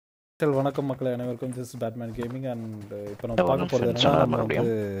Still வணக்கம் மக்களே அனைவருக்கும் this is Batman Gaming and இப்போ நம்ம பார்க்க போறது என்னன்னா நம்ம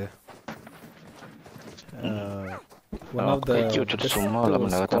வந்து one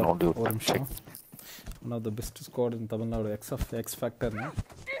of the best squad in Tamil Nadu X Factor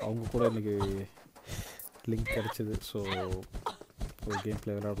அவங்க கூட எனக்கு லிங்க் கிடைச்சது ஸோ ஒரு கேம்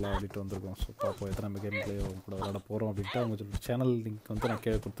பிளே விளையாடலாம் அப்படின்ட்டு வந்திருக்கோம் ஸோ பார்ப்போம் எத்தனை நம்ம கேம் பிளே அவங்க கூட விளையாட போகிறோம் அப்படின்ட்டு அவங்க சேனல் லிங்க் வந்து நான்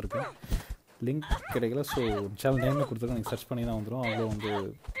கீழே கொடுத்துருக்கேன் லிங்க் கிடைக்கல ஸோ சேனல் நேமே கொடுத்துருக்கேன் நீங்கள் சர்ச் பண்ணி தான் வந்துடும் அவங்களும் வந்து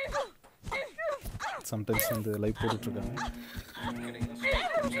சம்டைம்ஸ் வந்து லைவ் போட்டுட்ருக்காங்க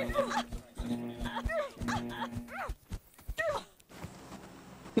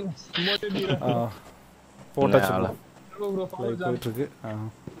போட்டாச்சு லைவ் போயிட்டுருக்கு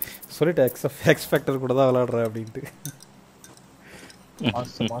சொல்லிட்டு எக்ஸ் ஃபேக்டர் கூட தான் விளையாடுறேன் அப்படின்ட்டு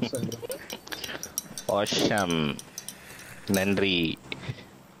நன்றி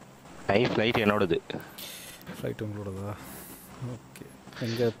ஃப்ளைட் என்னோடது ஃப்ளைட் உங்களோடதா ஓகே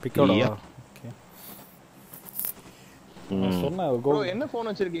எங்க பிக்கோட ஓகே சொன்னா ப்ரோ என்ன ஃபோன்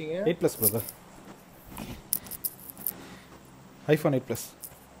வச்சிருக்கீங்க 8 plus brother iPhone 8 plus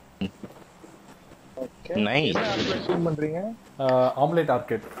okay nice என்ன அப்டேட் பண்றீங்க Omlet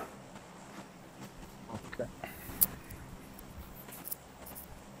arcade okay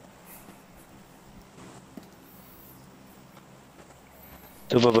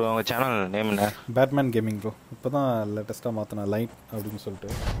super bro உங்க சேனல் நேம் என்ன Batman Gaming bro இப்போதான் லேட்டஸ்டா மாத்தினா லைன் அப்படினு சொல்லிட்டு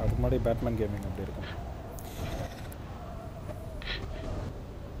அதுக்கு முன்னாடி Batman Gaming அப்படி இருக்கும்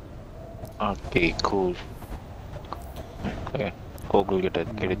ஓகே கூல் ஓகே கூகுள் கிட்ட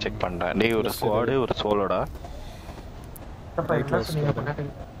செக் பண்றேன் டேய் ஒரு ஸ்குவாட் ஒரு சோலோடா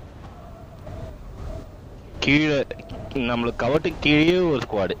கீழே நம்மளுக்கு கவர்ட்டு கீழே ஒரு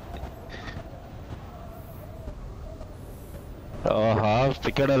ஸ்குவாட் ஆஹா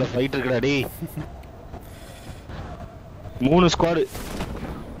பிக்கடால ஃபைட் இருக்குடா டேய் 3 ஸ்குவாட்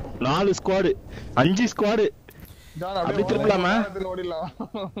 4 ஸ்குவாட் 5 ஸ்குவாட் அப்படியே திருப்பலாமா ஓடிடலாம்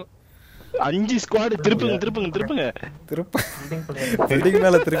 5 ஸ்குவாட் திருப்புங்க பில்டிங்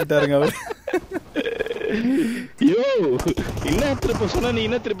மேல திருப்பிட்டாருங்க அவர் யோ என்ன திருப்ப சொன்னா நீ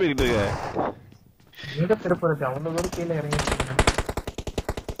என்ன திருப்பிட்டு இருக்க எங்க திருப்பறது அவங்க ஒரு கீழ இறங்கி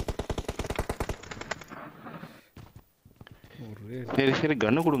சரி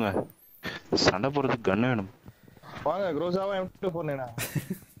கன்னு கொடுங்க சண்டை போறதுக்கு கன்னு வேணும் வாங்க க்ரோஸாவா M2 போறேனா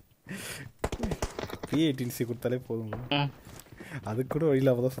P18C கொடுத்தாலே போதும் அது கூட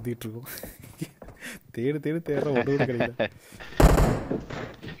வழியில அவதான் சுத்திட்டு இருக்கோம் தேடுற ஒன்று கிடைக்கல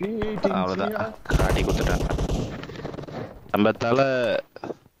அவ்வளவுதான் காட்டி கொடுத்துட்டேன் நம்ம தலை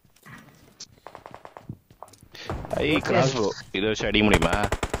ஐ கிராஸ் ப்ரோ இதை வச்சு அடிக்க முடியுமா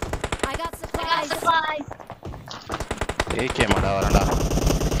ஏகே மாடா வரடா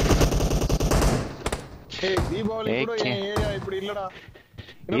ஏய் தீபாவளி கூட இந்த ஏரியா இப்படி இல்லடா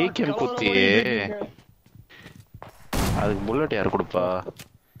ஏகே குத்தியே அதுக்கு புல்லட் யார் கொடுப்பா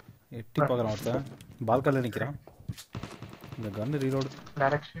எட்டி பார்க்கறான் ஒருத்தன் பால்கனில நிக்கிறான் இந்த கன் ரீலோட்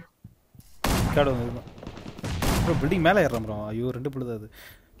டைரக்ஷன் பிக்காட் வந்து ப்ரோ பில்டிங் மேலே ஏறறான் ப்ரோ ஐயோ ரெண்டு புல்லுது அது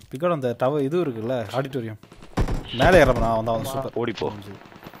பிக்காட் அந்த டவர் இது இருக்குல்ல ஆடிட்டோரியம் மேலே ஏறறான் அவன் சூப்பர் ஓடி போ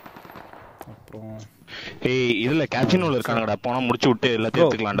அப்புறம் ஏய் இதுல கேசினோல இருக்கானடா போனா முடிச்சு விட்டு எல்லாத்தையும்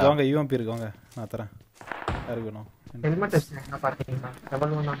எடுத்துக்கலாம்டா வாங்க யூஎம்பி இருக்கு வாங்க நான் தரேன் யாருக்கு வேணும் ஹெல்மெட் என்ன பாத்தீங்கன்னா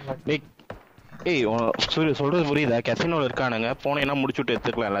டபுள் 1 டேய் ஏய் சொல்றது புரியுதா கேசினோல இருக்கானுங்க போனேன்னா முடிச்சு விட்டு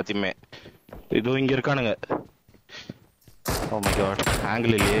எடுத்துக்கலாம் எல்லாத்தையுமே இதோ இங்க இருக்கானுங்க ஓ மை காட்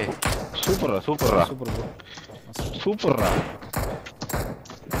ஆங்கிள் இல்லையே சூப்பர்ரா சூப்பர்ரா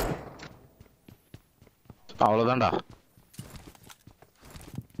அவ்வளவுதான்டா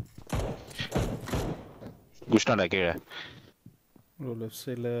குஷ்டாடா கீழே லெஃப்ட்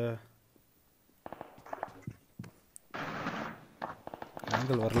சைடில்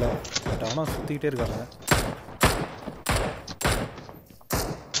ஆங்கிள் வரல பட் ஆனால் சுற்றிக்கிட்டே இருக்காங்க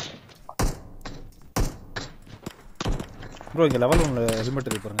ப்ரோ இங்கே லெவல் 1 ஹெல்மெட்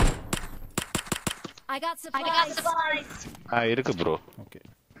இருக்கு பாருங்க இருக்கு ப்ரோ ஓகே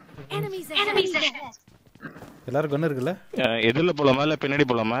எல்லாரும் கன் இருக்குல்ல எதிரில் போலாமா இல்லை பின்னாடி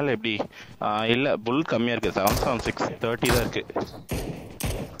போலாமா இல்லை எப்படி இல்லை புல் கம்மியாக இருக்கு 776 30 தான் இருக்கு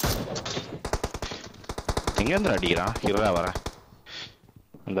எங்கேருந்து அடிக்கிறான் இருடா வரேன்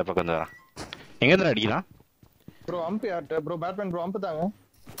இந்த பக்கம் தான் வரேன் எங்கேருந்து அடிக்கிறான் ப்ரோ அம்பி ஆட் ப்ரோ பேட்மேன் ப்ரோ அம்பு தாங்க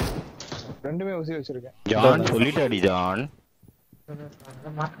ரெண்டுமே ஊசி வச்சிருக்கேன் ஜான் சொல்லிட்டு அடி ஜான்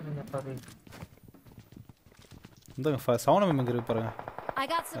இந்த சவுண்ட் இங்க இருக்கு பாருங்க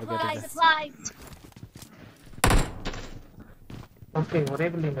ஓகே ஒரே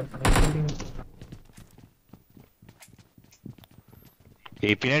பில்டிங் இருக்கு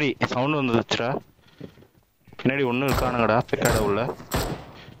ஏய் பின்னாடி சவுண்ட் வந்துச்சுடா பின்னாடி ஒண்ணு இருக்கானுங்கடா பிக்காட உள்ள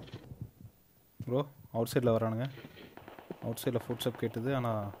ப்ரோ அவுட் சைடில் வரானுங்க. அவுட் சைடில் ஃபுட் ஸ்டெப் கேட்டுது,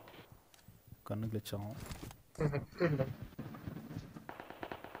 ஆனால் கண்ணு கிளிச் ஆகும்.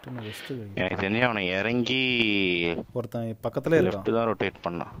 வெஸ்ட்டு எனக்கு தெரிஞ்சு அவனை இறங்கி ஒருத்தன் பக்கத்துலேயே இருக்கான். லெஃப்ட் தான் ரொட்டேட்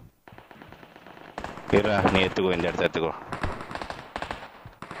பண்ணான். இருடா நீ எடுத்துக்கோ, இந்த இடத்த எடுத்துக்கோ.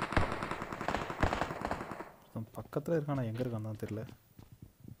 பக்கத்தில் இருக்கானா, எங்கே இருக்கான் தான் தெரியல.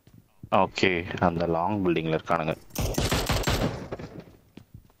 ஓகே அந்த லாங் பில்டிங்கில் இருக்கானுங்க.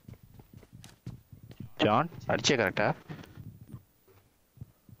 ஜான் அடிச்சே கரெக்டா?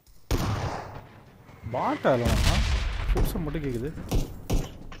 பாட்டா இல்லைண்ணா, ஃபுட்ஸை மட்டும் கேட்குது.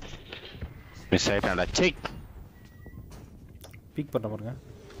 மிஸ் ஆயிட்டான்டா. செக் பீக் பண்ண பாருங்க.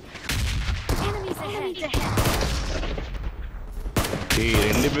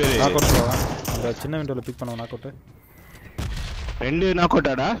 ரெண்டு பேரு நாக் அவுட் போவான். அந்த சின்ன விண்டோவில் பிக் பண்ணுவோம். நாக் அவுட் ரெண்டு knock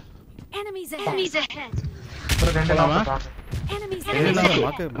அவுட்டாடா?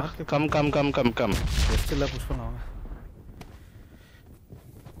 Come come come come come. West இல்லை, புஷ் பண்ணுவாங்க.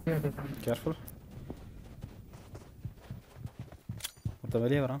 கேர்ஃபுல். மொத்தம்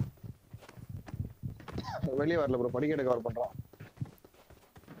வெளியே வரான். வெளியே வரல ப்ரோ, படிக்கட்டை கவர் பண்றான்.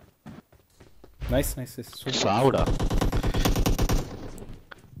 Nice nice. சாவுடா.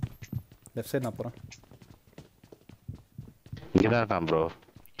 லெஃப்ட் சைடு நான் போகிறேன். இங்கே தான் இருக்கான் ப்ரோ,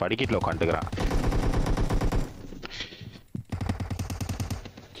 படிக்கட்டில் உட்காந்துக்கிறான்.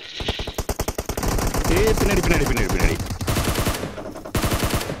 பின்னாடி பின்னாடி பின்னாடி பின்னாடி.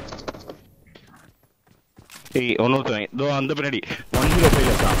 ஒன்னொருத்தன் இதோ அந்த பின்னாடி 105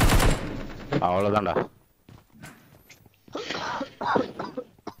 இருக்கான். அவ்வளோதான்டா.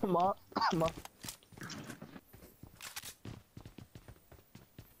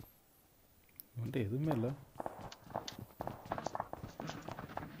 வந்துட்டு எதுவுமே இல்லை.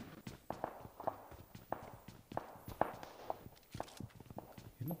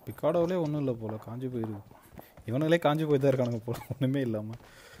 இன்னும் பிக்காடோவிலே ஒன்றும் இல்லை போல, காஞ்சி போயிருக்கு. இவனுங்களே காஞ்சி போய் தான் இருக்கானுங்க போல, ஒன்றுமே இல்லாமல்.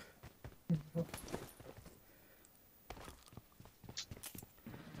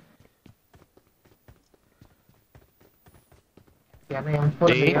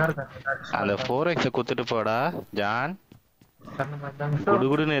 அந்த 4x குத்துட்டு போடா ஜான்.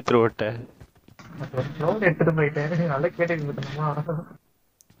 குடுகுடுன்னு எடுத்துட்டு ஓட்ட. எடுத்துட்டு போயிட்டேன். நல்லா கேட்டுமா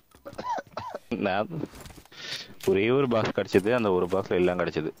ஒரே ஒரு பாக்ஸ் கிடைச்சது, அந்த ஒரு பாக்ஸ்ல எல்லாம்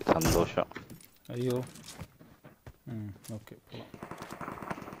கிடைச்சது. சந்தோஷம். ஐயோ. ஓகே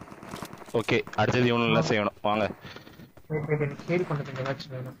ஓகே, அடுத்தது இவனு எல்லாம் செய்யணும். வாங்க.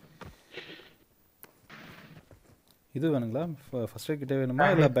 இது வேணுங்களா? ஃபர்ஸ்ட் எய்ட் கிட்டே வேணுமா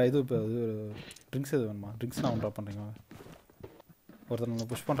இல்லை இது ட்ரிங்க்ஸ் எது வேணுமா? ட்ரிங்க்ஸ் நான் ட்ராப் பண்ணுறீங்க. ஒருத்தர் நம்ம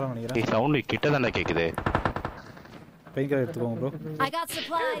புஷ் பண்ணுறான்னு நினைக்கிறேன். சவுண்டு கிட்ட தானே கேட்குது. பெயின் கில்லர் எடுத்துக்கோங்க ப்ரோ.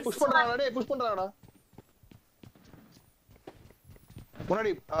 புஷ் பண்ணுறாங்கடா.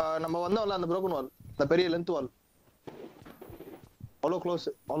 முன்னாடி நம்ம வந்தோம்ல அந்த broken wall, அந்த பெரிய லென்த் வால். அவ்வளோ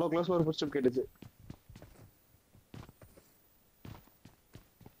க்ளோஸ் ஒரு ஃபுட் ஸ்டெப் கேட்டுச்சு.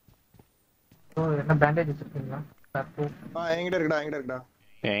 என்ன பேண்டேஜ் வச்சிருக்கீங்களா? என்கிட்ட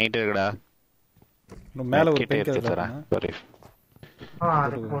இருக்குடா. மேலே ஒரு பெயின் கில்லர் தரேன். சாரி.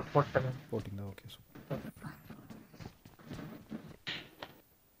 அது போட்டிங்களா? Okay super.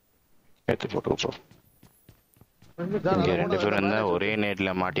 எடுத்து போட்டு போ. இங்க ரெண்டு பேரும் இருந்தா ஒரே நேட்ல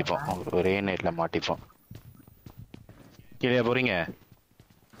மாட்டிப்போம். கீழே போறீங்க?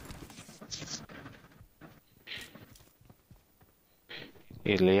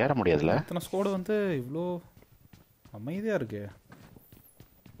 இதுல ஏற முடியாதுல. இத்தனை ஸ்குவாட் வந்து இவ்வளோ அமைதியா இருக்கு.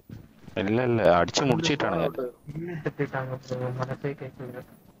 இல்ல அடிச்சு முடிச்சிட்டானுங்க.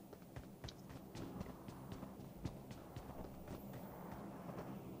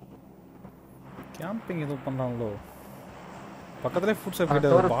 கேம்பிங் எதுவும் பண்றாங்களோ? பக்கத்துலேயே ஃபுட் ஸ்டெப்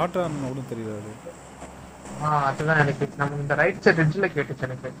கேட்டு பாட்டான்னு ஒன்றும் தெரியல. அது அதுதான் எனக்கு நம்ம இந்த ரைட் சைடு எட்ஜ்ல கேட்டுச்சு.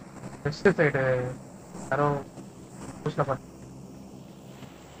 எனக்கு வெஸ்ட் சைடு யாரோ புஷ்ல பண்ண.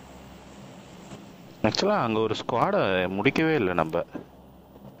 ஆக்சுவலா அங்க ஒரு ஸ்குவாட முடிக்கவே இல்லை நம்ம.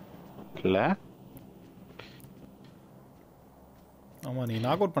 இல்ல ஆமா, நீ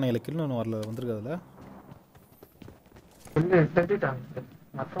நாக் அவுட் பண்ணல, கில் ஒன்று வரல வந்திருக்காதுல. இல்ல எடுத்துட்டாங்க.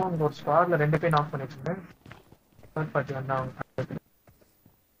 மொத்தம் அங்க ஒரு ஸ்குவாட்ல 2 பேர் நாக் பண்ணிருக்காங்க. தேர்ட் பார்ட்டி வந்தாங்க.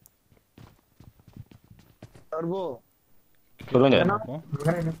 டர்போ சொல்லுங்க.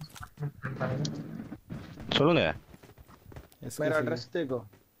 मेरा ड्रेस देखो.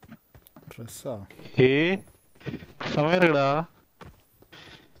 ड्रेसा समय இருக்குடா.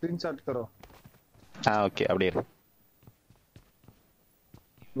 स्क्रीनशॉट करो. ஓகே அப்படியே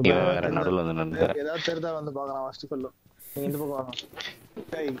வேற நடுவுல வந்து நின்னு ஏதாவது தெரிதா வந்து பார்க்கலாம். ஃபர்ஸ்ட் சொல்லு, நீங்க இந்த பக்கம் வாங்க.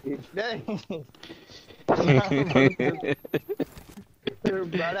 டேய்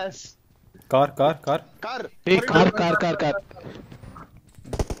பாடாஸ் கார் கார் கார் கார் ஏய் கார்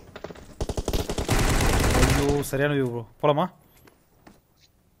ஐயோ சரியான வியூ ப்ரோ போலாமா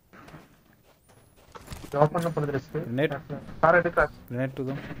ட்ராப் பண்ண போறது ரிஸ்க் நெட் கார் எடுக்க நெட் டு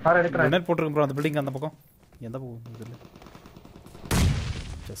கார் எடுக்க நெட் போட்டுருக்கு ப்ரோ அந்த பில்டிங் அந்த பக்கம் எந்த பக்கம் தெரியல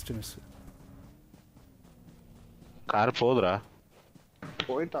ஜஸ்ட் மிஸ் கார் போகுதுடா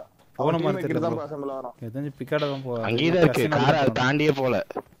போய்ட்டா போன மாதிரி கிட்ட தெரியல தான் bro. அசெம்பிள் வரான் எதஞ்சு பிக்காட தான் போ அங்கேயே தான் இருக்கு கார் அதை தாண்டியே போல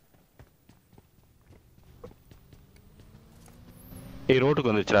ஏய்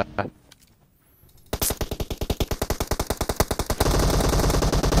ரோட்டுக்கு வந்துச்சுடா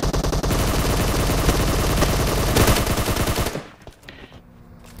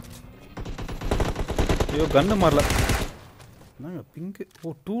ஐயோ கன்னு மாறல என்னங்க பிங்க்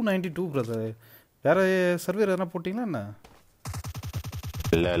ஓ 292 பிரதர் வேற சர்வர் எதனா போட்டிங்களா என்ன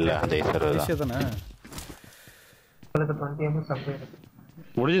இல்ல அதே சர்வர் ஈஸியா தானே உங்களுக்கு 20 ms சப்வே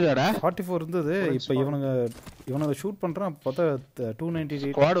முடிஞ்சதாடா 44 இருந்தது இப்போ இவனுங்க ஷூட் பண்றான் பார்த்தா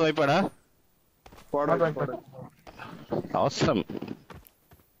 298 ஸ்குவாட் வைப்பாடா போட ஆசம்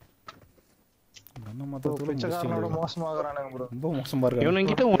கன்னு மாத்தறதுல பிச்சைக்காரனோட மோசமாகறானுங்க ப்ரோ ரொம்ப மோசமா இருக்கு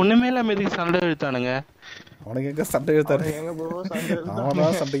இவனுங்கிட்ட ஒண்ணுமே இல்லாம எதுக்கு சண்டை இழுத்தானுங்க அவனுக்கு எங்க சண்டை எடுத்தாரு எங்க ப்ரோ சண்டை அவன்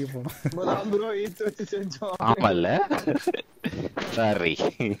தான் சண்டைக்கு போனான் ப்ரோ ஈத்து வச்சு செஞ்சோம் ஆமால்ல சாரி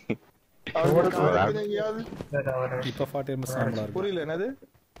இப்போ 40 ms சாம்பலா இருக்கு புரியல என்னது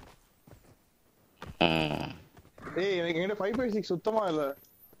ஏய் எனக்கு என்கிட்ட 556 சுத்தமா இல்ல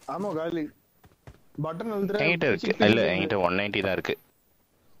ஆமா காலி பட்டன் அழுத்துறேன் என்கிட்ட இருக்கு இல்ல என்கிட்ட 190 தான் இருக்கு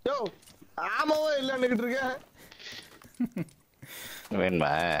யோ ஆமாவா இல்ல நிக்கிட்டு இருக்கேன்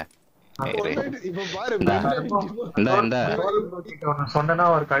வேணுமா இப்ப பாரு இந்த சொன்னா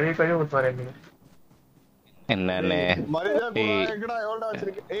ஒரு கழுவி ஊத்துவாரு என்னன்னு மரியாதை எங்கடா எவ்வளவு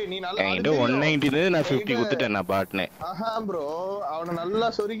வச்சிருக்க ஏய் நீ நல்லா என்கிட்ட 190 நான் 50 குத்துட்டேன் நான் பாட்னே ஆஹா ப்ரோ அவன நல்லா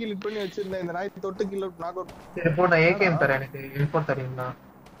சொருகி லிட் பண்ணி வச்சிருந்தேன் இந்த நாய் தொட்டு கில்ல நாக் அவுட் சரி போ நான் ஏகேஎம் தரேன் எனக்கு இன்ஃபோ தரீங்களா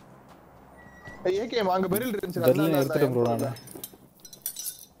ஏகேஎம் அங்க பெரில் இருந்துச்சு பெர்லின் எடுத்துட்டேன் ப்ரோ நான்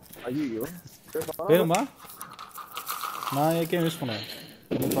ஐயோ வேணுமா நான் ஏகேஎம் யூஸ் பண்ணுவேன்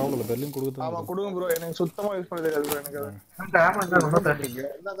ப்ராப்ளம் இல்ல பெர்லின் கொடுத்து ஆமா கொடுங்க ப்ரோ எனக்கு சுத்தமா யூஸ் பண்ண தெரியாது bro எனக்கு அது டேமேஜ் தான் ரொம்ப தரீங்க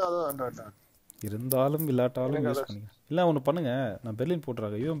என்னது அது வேண்டாம் இருந்தாலும் இல்லாட்டாலும் யூஸ் பண்ணுங்க இல்ல ஒன்னு பண்ணுங்க நான் பெர்லின்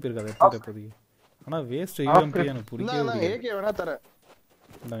போட்றாங்க யூஎம்பி இருக்காது எடுத்து போறீங்க ஆனா வேஸ்ட் யூஎம்பி எனக்கு புரியவே நான் ஏகே வேணா தரேன்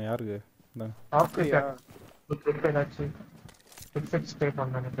நான் யாருக்கு நான் ஆப்ரியா ஏதாச்சு ஃபிக்ஸ் பே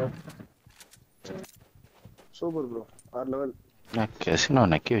பண்ணனும் சூப்பர் ப்ரோ ஆர் லெவல் நான் கேசினோ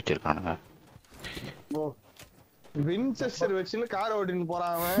நக்கி வச்சிருக்கானுங்க ஓ வின்செஸ்டர் வச்சுன்னு கார் ஓட்டின்னு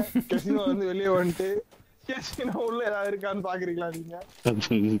போறான் அவன் கெசினோ வந்து வெளியே வந்துட்டு கெசினோ உள்ள ஏதாவது இருக்கான்னு பாக்குறீங்களா நீங்க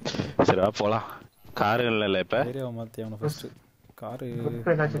சரி வா போலாம் கார் இல்ல இப்ப ஏரியாவை மாத்தி அவன ஃபர்ஸ்ட் கார்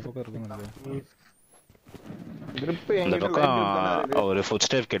பக்கம் இருக்குன்னு grip இந்த எங்க பக்கம் ஒரு ஃபுட்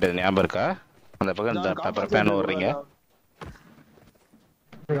ஸ்டெப் கேட்டது ஞாபகம் இருக்கா அந்த பக்கம் இந்த பேப்பர் பேன் ஓடுறீங்க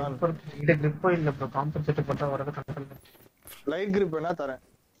இந்த grip இல்ல ப்ரோ காம்பன்சேட் பண்ணா வரது கண்ட்ரோல் லைட் grip வேணா தரேன்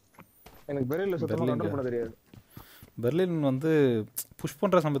எனக்கு பெரில்ல சுத்தமா கண்ட்ரோல் பண்ண தெரியாது பெர்லின் வந்து புஷ்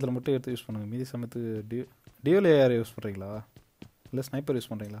பண்ற சமயத்துல மட்டும் எடுத்து யூஸ் பண்ணுங்க மீதி சமயத்துக்கு டியூல் ஏஆர் யூஸ் பண்றீங்களா இல்ல ஸ்னைப்பர்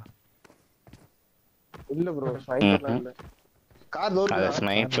யூஸ் பண்றீங்களா இல்ல ப்ரோ ஸ்னைப்பர்ல இல்ல கார் டோர் அத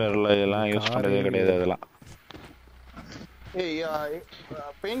ஸ்னைப்பர்ல எல்லாம் யூஸ் பண்றதே கிடையாது அதெல்லாம் ஏய்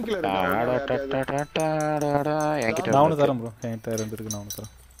பெயின் கில்லர் என்கிட்ட நான் ஒன்னு தரேன் ப்ரோ என்கிட்ட ரெண்டு இருக்கு நான் ஒன்னு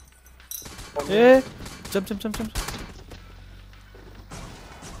தரேன் ஏய் ஜம்ப்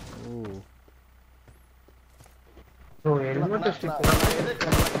ஓ ப்ரோ ஹெல்மெட் ஸ்டிக்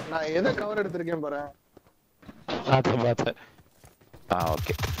நான் எதை கவர் எடுத்துர்க்கேன் பாரு பாத்து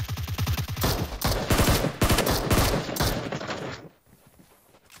ஓகே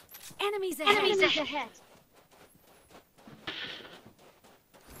Enemies ahead.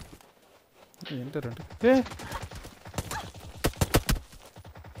 என்கிட்ட ரெண்டு ஏய்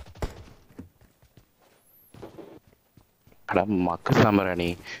அட மக்கு சாமராணி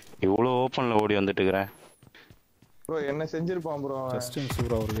இவ்வளவு ஓபன்ல ஓடி வந்துட்டு இருக்கற ப்ரோ என்ன செஞ்சிருப்பான் ப்ரோ ஜஸ்ட்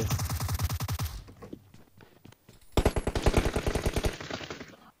சூப்பரா வருது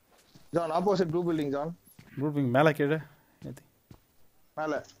John opposite blue building John blue ping மேல கீழ ஏத்தி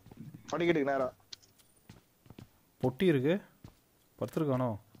மேல படிக்கட்டுக்கு நேரா பொட்டி இருக்கு படுத்துருக்கானோ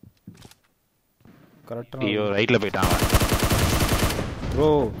கரெக்ட்டா ஐயோ ரைட்ல போய்ட்டாங்க ப்ரோ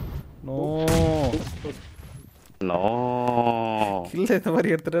நோ நோ இல்ல இந்த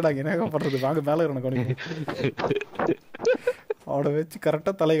மாதிரி எடுத்துட்டு நாங்க என்ன பண்றது வாங்க மேல இறங்க கொண்டு அவட வெச்சு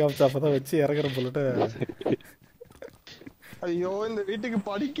கரெக்ட்டா தலை காமிச்சா அப்பதான் வெச்சு இறங்கற போலட்ட ஐயோ இந்த வீட்டுக்கு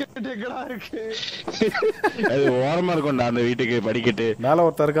படிக்கட்டு எங்கடா இருக்கு அது ஓரமா இருக்கும்டா அந்த வீட்டுக்கு படிக்கட்டு மேல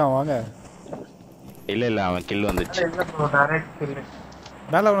ஒருத்தர் இருக்கான் வாங்க இல்ல அவன் கில் வந்துச்சு இல்ல ப்ரோ டைரக்ட் கில்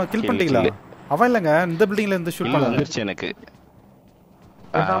மேல அவனை கில் பண்ணிட்டீங்களா? அவன் இல்லங்க, இந்த பில்டிங்ல இருந்து ஷூட் பண்ண வந்துருச்சு எனக்கு.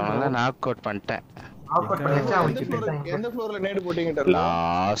 நான் நாக் அவுட் பண்ணிட்டேன். எந்த ஃப்ளோர்ல நேடு போட்டீங்க தெரியல.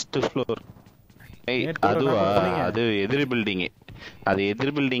 Last floor. ஏய் அதுவா? அது எதிர் பில்டிங். அது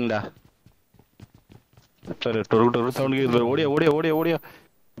எதிர் பில்டிங்டா. சரி டொரு சவுண்ட் ஓடியா ஓடியா ஓடியா ஓடியா.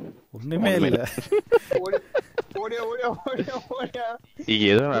 ஒண்ணுமே இல்ல. ஓடியா ஓடியா ஓடியா ஓடியா. இங்க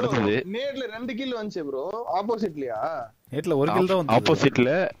ஏதோ நடக்குது. நேட்ல 2 கில் வந்துச்சு ப்ரோ. ஆப்போசிட்லயா? நேட்ல ஒரு கில் தான் வந்து. ஆப்போசிட்ல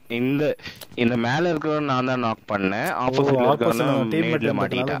இந்த மேல இருக்கறவன் நான் தான் நாக் பண்ணேன். ஆப்போசிட்ல இருக்கறவன் நேட்ல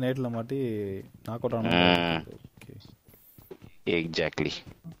மாட்டிட்டான். நேட்ல மாட்டி நாக் அவுட் ஆனான். ஓகே. எக்ஸாக்ட்லி.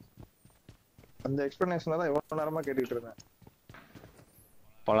 அந்த எக்ஸ்பிளனேஷன் தான் இவ்வளவு நேரமா கேட்டுட்டு இருந்தேன்.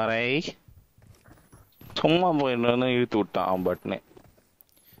 பலரை சும்மா போய் இழுத்து விட்டான் பட்னே.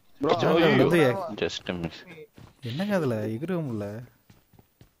 Bro just miss. என்னங்க அதுல எகிரவும் இல்ல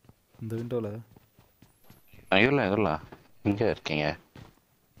இந்த விண்டோல. ஐயோல எங்க இருக்கீங்க?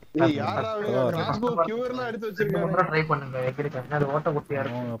 ஏய் யாரா கிராஸ்போ கியூர்லாம் எடுத்து வச்சிருக்காங்க. ட்ரை பண்ணுங்க. எகிரிக்காங்க. அது ஓட்ட குட்டியா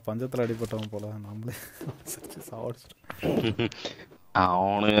இருக்கு. பஞ்சத்துல அடிபட்டவன் போல நம்மளே சாவடிச்சிட்டோம்.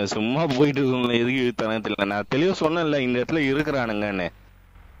 அவனுங்க சும்மா போயிட்டு எதுக்கு இழுத்தானே தெரியல. நான் தெளிவா சொன்னேன்ல இந்த இடத்துல இருக்கிறானுங்கன்னு.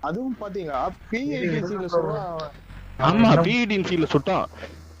 அதுவும் பாத்தீங்களா PADCல சொல்றா. ஆமா PADCல சுட்டான்.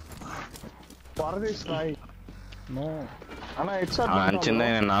 பரதேஷ் நாய். நோ ஆனா ஹெட்ஷாட் அன்சன்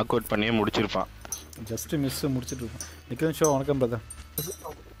என்ன நாக் அவுட் பண்ணியே முடிச்சிருப்பான். ஜஸ்ட் மிஸ் முடிச்சிட்டு இருக்கான். நிக்கன் ஷோ வணக்கம் பிரதர்.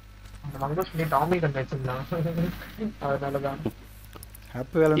 அந்த மங்கோஸ் நீ டாமி கன் வச்சிருந்தான். அதனால தான்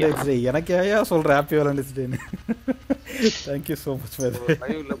ஹாப்பி வேலண்டைன்ஸ் டே. எனக்கு ஏயா சொல்ற ஹாப்பி வேலண்டைன்ஸ் டேன்னு. Thank you so much brother.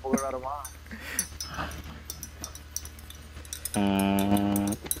 லைவ்ல புகழாரமா.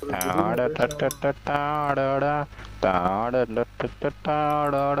 ஆட டட்டட்டடாடா டாட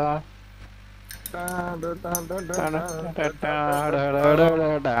டட்டட்டடாடா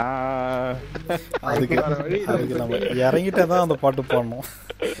அதுக்கு நம்ம இறங்கிட்டே தான் அந்த பாட்டு பாடணும்.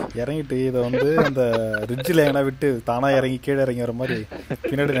 இறங்கிட்டு இதை வந்து அந்த ரிட்ஜில் எங்கன்னா விட்டு தானா இறங்கி கீழே இறங்கி வர மாதிரி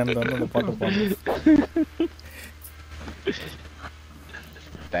பின்னாடி நடந்து வந்து அந்த பாட்டு பாடணும்.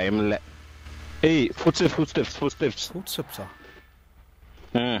 டைம் இல்ல. ஏய் ஃபுட்ஸ்டெப்ஸா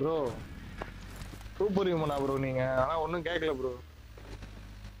ப்ரோ சூப்பர் ஹியூமனா ப்ரோ நீங்க. ஆனா ஒண்ணும் கேட்கல ப்ரோ.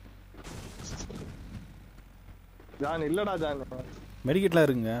 ஜான் இல்லடா ஜான். மெடிக்கெட்லாம்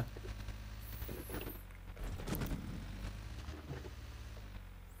இருக்குங்க.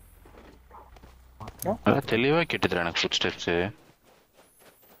 அதான் தெளிவா கேட்டுதுடா எனக்கு ஃபுட்ஸ்டெப்ஸ்.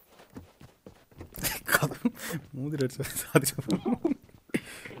 மூதி ரெட் சாதி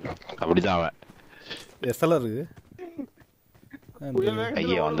அப்படிதான் அவன். எஸ்எல்ஆர் இருக்கு.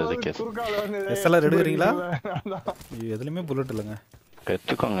 ஐயா வந்தது கேஸ். எஸ்எல்ஆர் எடுக்கிறீங்களா? எதுலயுமே புல்லட் இல்லைங்க.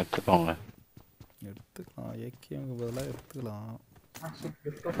 எடுத்துக்கோங்க. எடுத்துக்கலாம். ஏகேக்கு பதிலாக எடுத்துக்கலாம்.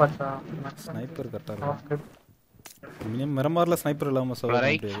 ஸ்னைப்பர் கரெக்டாக இருக்கும். மினிமம் மிரமாரில் ஸ்னைப்பர் இல்லாமல் சொல்ல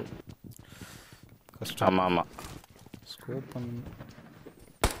முடியாது. கஷ்டம். ஆமா ஸ்கோப் பண்ண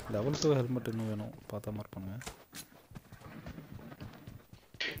லெவல் 2 ஹெல்மெட் இன்னும் வேணும். பார்த்தா மார்க் பண்ணுங்க.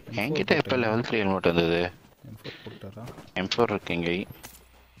 என்கிட்ட எப்போ லெவல் 3 ஹெல்மெட் வந்தது? M4 போட்டாரா? M4 இருக்குங்க.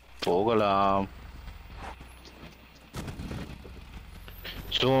 போகலாம்.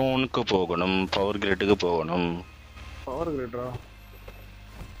 ஸ்டோனுக்கு போகணும். பவர் கிரேட்டுக்கு போகணும். பவர் கிரேட்டரா?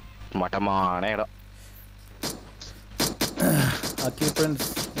 மட்டமான இடம். அக்கி ஃப்ரெண்ட்ஸ்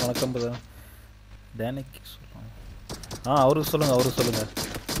வணக்கம் பிரதர். டேனிக் சொல்லுங்க. அவருக்கு சொல்லுங்க.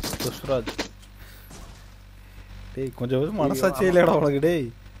 புஷ்ராஜ். டேய் கொஞ்சம் மனசாட்சி இல்லடா உனக்கு. டேய்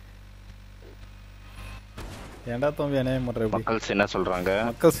ஏன்டா தம்பி என்ன பண்ற? மக்கள்ஸ் என்ன சொல்றாங்க?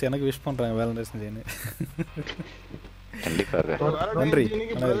 மக்கள்ஸ் எனக்கு விஷ் பண்றாங்க வேலண்டைன்ஸ் டேன்னு. கண்டிப்பா நன்றி.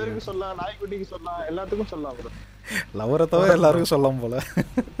 பிரதருக்கு சொல்லலாம், நாய்க்குட்டிக்கு சொல்லலாம், எல்லாத்துக்கும் சொல்லலாம் ப்ரோ. லவரை தவிர எல்லாருக்கும் சொல்லலாம் போல.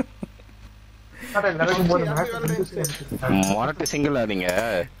 மொரட்டு சிங்கிளா நீங்க?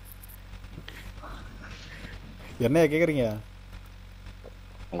 என்னையா கேக்குறீங்க?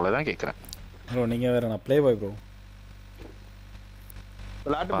 உங்களை தான் கேக்குறேன் ப்ரோ. நீங்க வேற நான் ப்ளே பாய் ப்ரோ.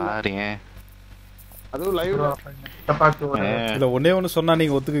 பாருங்க அதுவும் லைவ்ல இல்ல ஒண்ணே ஒன்னு சொன்னா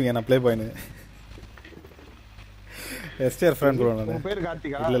நீங்க ஒத்துக்குவீங்க நான் ப்ளே பாய்னு. STR fan bro. நான் உன் பேர்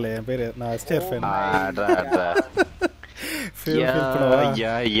கார்த்திகா? இல்ல என் பேர் நான் எஸ்டிஆர் ஃபேன்.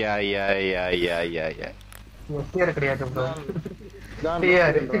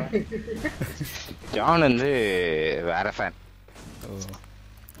 ஜான் வந்து வேற ஃபேன்.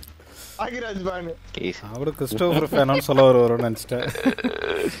 பாகிராஜ் ஃபேன். அவரு கிறிஸ்டோபர் ஃபேனான்னு சொல்ல வருவாரோன்னு நினைச்சிட்டேன்.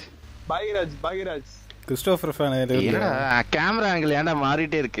 Bhagyaraj Christopher fan. Camera angle ஏன்டா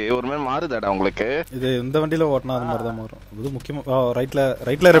மாறிட்டே இருக்கு? ஒரு மாதிரி மாறுதாடா உங்களுக்கு? இது இந்த வண்டியில ஓட்டினா அது மாதிரி தான் மாறும். இது முக்கியமா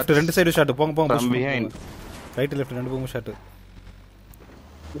ரைட்ல லெஃப்ட் ரெண்டு சைடு ஷாட். போங்க ரைட் லெஃப்ட் ரெண்டு பக்கமும் ஷாட்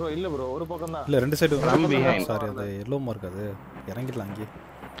ப்ரோ. இல்ல ப்ரோ ஒரு பக்கம் தான். இல்ல ரெண்டு சைடு. சாரி அது எல்லோ மார்க் அது. இறங்கிடலாம் அங்கே.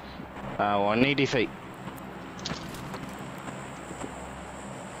 185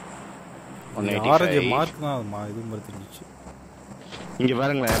 ஆரஞ்சு மார்க் தான் இது மாதிரி தெரிஞ்சிச்சு. இங்க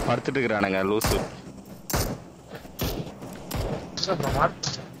பாருங்களேன் படுத்துட்டு இருக்கிறானுங்க லூசு.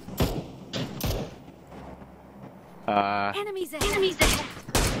 Enemies ahead.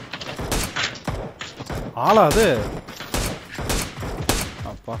 ஆளா அது?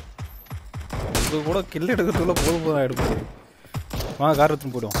 அப்பா இது கூட கில் எடுக்கிறதுக்குள்ள போதும் ஆயிடுச்சு. வாங்க கார்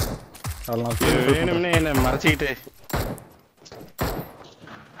எடுத்துன்னு போய்டும். அதெல்லாம் வேணும்னே என்ன மறைச்சிக்கிட்டு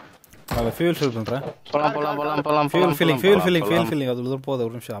நான் ஃபியூல் ஃபில் பண்றேன். போலாம் ஃபியூல் ஃபில்லிங் அது உள்ள போகுது.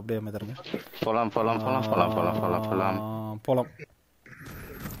 ஒரு நிமிஷம் அப்படியே அமைதிருங்க. போலாம்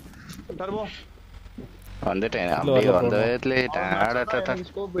டர்போ வந்துட்டேன். அப்படியே வந்த வேகத்துல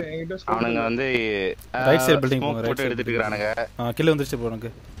அவனுங்க வந்து ரைட் சைடு பில்டிங் போங்க. போட்டு எடுத்துட்டு இருக்கானுங்க. கில் வந்துருச்சு ப்ரோ.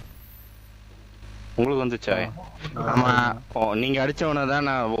 எனக்கு உங்களுக்கு வந்துச்சா? ஆமா நீங்க அடிச்சவன தான்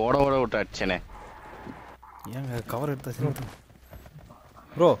நான் ஓட விட்டு அடிச்சேனே. ஏங்க கவர் எடுத்தாச்சு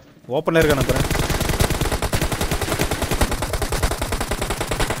ப்ரோ. ஓப்பன்ல இருக்க நம்புறேன்.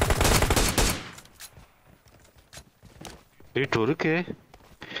 ரேட் இருக்கு.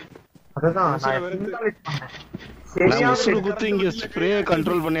 அதுதான் நான் உசுறு குத்து இங்க ஸ்ப்ரே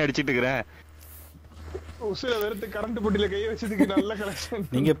கண்ட்ரோல் பண்ணி அடிச்சிட்டு இருக்கேன். உசுர வெறுத்து கரண்ட் பொட்டில கை வச்சதுக்கு நல்ல கலெக்ஷன்.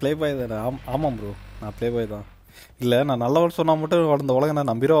 நீங்க ப்ளே பாய் தானே? ஆமாம் ப்ரோ நான் ப்ளே பாய் தான். இல்ல நான் நல்லவன் சொன்னா மட்டும் அந்த உலகம்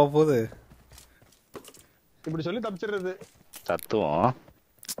நான் நம்பிரவா போகுது. இப்படி சொல்லி தப்பிச்சிடுறது தத்துவம்.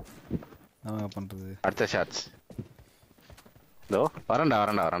 நான் பண்றது அடுத்த ஷாட்ஸ். தோ வரேன்டா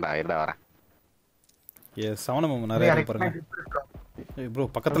இருடா வரேன். ஏ சவனம் நிறைய பாருங்க. ஏய் ப்ரோ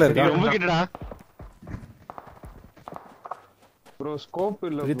பக்கத்துல இருக்கா? ரொம்ப கிட்டடா ப்ரோ. ஸ்கோப்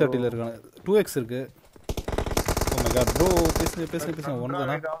இல்ல. 330 ல இருக்கானே. 2x இருக்கு. Oh my God bro. பேசுங்க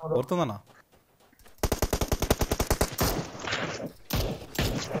ஒண்ணுதானா? ஒருத்தன் தானா?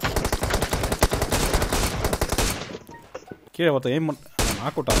 கீழே ஒருத்தன் எய்ம்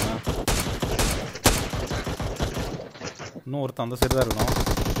நாக் அவுட் ஆகுங்க. இன்னும் ஒருத்தன் அந்த சைடு தான் இருக்கணும்.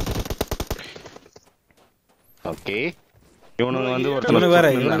 ஓகே இவனுங்க வந்து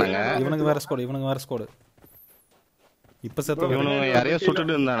இவனுங்க வேற ஸ்குவாட். இப்ப செத்த இவனுங்க யாரையோ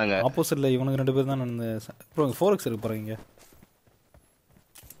சுட்டுட்டு இருந்தானுங்க. ஆப்போசிட்ல இவனுங்க ரெண்டு பேர் தான் இந்த ப்ரோ 4x இருக்கு பாருங்க.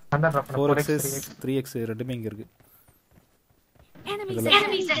 4x 3x ரெண்டுமே இங்க இருக்கு.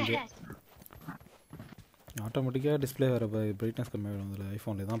 ஆட்டோமேட்டிக்கா டிஸ்ப்ளே வர பிரைட்னஸ் கம்மி ஆயிடும். அதுல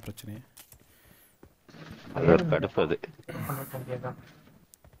ஐபோன்ல தான் பிரச்சனை. அது ஒரு கடுப்பு. அது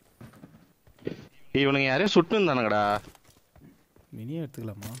இவனுங்க யாரையும் சுட்டு இருந்தானுங்கடா. மினியே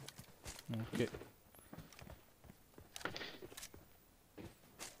எடுத்துக்கலாமா? ஓகே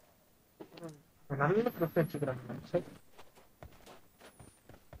நல்ல ப்ரிஃபர் வச்சுக்கிறாங்க. சரி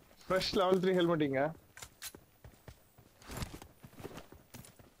ஃப்ரெஷ் லெவல் 3 ஹெல்மெட்டிங்க.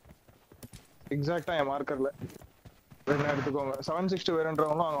 எக்ஸாக்ட்டா என் மார்க்கர்ல ரெண்டு எடுத்துக்கோங்க. 760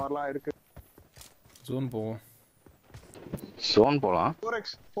 வேறன்றவங்களும் அங்க வரலாம் இருக்கு. ஜோன் போலாம். 4x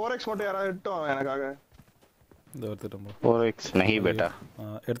மட்டும் யாராவது எடுத்தோம் எனக்காக. இந்த எடுத்துட்டோம் ப்ரோ. 4x नहीं बेटा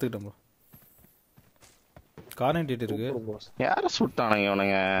எடுத்துட்டோம் ப்ரோ. கார் 98 இருக்கு. யார சுட்டானுங்க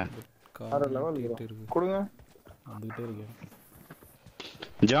இவனுங்க? கார் லெவல் இருக்கு. கொடுங்க. வந்துட்டே இருக்கு.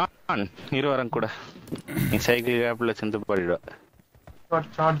 ஜான் இருவரன் கூட நீ சைக்கிள் கேப்ல செந்து போடிடா.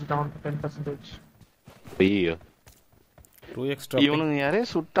 Charge down 10%. ஐயோ 2x இவனுங்க யாரே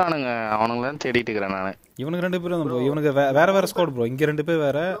சுட்டானுங்க. அவனுங்க தான் தேடிட்டு இருக்கறேன் நானு. இவனுங்க ரெண்டு பேரும் ப்ரோ. இவனுங்க வேற ஸ்குவாட் ப்ரோ. இங்க ரெண்டு பேர்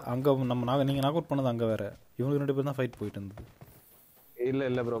வேற. அங்க நீங்க நாக் அவுட் பண்ணது அங்க வேற. இவனுங்க ரெண்டு பேர் தான் ஃபைட் போயிட்டு இருந்தது.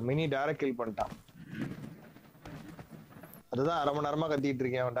 இல்ல ப்ரோ. மினி டைரக்ட் கில் பண்ணிட்டான். அதுதான் அரை மணி நேரமா கத்திட்டு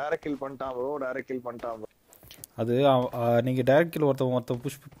இருக்கேன். அவன் டைரக்ட் கில் பண்ணிட்டான் ப்ரோ. அது நீங்க டைரக்ட் கில் ஒருத்தன்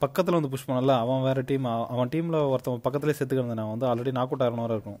புஷ் பக்கத்துல வந்து புஷ் பண்ணல. அவன் வேற டீம். அவன் டீம்ல ஒருத்தன் பக்கத்துலயே செத்து கிடந்தான். நான் வந்து ஆல்ரெடி நாக் அவுட் ஆகணும்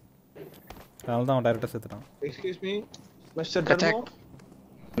இருக்கும். அதனால தான் அவன் டைரக்டா செத்துட்டான். Excuse me mister turbo.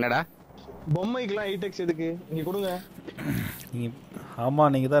 என்னடா பொம்மைக்குலாம் 8x எதுக்கு? நீங்க கொடுங்க. நீங்க ஆமா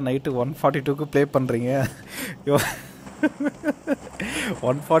நீங்க தான் நைட் 142க்கு ப்ளே பண்றீங்க.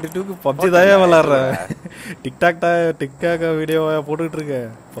 142க்கு PUBG தானே விளையாடுற. டிக்டாக் வீடியோவா போட்டுட்டு இருக்க.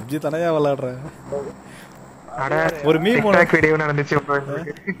 PUBG தானே விளையாடுற. ஒரு மீம் வீடியோ நடந்துச்சு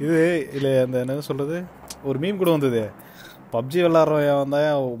இது இல்ல அந்த என்ன சொல்றது ஒரு மீம் கூட வந்தது. PUBG விளையாடுறவன் வந்தா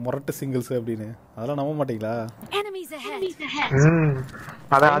முரட்டு சிங்கிள்ஸ் அப்படின்னு. அதெல்லாம் நம்ப மாட்டீங்களா?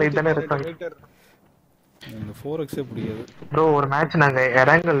 அதான் ஆடிட்டு தானே இருக்காங்க. இந்த 4x பிடிக்காது ப்ரோ. ஒரு மேட்ச் நாங்க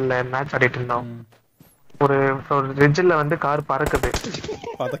எரங்கல்ல மேட்ச் ஆடிட்டு இருந்தோம். ஒரு ரிட்ஜ்ல வந்து கார் பறக்குது.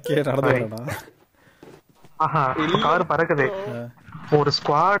 பதக்கே நடந்துடா. ஆஹா கார் பறக்குது. ஒரு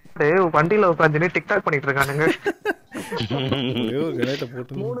ஸ்குவாட் வண்டியில உட்கார்ந்து டிக்டாக் பண்ணிட்டு இருக்கானுங்க.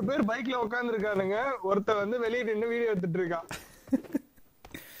 மூணு பேர் பைக்ல உட்கார்ந்து இருக்கானுங்க. ஒருத்தன் வந்து வெளியே நின்னு வீடியோ எடுத்துட்டு இருக்கான்.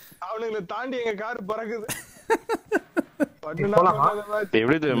 அவனுங்களை தாண்டி எங்க கார் பறக்குது.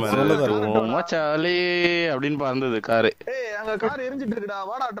 எப்படி தெரியுமா மச்சாலே அப்படின்னு பறந்தது காரு. ஏய் அங்க கார் எரிஞ்சிட்டு இருக்குடா,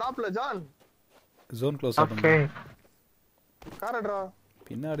 வாடா டிராப்ல John. Zone close okay car draw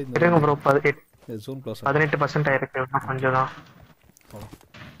பின்னாடி இருங்க ப்ரோ. 18 ஜோன் க்ளோஸ் 18% ஆயிருக்கு. இன்னும் கொஞ்சம் தான்.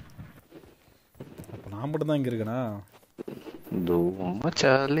 அப்ப நான் மட்டும் தான் இங்க இருக்கேனா?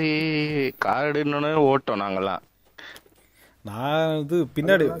 மச்சாலே கார்டுன்னு ஓட்டோம் நாங்கெல்லாம். நான் இது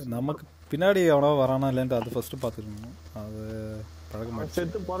பின்னாடி நமக்கு பின்னாடி எவனோ வரானா இல்லைன்ட்டு அது ஃபர்ஸ்ட் பார்த்துக்கணும். அது பழக்கமாச்சு.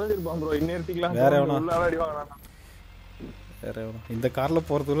 செத்து புதைஞ்சிருப்பான் ப்ரோ. இன்னேர்த்திக்கலாம் வேற எவனா? உள்ள அடி வாங்கறானா? வேற எவனோ? இந்த கார்ல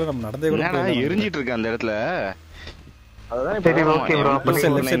போறதுக்குள்ள நம்ம நடந்தே கூட என்னடா எரிஞ்சிட்டு இருக்கு அந்த இடத்துல. அதான் சரி ஓகே ப்ரோ. அப்ப லெஃப்ட்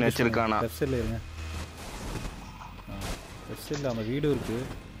சைடுல வச்சிருக்கானா? லெஃப்ட் சைடுல இருங்க. லெஃப்ட் சைடுல அந்த வீடு இருக்கு.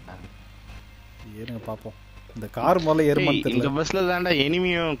 ஏறுங்க பாப்போம். இந்த கார் முதல்ல ஏறுமான்னு தெரியல. இந்த பஸ்ல தான்டா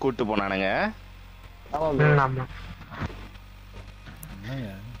எனிமியும் கூட்டி போனானுங்க. ஆமா. என்னங்க?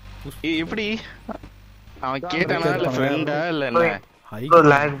 எப்படி அவன் கேட்டானா இல்ல ஃப்ரெண்டா இல்ல என்ன? Bro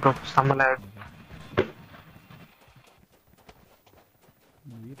lock bro. சம லாக்.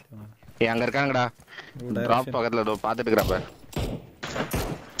 அங்க இருக்காங்கடா. டிராப் பக்கத்துல ஏதோ பாத்துட்டு இருக்கறப்ப.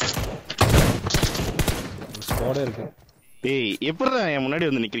 ஸ்குவாட் இருக்கு. ஏய் எப்படிடா என் முன்னாடி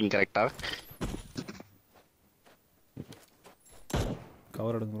வந்து நிக்கிறீங்க கரெக்ட்டா?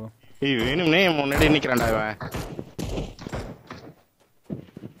 கவர் எடுங்க ப்ரோ. ஏய் வேணும்னே என் முன்னாடி நிக்கறான்டா இவன்.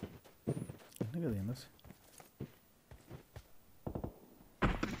 என்னங்க இது என்ன?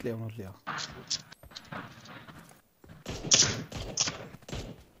 இல்லையா?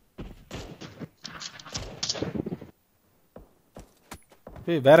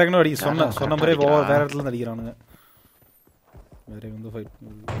 ஏய் வேற எங்கனோ அடி சொன்ன மாதிரி வேற இடத்துல இருந்து அடிக்கறானுங்க. வேற வந்து fight.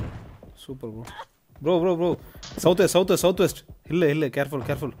 Super bro. South west. இல்ல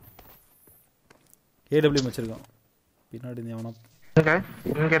கேர்ஃபுல். AW வச்சிருக்கான். பின்னாடி இருந்து அவனா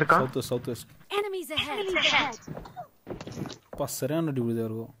இங்க இருக்கா? South west. Enemies ahead. Pass சரியான டியூட்டி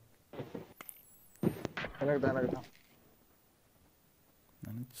இருக்கும். எனக்கு தான் நினைச்சேன்.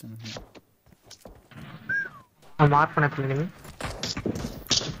 மார்க் பண்ணி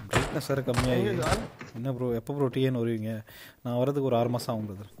பிரைட்னஸ் வேற கம்மியாகி. என்ன ப்ரோ எப்போ ப்ரோ டிஎன் வருவீங்க? நான் வரதுக்கு ஒரு 6 மாசம் ஆகும்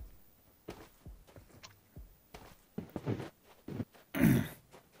பிரதர்.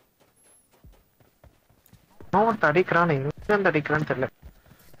 நான் அடிக்கிறான். எங்க அடிக்கிறான்னு தெரியல.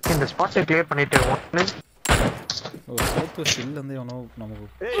 இந்த ஸ்பாட்ஸை கிளியர் பண்ணிட்டு சவுத் வெஸ்ட் இல்ல இருந்து அவனோ நமக்கு.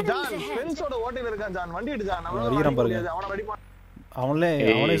 ஏய் ஜான் ஃப்ரெண்ட்ஸோட ஓட்டில இருக்கான் ஜான். வண்டி எடு ஜான். அடிக்கிறான் பாருங்க. அவன ரெடி பண்ணு. அவனே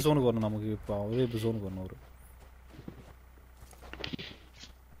ஜோனுக்கு வரணும் நமக்கு. இப்போ அவரே இப்போ ஜோனுக்கு வரணும். அவரு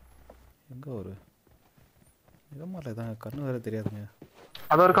எங்க அவரு? இடமால தான் கண்ணு வேற தெரியாதுங்க.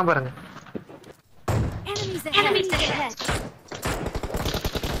 அதோ இருக்கான் பாருங்க. Enemies ahead.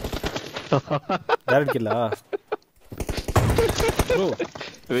 டைரக்ட் கில்லா ப்ரோ?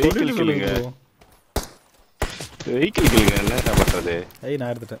 வெஹிக்கிள் கில்லுங்க. என்ன பண்றது? ஐய்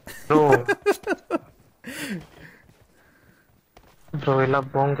நான் எடுத்துட்டேன் ப்ரோ.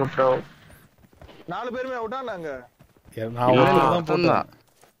 எல்லாம் போங்க ப்ரோ. 4 பேருமே அவுட்டானாங்க. நான் ஒருத்தன் தான் போட்டான்.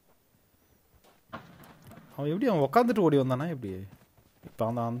 அவன் எப்படி அவன் உட்காந்துட்டு ஓடி வந்தானா எப்படி? இப்போ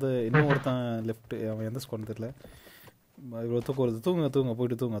அந்த இன்னும் ஒருத்தன் லெஃப்ட். அவன் எந்த ஸ்குவாட்னு தெரியல. ஒருத்தருக்கு தூங்க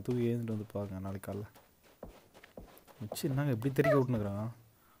போயிட்டு தூங்கி ஏந்துட்டு வந்து பாருங்க நாளைக்கு காலைல வச்சு. என்னங்க எப்படி தெரிய விட்டுனுக்குறான்?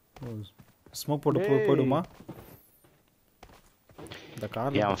 ஸ்மோக் போட்டு போயிடுமா? இந்த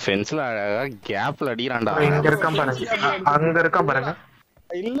கார் என் ஃபென்ஸ்ல அழகா கேப்ல அடிறான்டா. இங்க இருக்கான் பாருங்க. அங்க இருக்கான் பாருங்க.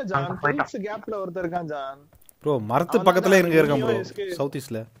 இல்ல ஜான் ஃபென்ஸ் கேப்ல ஒருத்தர் இருக்கான் ஜான். ப்ரோ மரத்து பக்கத்துல இருக்கான் ப்ரோ. சவுத்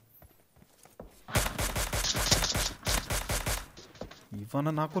ஈஸ்ட்ல.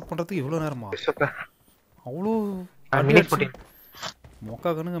 இவனை நாக் அவுட் பண்றதுக்கு இவ்வளவு நேரமா? அவ்வளோ மொக்கா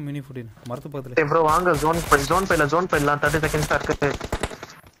கணுங்க. மினி 14 மரத்து பக்கத்துல. ப்ரோ வாங்க ஜோன் போயிடலாம். 30 செகண்ட்ஸ் இருக்கு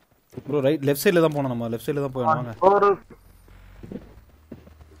ப்ரோ. லெஃப்ட் சைடுல தான் போணும். நம்ம லெஃப்ட் சைடுல தான் போவாங்க.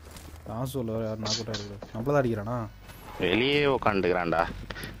 சொல்ல யார் நாக் அவுட் ஆயிருக்கு? நம்மள தான் அடிக்கறானா? வெளியே உட்கார்ந்துக்கறான்டா.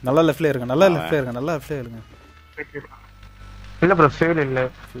 நல்லா லெஃப்ட்ல இருங்க. இல்ல ப்ரோ ஃபெயில் இல்ல.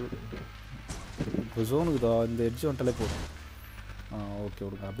 இப்போ ஜோனுக்கு தான் இந்த எட்ஜ் வந்துட்டலே போதும். ஓகே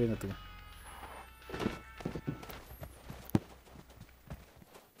விடுங்க அப்படியே நிறுத்துங்க.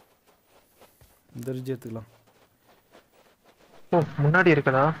 இந்த எட்ஜ் எடுத்துக்கலாம். முன்னாடி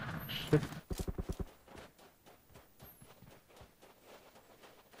இருக்கடா.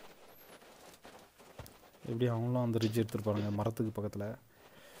 எப்படி அவங்களும் அந்த ரிட்ஜ் எடுத்துருப்பாங்க மரத்துக்கு பக்கத்துல.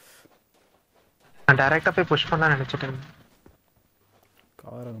 நான் டைரக்டா போய் புஷ் பண்ணலாம் நினைச்சிட்டேன்.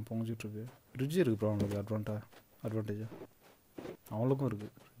 கார் அங்கே பொங்கிட்டு இருக்கு. ரிட்ஜ் இருக்கு ப்ரோ அவங்களுக்கு. அட்வான்டேஜ் அவங்களுக்கும் இருக்கு.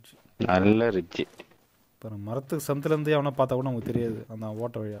 நல்ல ரிட்ஜ் பாருங்க. மரத்துக்கு சந்திலேருந்தே அவனை பார்த்தா கூட நமக்கு தெரியாது அந்த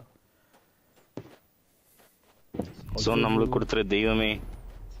ஓட்ட வழியா. ஜோன் நம்மளுக்கு கொடுத்துற தெய்வமே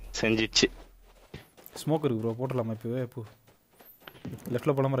செஞ்சிச்சு. ஸ்மோக் இருக்கு ப்ரோ, போட்டுடலாமா இப்போவே? இப்போ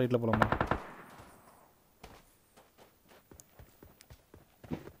லெஃப்ட்டில் போகலாமா ரைட்டில் போகலாமா?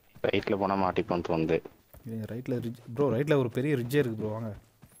 ரைட்டில் போனால் மாட்டிப்போம் தோணுது. ரைட்டில் ரிட்ஜ் ப்ரோ, ரைட்டில் ஒரு பெரிய ரிட்ஜே இருக்குது ப்ரோ, வாங்க.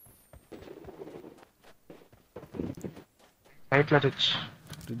 ரைட்டில்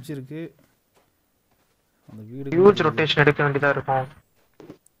ரிட்ஜ் இருக்குது. அந்த வீடு ஹியூஜ் ரொட்டேஷன் எடுக்க வேண்டியதாக இருக்கும்.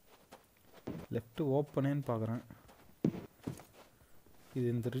 லெஃப்ட் ஓப்பனேன்னு பார்க்குறேன். இது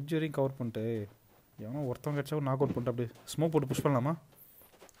இந்த ரிட்ஜ் வரையும் கவர் பண்ணிட்டு எவனோ ஒருத்தவங்க கிடச்சா நாக் அவுட் பண்ணிட்டு அப்படியே ஸ்மோக் போட்டு புஷ் பண்ணலாமா?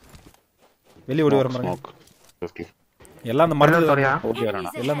 வெளியே ஓடி வர மாதிரி எல்லாம் அந்த மரத்து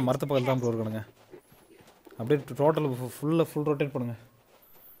எல்லாம் அந்த மரத்து பக்கத்தில் தான் ப்ரோ இருக்கணுங்க. அப்படியே டோட்டல் ஃபுல் ரொட்டேட் பண்ணுங்க.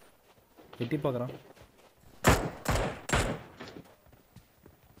 எட்டி பார்க்குறான்.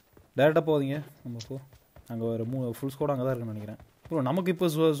 டேரெக்டாக போகாதீங்க, நம்ம போ. அங்கே ஒரு ஃபுல் ஸ்கோட் அங்கே தான் இருக்குன்னு நினைக்கிறேன் ப்ரோ. நமக்கு இப்போ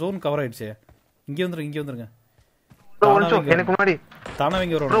ஜோன் கவர் ஆகிடுச்சே. இங்கே வந்துருங்க. எனக்கு முன்னாடி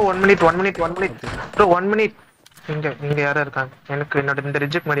தானவங்க வரும். Bro 1 minute bro 1 minute. இங்க யாரா இருக்காங்க? எனக்கு என்னோட இந்த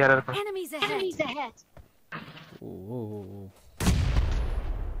ரிஜெக்ட் மாதிரி யாரா இருக்காங்க? Enemies ahead. ஓ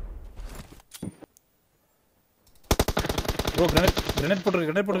ப்ரோ கிரனேட்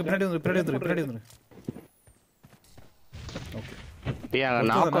போட்டு பின்னாடி வந்துரு. ஓகே டேய் அங்க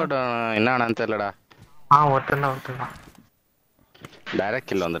நாக் அவுட் என்ன ஆனான்னு தெரியலடா. ஒருத்தன் டைரக்ட்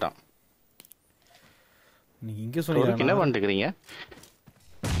கில் வந்துட்டான். நீ இங்க சொன்னீங்க என்ன பண்ணிக்கிறீங்க?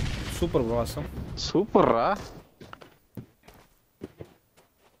 Super bro, awesome. சூப்பர்ரா.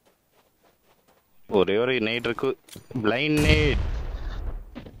 ஒரே ஒரு நைட் இருக்கு, பிளைண்ட் நைட்.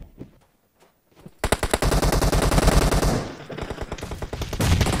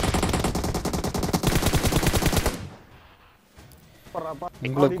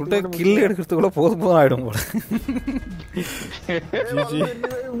 உங்களுக்குள்ள கில் எடுக்கிறதுக்குள்ள போதும் ஆயிடும் போல.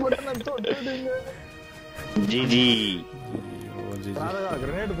 ஜிஜி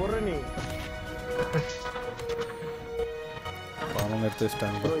கிரனேட் போடுற நீ பாவம் எடுத்து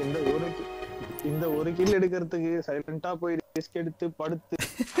வச்சிட்டாங்க ப்ரோ. இந்த ஒரு கில் எடுக்கிறதுக்கு சைலண்டா போய் ரிஸ்க் எடுத்து படுத்து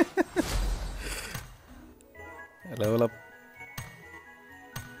லெவல் அப்.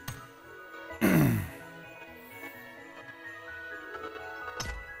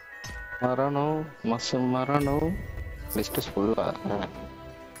 மரணம் லிஸ்ட் ஃபுல்லா.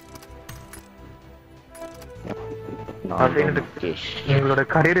 எங்களோட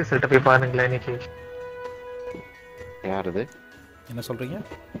கரியர் ரிசல்ட் போய் பாருங்களேன் இன்னைக்கு. யார் இது? என்ன சொல்றீங்க?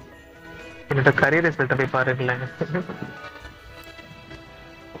 என்னோட கரியர் ரிசல்ட் போய் பாருங்களேன்.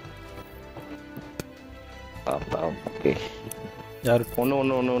 ஓகே யாரு?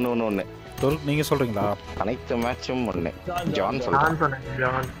 ஒன்னு நீங்க சொல்றீங்களா? அனைத்து மேட்சும் ஒன்னு. ஜான்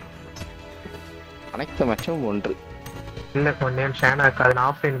சொல்றேன். அனைத்து மேட்சும் ஒன்று. இல்ல கொஞ்சம் ஷானா இருக்காது. நான்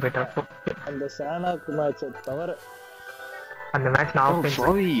ஆஃப்லைன் போயிட்டேன். அந்த ஷானாக்கு மேட்ச் தவிர அந்த மேட்ச் நான் ஆஃப்லைன்.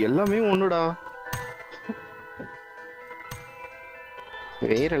 சாரி, எல்லாமே ஒண்ணுடா.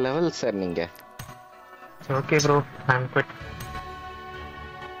 வேற லெவல் சார் நீங்க. Okay bro, I quit.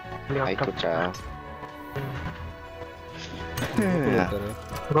 ஐக்குச்சா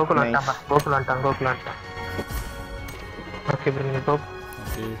கோகுலான்ட்டான். Okay bro, நீங்க கோ.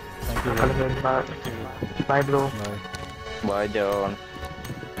 Okay, thank you. Bye bro. Bye John.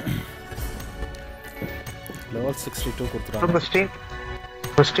 Level 62 கொடுத்துறாங்க.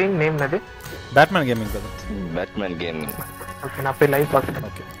 ஸ்ட்ரீம் நேம் என்னது? பேட்மேன் கேமிங் அது. Batman gaming. ஓகே, நான் போய் லைவ் பார்க்கறேன்.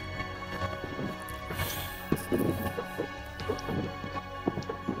 ஓகே.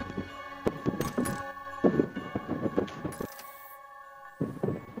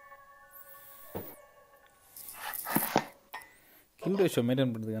 கில் ரேஷியோ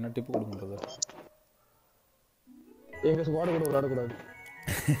மெயின்டைன் பண்றதுக்கு என்ன டிப் கொடுங்க? எங்க ஸ்குவாட் கூட விளையாட கூடாது.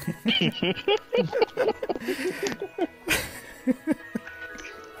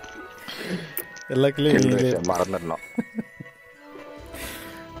 எல்லா கில்லையும் மறந்துடணும்.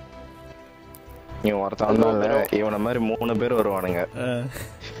 இவன் ஒருத்தன் இவனை மாதிரி 3 பேர் வருவானுங்க.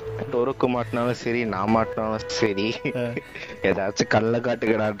 டொருக்கு மாட்டினாலும் சரி, நான் மாட்டினாலும் சரி, ஏதாச்சும் கல்ல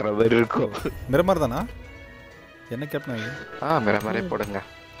காட்டுக்கடான்ற மாதிரி இருக்கும். மிரமார் தானா? என்ன கேப்டன் இது? மிரமாரே போடுங்க.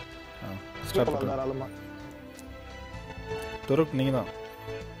 ஸ்டார்ட் பண்ணுங்க. டொருக்கு நீங்க தான்.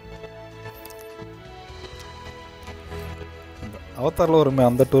 அவதாரில் வருமே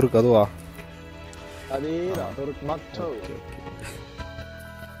அந்த டூருக்கு அதுவா? அதேதான் டொருக்கு மாட்டோ.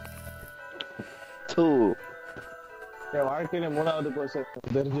 என் வாழ்க்கையில 3வது பர்சன்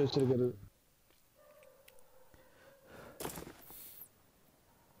தெரிஞ்சு வச்சிருக்கிறது.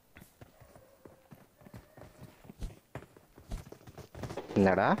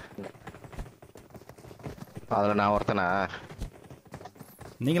 என்னடா அதுல நான் ஒருத்தனா?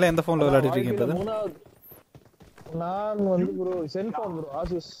 நீங்களே எந்த போன்ல விளையாடிட்டு இருக்கீங்க? நான் வந்து bro cellphone bro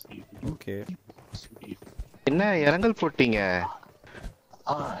Asus. Okay. என்ன இறங்கல் போட்டீங்க?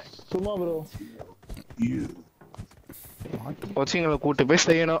 சும்மா ப்ரோ. கோச்சிங்களை கூட்டு போய்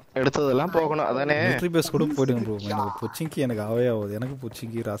செய்யணும், எடுத்ததெல்லாம் போகணும் அதானே. மிலிட்டரி பேஸ் கூட போயிடுங்க ப்ரோ. எனக்கு பொச்சிங்கி எனக்கு ஆவே ஆகுது. எனக்கு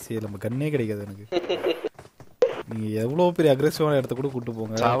பொச்சிங்கி ராசியே நம்ம கண்ணே கிடைக்காது எனக்கு. நீங்க எவ்வளவு பெரிய அக்ரெசிவான இடத்த கூட கூட்டு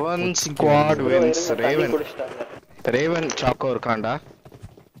போங்க. 7 ஸ்குவாட் வின்ஸ். ரேவன் சாக்கோ இருக்கான்டா.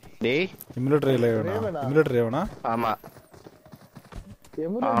 டேய் மிலிட்டரி ரேவனா? ஆமா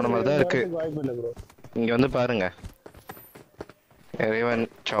அவன மாதிரி தான் இருக்கு. இங்க வந்து பாருங்க ரேவன்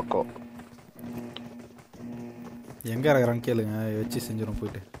சாக்கோ எங்க இருக்கிறான்னு கேளுங்க, வச்சு செஞ்சிடும்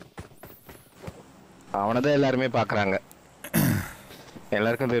போயிட்டு. அவனதான் எல்லாருமே பாக்குறாங்க,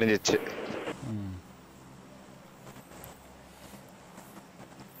 எல்லாருக்கும் தெரிஞ்சிச்சு.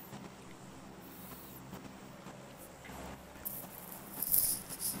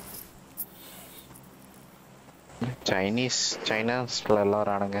 சைனாஸ்ல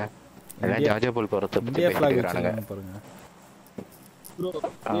எல்லாரும் ஆனுங்க, எல்லாம் ஜார்ஜபுல் போறது பாருங்க. ப்ரோ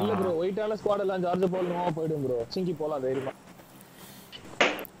இல்ல ப்ரோ, ஒயிட்டான ஸ்குவாட் எல்லாம் ஜார்ஜபுல் நோவா போய்டும் ப்ரோ. சிங்கி போலாம் தைரியமா.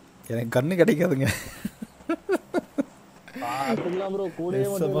 எனக்கு கண்ணு கிடைக்காதுங்க. அதுலாம் ப்ரோ கூடவே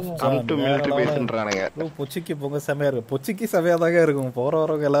வந்து கம் டு மிலிட்டரி பேஸ்ன்றானுங்க. ப்ரோ பொச்சிக்கு போங்க, செமையா இருக்கும். பொச்சிக்கு செமையாதாங்க இருக்கும், போற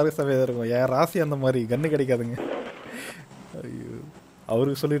வரவங்க எல்லாரும் செமையா இருக்கும். என் ராசி அந்த மாதிரி கண்ணு கிடைக்காதுங்க. ஐயோ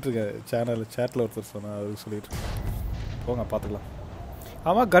அவருக்கு சொல்லிட்டு இருக்கேன், சேட்ல ஒருத்தர் சொன்னா அவருக்கு சொல்லிட்டு இருக்கேன். போங்க பாத்துக்கலாம்.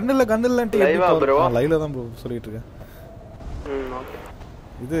 ஆமா கன்னில்லன்ட்டு லைவ்ல தான் ப்ரோ சொல்லிட்டு இருக்கேன்.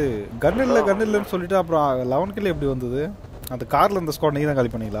 இது கன்னில்லன்னு சொல்லிட்டு அப்புறம் 11 கிலோ எப்படி வந்தது? அந்த கார்ல இந்த ஸ்குவாட் நீங்க தான்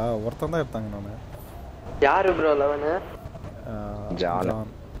காலி பண்ணீங்களா? ஒருத்தன் தான் எடுத்தாங்க. நானு யாரு ப்ரோ 11?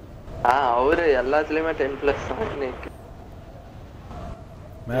 ஜான். அவரு எல்லாத்துலயுமே 10+ தான்.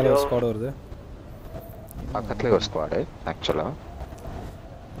 மேல ஒரு ஸ்குவாட் வருது, பக்கத்துல ஒரு ஸ்குவாட். ஆக்சுவலா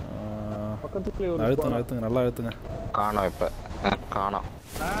பக்கத்துலயே ஒரு அழுத்துங்க நல்லா அழுத்துங்க. காணோம் இப்ப காணோம்.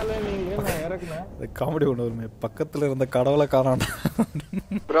 மேல நீங்க நான் இறக்குனேன். இந்த காமெடி ஒன்று வருமே, பக்கத்துல இருந்த கடவுளை காணோம்.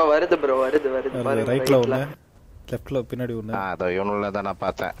 ப்ரோ வருது பாருங்க. ரைட்ல ஒண்ணு, லெஃப்ட்ல பின்னாடி ஒண்ணு. அதோ இவனுள்ள தான் நான்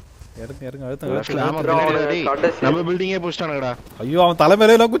பார்த்தேன். இறங்க அழுத்துங்க. நம்ம பில்டிங்கே புடிச்சானுங்கடா. ஐயோ அவன்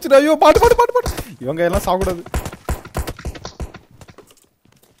தலைமையில எல்லாம் குச்சிட்டு, ஐயோ பாட்டு. இவங்க எல்லாம் சாப்பிடாது.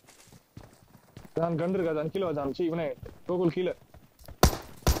 நான் கன் இருக்கா? தான் கீழ வச்சான். இவனே கோகுல் கீழ.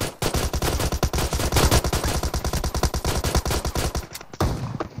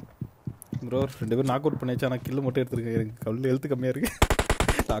 ப்ரோ 2 பேர் நாக் அவுட் பண்ணியாச்சு, ஆனா கில் மட்டும் எடுத்துருக்கேன். எனக்கு கவுல் ஹெல்த் கம்மியா இருக்கு,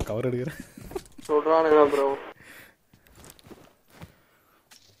 நான் கவர் எடுக்கிறேன். சொல்றானுங்க ப்ரோ.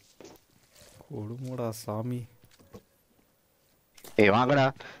 கொடுமோடா சாமி. ஏய் வாங்கடா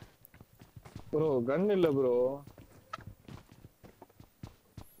ப்ரோ. கன் இல்ல ப்ரோ.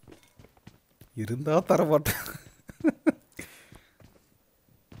 இருந்தா தர மாட்டேன்.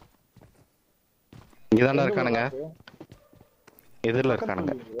 இங்கதான்டா இருக்கானுங்க, எதிரில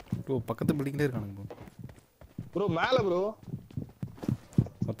இருக்கானுங்க. ப்ரோ பக்கத்து பில்டிங்ல இருக்கானுங்க ப்ரோ. மேல ப்ரோ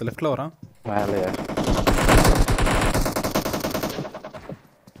ஒருத்த லெஃப்ட்ல வரான். மேலயா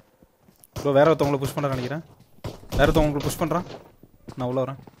ப்ரோ? வேற ஒருத்தவங்களை புஷ் பண்றான்னு நினைக்கிறேன். வேற ஒருத்தவங்களை புஷ் பண்றான். நான் உள்ள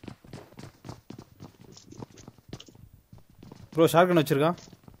வரேன் ப்ரோ. ஷாட்கன் வச்சிருக்கான்.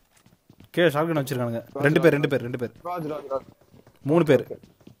 கீழே ஷாட்கன் வச்சிருக்கானுங்க. 2 பேர் ராஜ் 3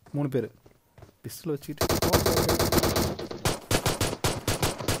 பேர் பிஸ்டல் வச்சுக்கிட்டு.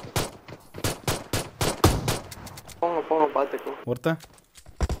 போங்க பாத்துக்கோ. ஒருத்தன்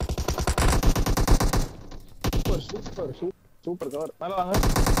சூப்பர் கவர். மேல வாங்க.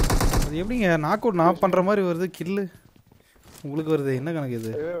 அது எப்படிங்க நாக் அவுட் நான் பண்ற மாதிரி வருது, கில்லு உங்களுக்கு வருது? என்ன கணக்கு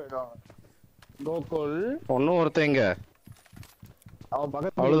இது? கோகுல் ஒன்னும் ஒருத்தங்க அவன்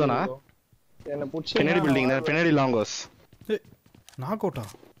பக்கத்துல. அவ்வளவுதானா? என்ன புடிச்சு பின்னாடி பில்டிங் தான், பின்னாடி லாங்கோஸ். நாக் அவுட்டா?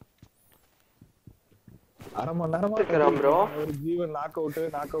 அரை மணி நேரமா இருக்கிறான் ப்ரோ. ஒரு ஜீவன் நாக் அவுட்.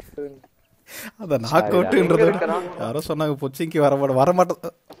 அத நாக் அவுட்ன்றது யாரோ சொன்னாங்க. பொச்சிக்கு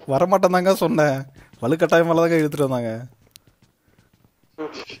வரமாட்டேன் தாங்க சொன்னேன். வலுக்கட்டாயம் மேல தாங்க இழுத்துட்டு வந்தாங்க.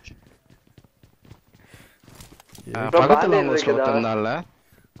 பக்கத்துல லாங்கோஸ் ஒருத்தனால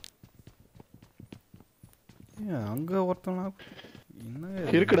அங்க ஒருத்தனா என்ன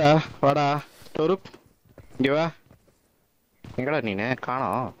இருக்குடா. வாடா டொருப், இங்க வா. எங்கடா நீனே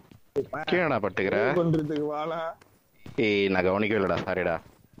காணோம்? கீழடா பட்டுக்கிற. கொன்றதுக்கு வாடா. ஏய் நான் கவனிக்கவே இல்லடா, சாரிடா.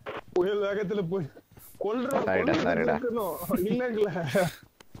 புயல் வேகத்துல போய் கொல்றோம். சாரிடா. இல்லங்கல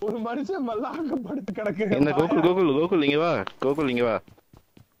ஒரு மனுஷன் மல்லாக்க படுத்து கிடக்கு. இந்த கோகுல் இங்க வா. கோகுல் இங்க வா.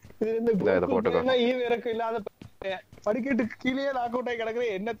 இத போட்டுக்கோ. என்ன ஈவ் இறக்க இல்லாத படிக்கட்டுக்கு கீழே நாக் அவுட் ஆகி கிடக்குற.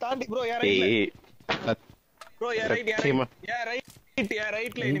 என்ன தாண்டி ப்ரோ. யார் ப்ரோ? யார்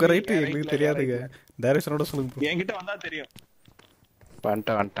ரைட்ல. உங்க ரைட் எங்களுக்கு தெரியாதுங்க. டைரக்ஷனோட சொல்லுங்க ப்ரோ. என்கிட்ட வந்தா தெரியும்.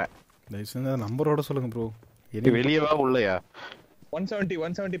 வந்துட்டேன். தயவு செஞ்சு நம்பரோட சொல்லுங்க ப்ரோ. வெளியே வா உள்ளயா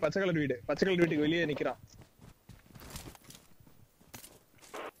 170 பச்சை கலர் வீட்டுக்கு வெளியே நிக்கிறான்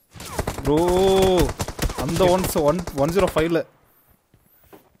ப்ரோ அந்த 105ல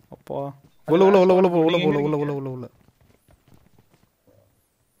அப்பா உள்ள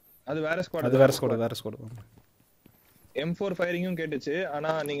அது வேற ஸ்குவாட் M4 ஃபயரிங்கும் கேட்டுச்சு ஆனா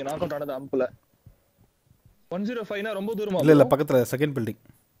நீங்க நாக் அவுட் ஆனது அம்பல 105 னா ரொம்ப தூரமா இல்ல பக்கத்துல second building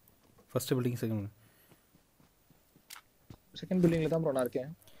first building second பில்டிங்ல தான் ப்ரோ நான் இருக்கேன்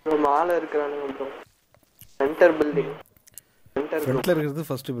ப்ரோ மேல இருக்கறானுங்க ப்ரோ சென்டர் பில்டிங் ஃப்ரண்ட்ல இருக்குது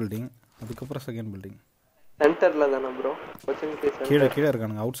ஃபர்ஸ்ட் பில்டிங் அதுக்கு அப்புறம் செகண்ட் பில்டிங் சென்டர்ல தான ப்ரோ கொச்சின் கேஸ் கீழ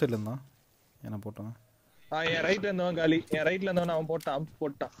இருக்கானுங்க அவுட் சைடுல இருந்தா என்ன போட்டான் என் ரைட்ல இருந்தவன் காலி என் ரைட்ல இருந்தவன் அவன் போட்டான்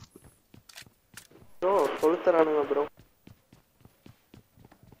ப்ரோ கொளுத்துறானுங்க ப்ரோ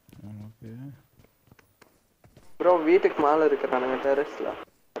ஓகே ப்ரோ வீட்டுக்கு மேல இருக்கறானுங்க டெரஸ்ல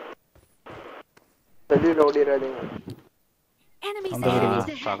வெளியில ஓடிராதீங்க அந்த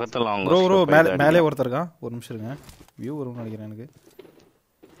பக்கத்துல அவங்க ப்ரோ மேலே ஒருத்தர் இருக்கான் ஒரு நிமிஷம் இருங்க வியூ வரும்னு நினைக்கிறேன் எனக்கு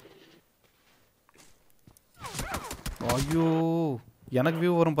ஐயோ எனக்கு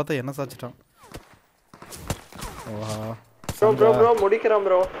வியூ வரும் பார்த்தா என்ன சாச்சிட்டான் வா ப்ரோ முடிக்கறோம்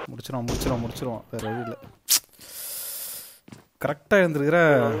ப்ரோ முடிச்சிரோம் வேற வழி இல்ல கரெக்ட்டா இருந்திருக்கிற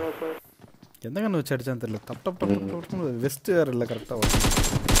எந்த கண்ணு வச்சு அடிச்சான்னு தெரியல டப் வெஸ்ட் வேற இல்ல கரெக்ட்டா வரும்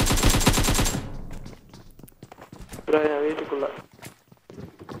ப்ரோ என் வீட்டுக்குள்ள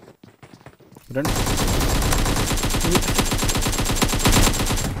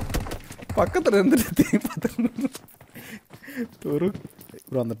பக்கத்துல இருந்துட்டு ஒரு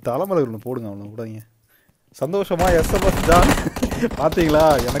ப்ரோ அந்த தலைமலை ஒன்று போடுங்க அவனை விடாங்க சந்தோஷமா எஸ்எம்எஸ் ஜான் பாத்தீங்களா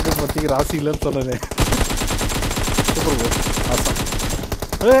எனக்கு பத்தி ராசி இல்லைன்னு சொன்னேன் சூப்பர் ப்ரோ ஆசம்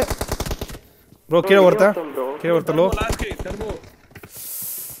ப்ரோ கீழே ஒருத்தர் லோ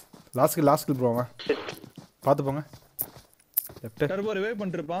லாஸ்ட் கில் ப்ரோ அவன் பாத்து போங்க லெஃப்ட் டர்போ ரிவைவ்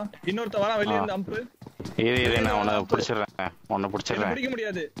பண்ணிருப்பான் இன்னொருத்த வர வெளிய இருந்து அம்பு இரு நான் உன்னை பிடிச்சிடுறேன் பிடிக்க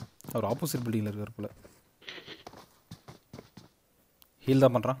முடியாது அவர் ஆப்போசிட் பில்டிங்ல இருக்கார் போல ஹீல்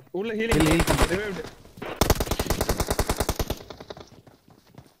தான் பண்றான் உள்ள healing revived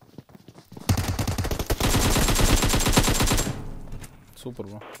super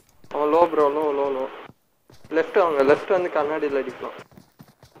bro low left வந்து கண்ணாடில அடிக்கலாம்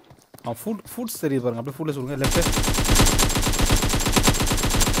ஃபுட்ஸ் தெரியுது பாருங்க அப்படியே ஃபுட்ல சொல்லுங்க லெஃப்ட்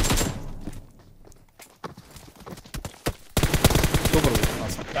சூப்பர்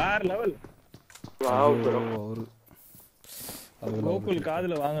வேற லெவல் வாவ் ப்ரோ ஒரு கோகுல்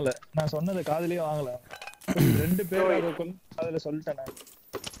காதுல வாங்கல நான் சொன்னது காதுலயே வாங்கல ரெண்டு பேர் கோகுல் காதுல சொல்லிட்டேன் நான்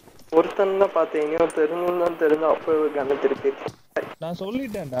ஒருத்தன் தான் பாத்தீங்க ஒருத்தர் தெரிஞ்ச அப்ப கண்ண திருப்பி நான்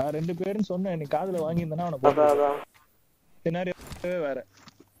சொல்லிட்டேன்டா ரெண்டு பேரும் சொன்னேன் நீ காதுல வாங்கி இருந்தா அவன அதான் சினாரியோ வேற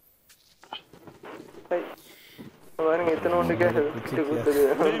பாருங்க இத்தனை ஒண்ணுக்கே ஹெல்த் கொடுத்தது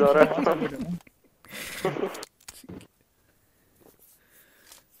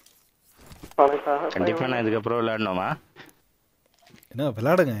கண்டிப்பா நான் இதுக்கப்புறம் விளையாடணுமா என்ன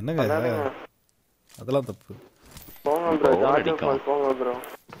விளையாடுங்க என்னங்க அதெல்லாம் தப்பு போங்க ப்ரோ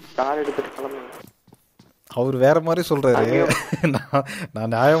கார் எடுத்துட்டு கிளம்புங்க அவர் வேற மாதிரி சொல்றாரு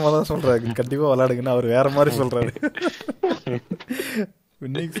நான் நியாயமா தான் சொல்றேன் கண்டிப்பா விளையாடுங்கன்னு அவர் வேற மாதிரி சொல்றாரு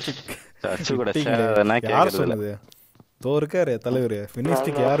யார் சொன்னது தோ இருக்காரு தலைவர்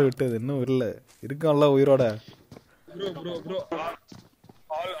பினிஷ்டிக் யாரு விட்டது இன்னும் இல்ல இருக்கான்ல உயிரோட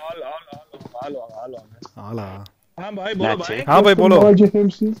आला हाँ भाई बोलो भाई हाँ भाई बोलो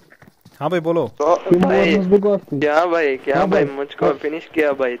हाँ भाई बोलो क्या भाई मुझको फिनिश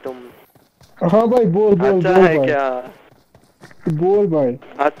किया भाई तुम हाँ भाई बोल बोल अच्छा बोल है भाई क्या बोल भाई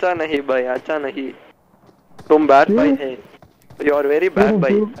अच्छा नहीं भाई अच्छा नहीं तुम बैड भाई है यू आर वेरी बैड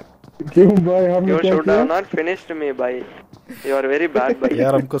भाई क्यों भाई हमने यू क्या शुड हैव नॉट फिनिश्ड मी भाई यू आर वेरी बैड भाई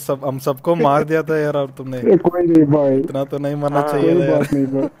यार हम सबको मार दिया था यार अब तुमने किया कोई नहीं भाई इतना तो नहीं मरना चाहिए कोई था यार बात नहीं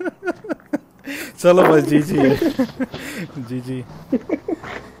भाई चलो बस जी जी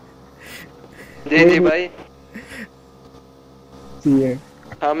भाई ये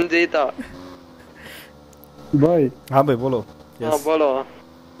हम जीता भाई हाँ भाई बोलो हाँ बोलो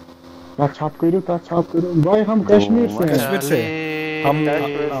छाप करो भाई हम कश्मीर से हैं कश्मीर से हम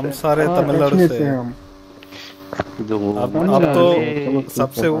सारे तमिलनाडु कश्मीर से हम अब तो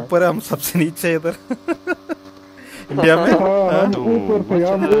सबसे ऊपर है हम सबसे नीचे इधर इंडिया में हम ऊपर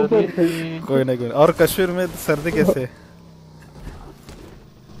थे कोई नहीं और कश्मीर में सर्दी कैसे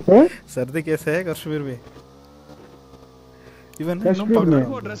हैं सर्दी कैसे है कश्मीर में इवन कश्मीर में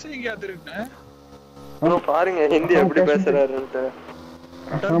वो ड्रेसिंग क्या திருட்டே ப்ரோ பாருங்க ஹிந்தி எப்படி பேசுறாருன்னு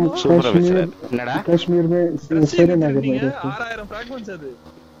हम சூப்பரா பேசுறாரு என்னடா कश्मीर में श्रीनगर में रहते हैं 6000 फ्रैगमेंट्स அது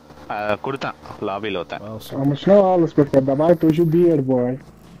கொடுத்தான் லாபில ஒருத்தன். مش نوع خالص بس دبعته شو بير بوي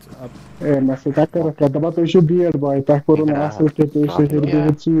ايه بس تذكر دبعته شو بير بوي تذكرون اصل كده شيء هيك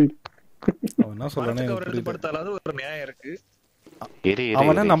بتسوي அவன் என்ன சொல்றானே எனக்கு புரியல. படுத்தாலாவது ஒரு நியாயம் இருக்கு.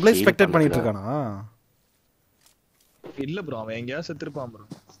 அவன நம்மளே ஸ்பெக்டேட் பண்ணிட்டு இருக்கானா? இல்ல ப்ரோ அவன் எங்கயா செத்துறான் ப்ரோ.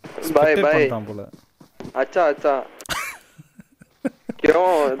 बाय बाय போல. अच्छा अच्छा क्यों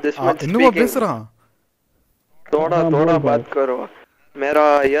दिस मच இன்னும் பேசுறான்? थोड़ा थोड़ा बात करो मेरा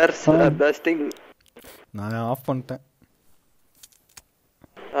इयर्स बेस्टिंग நான் ஆஃப் பண்ணிட்டேன்.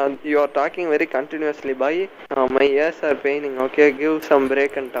 You are talking very continuously bhai. My ears are paining. Okay, give some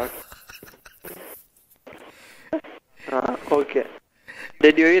break and talk. Okay.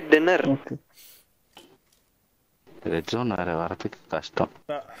 Did you eat dinner? Okay. Red zone வரதுக்கு கஷ்டம்.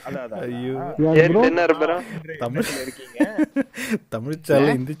 ஐயோ eat dinner bro. தமிழ்ல இருக்கீங்க. தமிழ்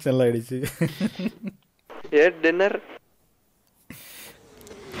சேனல் ஹிந்தி சேனல் ஆயிடுச்சு. eat dinner.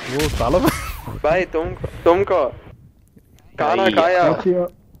 वो तालब भाई तुमको खाना खाया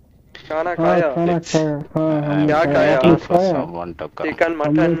खाना खाया क्या खाया चिकन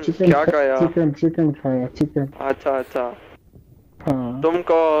मटन क्या खाया चिकन खाया चिकन अच्छा अच्छा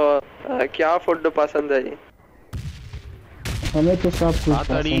तुमको क्या फूड पसंद है हमें तो सब कुछ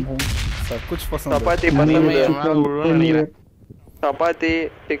पसंद है सब कुछ पसंद है चपाती पसंद है चपाती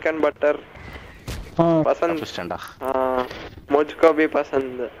चिकन बटर पसंद हाँ मुझको भी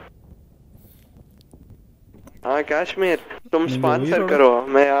पसंद हाँ कश्मीर तुम स्पॉन्सर करो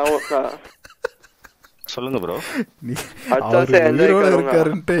मैं आऊंगा சொல்லுங்க ப்ரோ. अच्छा से एंजॉय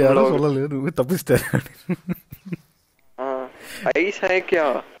करूंगा यारो சொல்லல நீ தப்பிச்சிட்ட. हां आइस है क्या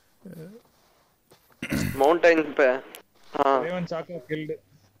माउंटेन पे हां रेवन चाको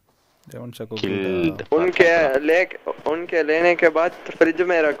किल्ड उनके लेने के बाद फ्रिज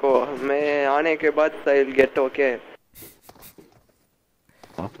में रखो मैं आने के बाद आई विल गेट ओके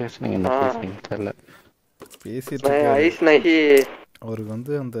मैं आइस नहीं அவருக்கு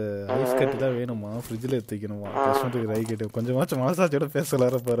வந்து அந்த ஐஸ் கட்டி தான் வேணுமா ஃப்ரிட்ஜில் எடுத்து வைக்கணுமா கஷ்டத்துக்கு ரை கட்டி கொஞ்சமாச்சும் மனசாட்சியோட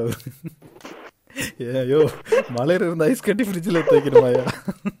பேசலார பாரு ஐயோ மலையில இருந்து ஐஸ் கட்டி ஃப்ரிட்ஜில் எடுத்து வைக்கணுமாயா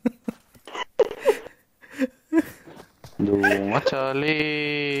மச்சாலே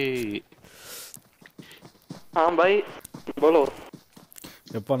हाँ भाई बोलो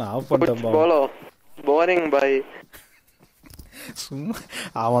எப்ப நான் ஆஃப் பண்ணிட்டேன் बोलो बोरिंग भाई சும்மா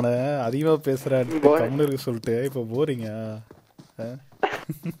அவனை அதிகமா பேசுறான்னு கம்னருக்கு சொல்லிட்டு இப்ப போரிங்கா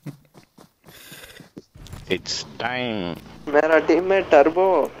It's time. मेरा teammate turbo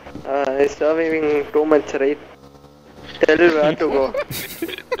is serving too much right. Tell where to go.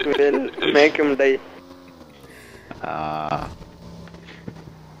 We'll make him die.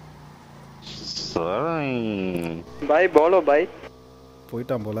 Sorry. Bye बोलो bye.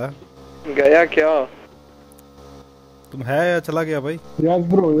 போயிட்டான் போல. गया क्या? तुम है या चला गया भाई? यस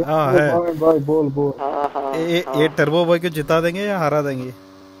ब्रो हाँ है भाई बोल बोल ये टर्बो बॉय को जिता देंगे या हरा देंगे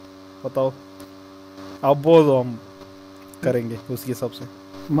बताओ आप बोल दो हम करेंगे उसके हिसाब से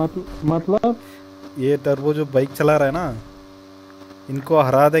मतलब ये टर्बो जो बाइक चला रहा है ना इनको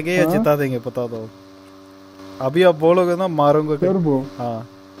हरा देंगे या जिता देंगे बता दो अभी आप बोलोगे ना मारूंगा टर्बो हाँ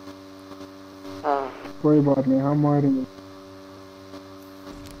कोई बात नहीं हम मारेंगे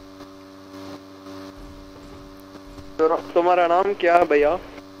तुम्हारा नाम क्या है भैया?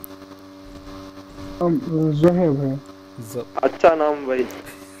 ज़हेब है। अच्छा नाम भाई।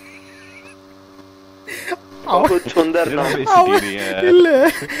 बहुत सुंदर नाम। ಇಲ್ಲ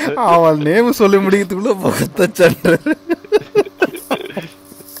ಅವಳ ನೇಮ್ சொல்லி முடிக்கிறதுக்குள்ள முகத்தை சண்டை.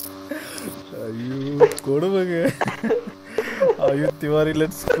 ஐயோ கொடுமங்க. ஐயோ Tiwari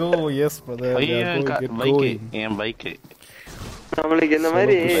let's go yes brother N bike நம்மளுக்கு இந்த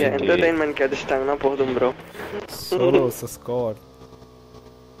மாதிரி என்டர்டெயின்மென்ட் கிடைச்சிட்டாங்கன்னா போதும் ப்ரோ. சோலோ ஸ்குவாட்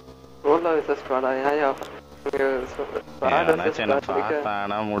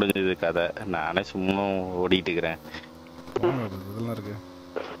முடிஞ்சது கதை. நானே சும்மா ஓடிட்டு இருக்கிறேன்.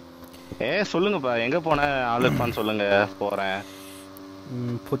 சொல்லுங்கப்பா எங்க போன ஆளுப்பான்னு சொல்லுங்க போறேன்.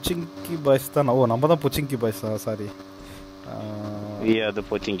 பொச்சிங்கி பாய்ஸ் தான். ஓ நம்ம தான் பொச்சிங்கி பாய்ஸ். சாரி அது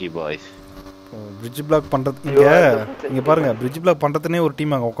பொச்சிங்கி பாய்ஸ். பிரிட்ஜ் பிளாக் பண்றது இங்க பாருங்க. பிரிட்ஜ் பிளாக் பண்றதுனே ஒரு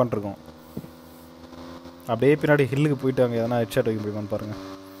டீம் அங்க உட்காந்துருக்கோம். அப்படியே பின்னாடி ஹில்லுக்கு போயிட்டாங்க. எதனா ஹெட்ஷாட் வைக்க முடியுமான்னு பாருங்க.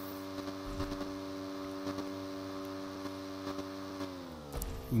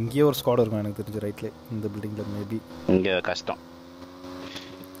 இங்கேயே ஒரு ஸ்குவாட் இருக்கும் எனக்கு தெரிஞ்சு ரைட்ல இந்த பில்டிங்ல. மேபி இங்க கஷ்டம்.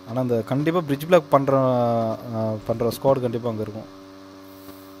 ஆனா அந்த கண்டிப்பா பிரிட்ஜ் பிளாக் பண்ற ஸ்குவாட் கண்டிப்பா அங்க இருக்கும்.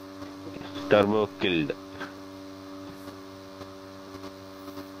 Turbo guilt.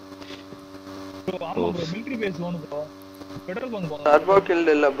 Bro military base own bro. Petrol bunk போறோம். டர்போ கில்ட்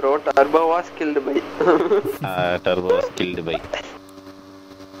இல்ல bro. Turbo was killed by. Turbo was killed by.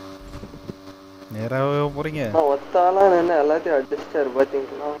 நேராவே போறீங்க. ஒத்தாலா நின்னு எல்லாத்தையும் அடிச்சிட்டாரு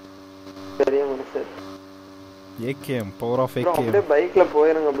பாத்தீங்களா? பெரிய மனுஷன். AKM power of AKM. அப்படியே பைக்ல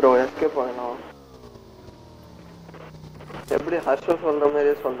போயிருங்க ப்ரோ, எஸ்கேப் ஆகலாம். எப்படி ஹர்ஷோ சொல்ற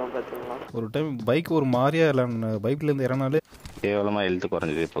மாதிரியே சொல்றேன் பாத்தீங்களா? ஒரு டைம் பைக் ஒரு மாதிரியா இல்லை, பைக்ல இருந்து இறங்கினாலே கேவலமா எழுத்து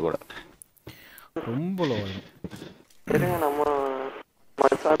குறைஞ்சது இப்ப கூட ரொம்ப லோ. சரிங்க, நம்ம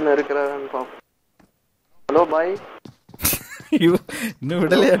மச்சான் இருக்கிறான்னு பாப்போம். ஹலோ பாய். இன்னும்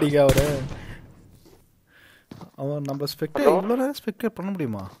விடலையா நீங்க அவரை? அவன் நம்ம ஸ்பெக்டேட் இவ்வளோ நேரம் ஸ்பெக்டேட் பண்ண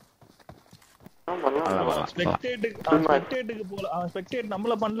முடியுமா? ஸ்பெக்டேட்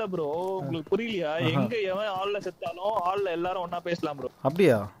நம்மள பண்ணல ப்ரோ, உங்களுக்கு புரியலையா? எங்க எவன் ஆல்ல செத்தாலும் ஆல்ல எல்லாரும் ஒண்ணா பேசலாம் ப்ரோ.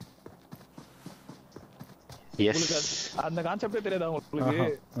 அப்படியா? அந்த கான்செப்டே தெரியாதா உங்களுக்கு?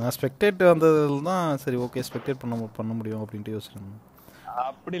 நான் ஸ்பெக்டேட் வந்ததுல தான் சரி ஓகே ஸ்பெக்டேட் பண்ண முடியும் அப்படின்ட்டு யோசிச்சேன்.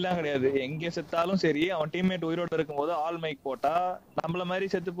 அப்படிலாம் கிடையாது. எங்க செத்தாலும் சரி, அவன் டீம்மேட் உயிரோட இருக்கும்போது ஆல் மைக் போட்டா நம்மள மாதிரி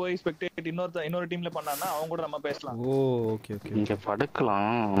செத்து போய் ஸ்பெக்டேட் இன்னொரு டீம்ல பண்ணானா அவங்க கூட நம்ம பேசலாம். ஓ ஓகே ஓகே. இங்க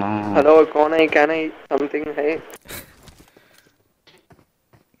படுக்கலாம். ஹலோ கோனை can I something hey?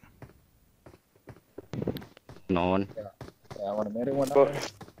 No one. அவன மேரி வந்தா.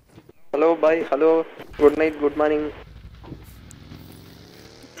 ஹலோ பாய். Hello good night good morning.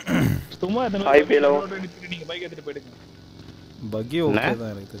 சும்மா அந்த நீங்க பைக் எடுத்துட்டு போயிடுங்க. பக்கி ஓகே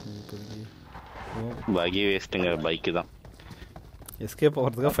தான் எனக்கு தெரிஞ்சு. பக்கி வேஸ்ட்ங்க, பைக் தான். எஸ்கேப்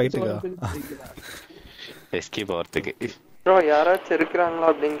ஆவறதுக்கா ஃபைட்டுக்கா? எஸ்கேப் ஆவறதுக்கு. ப்ரோ யாராச்சும் இருக்கறாங்களா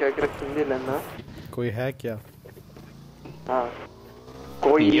அப்படினு கேக்குற ஹிந்தில என்ன? कोई है क्या? हां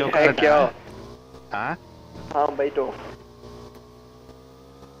कोई है क्या? हां हां बैठो.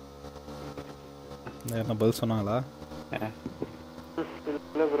 என்ன பதில் சொன்னாங்களா?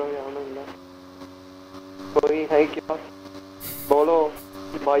 இல்ல ப்ரோ யாரும் இல்ல. कोई है क्या? बोलो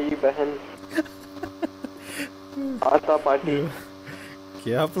भाई बहन आता पार्टी.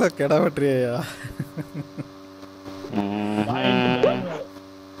 क्या आपला केड़ा वटरिया?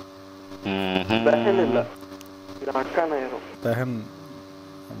 बहन இல்ல, இது அக்கா நேரம். बहन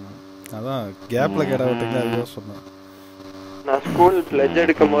அதான் கேப்ல கேடா வட்டீங்களா? அதுவா சொன்னேன். நான் ஸ்கூல் பிளட்ஜ்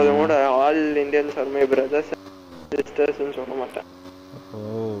எடுக்கும்போது கூட all Indians are my brothers sisters னு சொல்ல மாட்டேன். ஓ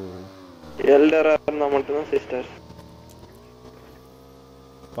எல்டரா இருந்தா மட்டும் தான் சிஸ்டர்ஸ்.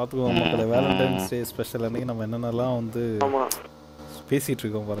 பாத்துக்கோ மக்களே, வேலண்டைன்ஸ் டே ஸ்பெஷல் அன்னைக்கு நம்ம என்னென்னலாம் வந்து ஆமா பேசிட்டு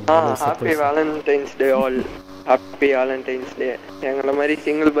இருக்கோம் பாருங்க. ஹாப்பி வேலண்டைன்ஸ் டே ஆல். ஹாப்பி வேலண்டைன்ஸ் டே. எங்கள மாதிரி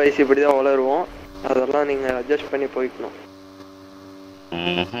சிங்கிள் பாய்ஸ் இப்படி தான் வளருவோம். அதெல்லாம் நீங்க அட்ஜஸ்ட் பண்ணி போய்க்கணும்.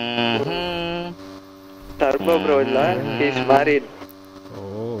 டர்போ ப்ரோ இல்ல, ஹி இஸ் மேரிட். ஓ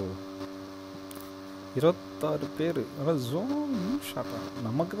 26 பேர். ஆனா ஜோன் ஷாட்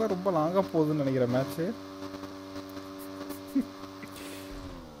நமக்கு தான் ரொம்ப லாங்கா போகுதுன்னு நினைக்கிறேன் மேட்ச்.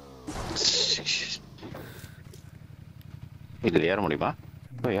 இதுல ஏற முடியுமா?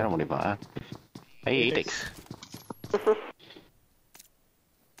 ஏற முடியுமா? ஐ 8x.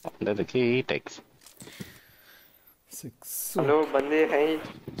 அந்த கே 8x. 6. हेलो बंदे हैं?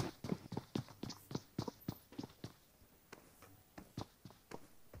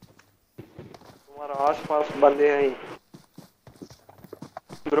 तुम्हारा आसपास बंदे हैं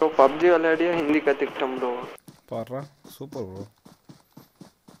ब्रो? पबजी விளையாடியா ஹிந்தி கத்துக்கிட்டேன் ப்ரோ. பாறா சூப்பர் ப்ரோ.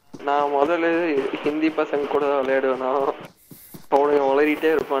 நான் முதல்ல ஹிந்தி பசங்க கூட விளையாடுவேன். அவனுங்க வளரிட்டே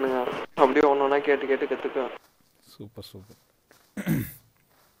இருப்பானுங்க, அப்படியே ஒன்னொன்னா கேட்டு கேட்டு கத்துக்குவேன். Super super.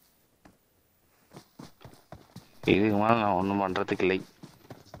 இதுக்கு மேல நான் ஒண்ணும் பண்றதுக்கு இல்லை.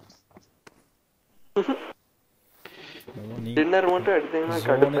 டின்னர் மட்டும் எடுத்தீங்கன்னா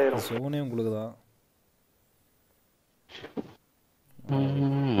கடுப்பாயிரும். சோனே உங்களுக்கு தான்.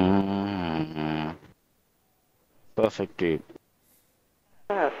 பெர்ஃபெக்ட்.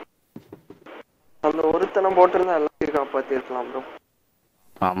 அந்த ஒருத்தனம் போட்டிருந்தா எல்லாத்தையும் காப்பாத்தி இருக்கலாம் ப்ரோ.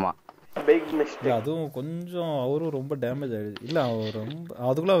 ஆமா பிக் மிஸ்டேக். அதுவும் கொஞ்சம் அவரும் ரொம்ப டேமேஜ் ஆயிடுச்சு. இல்ல அவர் ரொம்ப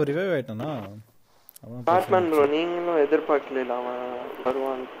அதுக்குள்ள அவர் ரிவைவ் ஆயிட்டானா? பேட்மேன் ப்ரோ நீங்களும் எதிர்பார்க்கல அவன்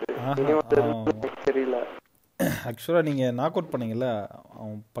வருவான்னு. தெரியல. ஆக்சுவலா நீங்க நாக் அவுட் பண்ணீங்கல்ல,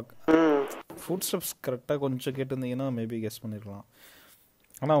 அவன் ஃபுட் ஸ்டெப்ஸ் கரெக்டா கொஞ்சம் கேட்டிருந்தீங்கன்னா மேபி கெஸ் பண்ணிருக்கலாம்.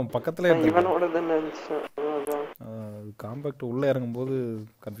 ஆனா அவன் பக்கத்துல இவனோட தான் நினைச்சேன். காம்பேக்ட் உள்ள இறங்கும்போது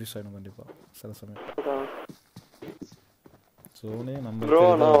கன்ஃபியூஸ் ஆயிடும் கண்டிப்பா சில சமயம். சோனே நம்ம ப்ரோ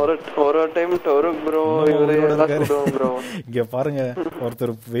நான் ஒரு டைம் டோரக் ப்ரோ இவரேடா சொல்றோம் ப்ரோ. இங்க பாருங்க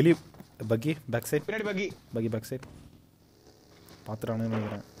ஒருத்தர் வெளிய பக்கி பேக் சைடு பின்னாடி பக்கி பேக் சைடு பாத்துறானே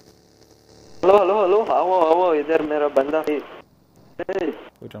நினைக்கிறேன். हेलो हेलो हेलो आओ आओ इधर मेरा बंदा है.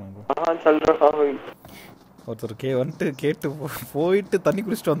 போய்ட்டானே ப்ரோ. हां चल रहा है. ஒருத்தர் வந்துட்டு கேட்டு போயிட்டு தண்ணி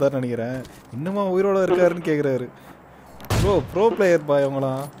குடிச்சிட்டு வந்தாருன்னு நினைக்கிறேன். இன்னுமா உயிரோட இருக்காருன்னு கேக்குறாரு. ப்ரோ பிளேயர் பாய்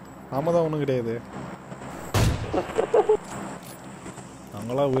அவங்களாம். நாம தான் ஒண்ணும் கிடையாது.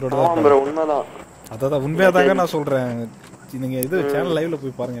 அவங்களா உயிரோட தான் ப்ரோ உண்மைதான். அதான் உண்மையாக தாங்க நான் சொல்கிறேன். நீங்கள் இது சேனல் லைவில்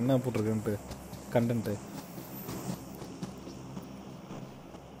போய் பாருங்கள் என்ன போட்டிருக்குன்ட்டு கண்டென்ட்டு.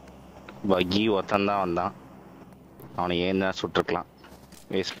 பகி ஒருத்தன் தான் வந்தான், அவனை ஏன் தான் சுட்டுருக்கலாம்,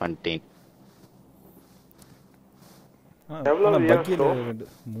 வேஸ்ட் பண்ணிட்டேன். பக்கியில்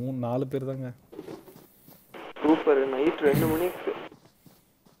 3-4 பேர் தாங்க. சூப்பர். நைட் 2 மணிக்கு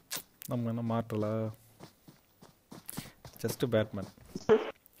நம்ம என்ன மாற்றல. Just Batman.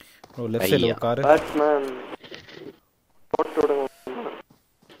 லெஃப்ட் சைடில் ஒரு காரு. பேட்மேன்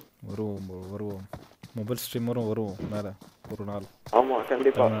வருவோம். மொபைல் ஸ்ட்ரீமரும் வருவோம் மேலே ஒரு நாள். ஆமா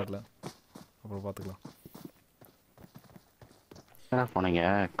கண்டிப்பா. அப்புறம் பார்த்துக்கலாம். போனீங்க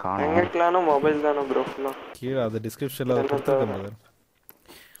எங்களுக்குலாம் மொபைல் தானே ப்ரோ. கீழே அது டிஸ்கிரிப்ஷனில் கொடுத்துருக்கேன்.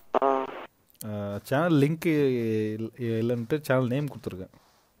 சேனல் லிங்க் இல்லைன்ட்டு சேனல் நேம் கொடுத்துருக்கேன்.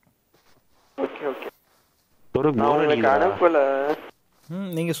 Okay okay. உங்களுக்கு அனுப்பல.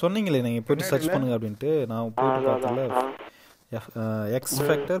 நீங்கள் சொன்னீங்களே நீங்கள் போய்ட்டு சர்ச் பண்ணுங்க அப்படின்ட்டு. நான் போய்ட்டு பார்த்தல எக்ஸ்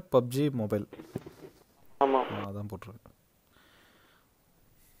ஃபேக்டர் பப்ஜி மொபைல். ஆமாம் அதான் போட்டிருக்கேன்.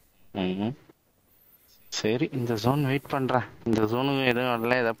 சரி, இந்த ஜோன் வெயிட் பண்றேன். இந்த ஜோனுக்கு எதுவும்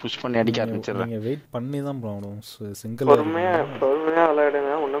வரல, ஏதாவது புஷ் பண்ணி அடிக்க ஆரம்பிச்சிடுறேன். நீங்க வெயிட் பண்ணி தான் போகணும். சிங்கிள் பொறுமையா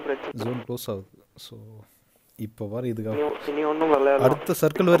விளையாடுங்க, ஒன்றும் பிரச்சனை. ஜோன் க்ளோஸ் ஆகுது. ஸோ இப்போ வர இதுக்காக இனி ஒன்றும் விளையாட அடுத்த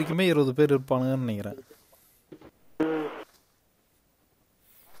சர்க்கிள் வரைக்குமே 20 பேர் இருப்பானுங்கன்னு நினைக்கிறேன்.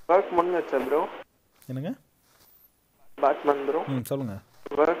 ஒர்க் முடிஞ்சிச்சா ப்ரோ? என்னங்க பேட்மேன் ப்ரோ? சொல்லுங்க.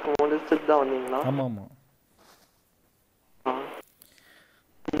 ஒர்க் முடிச்சிட்டு தான் வந்தீங்களா? ஆமாம் ஆமாம்.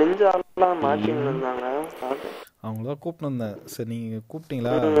 நெஞ்சாலாம் மாட்டின்னு இருந்தாங்க, அவங்கள தான் கூப்பிட்டு வந்தேன். சரி நீங்கள்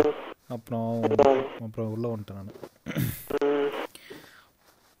கூப்பிட்டீங்களா? அப்புறம் உள்ளே வந்துட்டேன் நான்.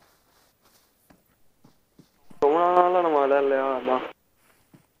 ரொம்ப நாளாக நம்ம விளையாடலையா? அதான்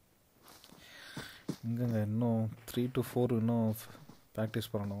இங்கங்க இன்னும் 3 to 4 இன்னும்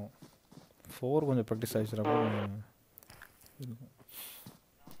ப்ராக்டிஸ் பண்ணணும். 4 கொஞ்சம் ப்ராக்டிஸ் ஆகிடுச்சுனா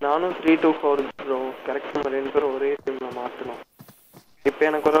நானும் 3 to 4 ப்ரோ. கரெக்ட், நம்ம 2 பேரும் ஒரே டீமில் மாற்றணும். இப்போ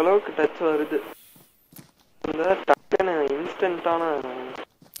எனக்கு ஓரளவுக்கு டச் வருது. இந்த டக்குன்னு இன்ஸ்டன்ட்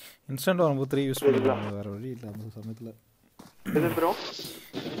வரும்போது 3 யூஸ் பண்ணிக்கலாம், வேறு வழி இல்லை அந்த சமயத்தில். இது ப்ரோ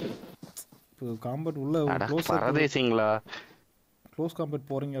இப்போ காம்பேட் உள்ள க்ளோஸ் காம்பேட்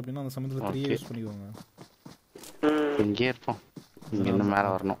போகிறீங்க அப்படின்னா அந்த சமயத்தில் 3 யூஸ் பண்ணிக்கோங்க. இங்கே இருப்போம், இங்கே மேலே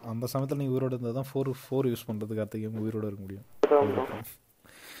வரணும். அந்த சமயத்தில் நீங்கள் உயிரோடு இருந்தால் தான் 4 யூஸ் பண்ணுறதுக்கு அடுத்த கேம் உயிரோடு இருக்க முடியும்.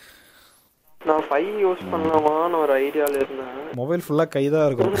 நான் 5 யூஸ் பண்ணலாமான்னு ஒரு ஐடியால இருந்தேன். மொபைல் ஃபுல்லா கைதான்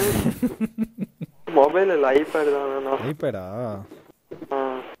இருக்கும். மொபைல் இல்ல, ஐபேட் தான். ஐபேடா?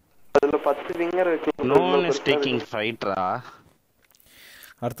 அதுல 10 ஃபிங்கர் இருக்கு. Known is taking ஃபைட்டரா?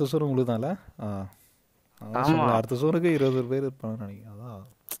 அடுத்த சோறு உங்களுக்கு தான்ல? ஆமா, அடுத்த சோறுக்கு 20 பேர் இருப்பாங்க நினைக்கிறேன். அதான்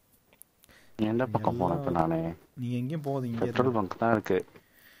எந்த பக்கம் போறேன் நானே? நீங்க எங்கேயும் போகாதீங்க, பெட்ரோல் பங்க் தான் இருக்கு.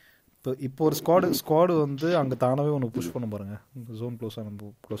 இப்போ ஒரு ஸ்குவாடு வந்து அங்க தானாவே ஒன்று புஷ் பண்ண பாருங்க. இந்த ஜோன் க்ளோஸ்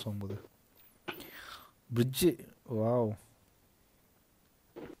ஆகும்போது பிரிட்ஜ். வாவ்,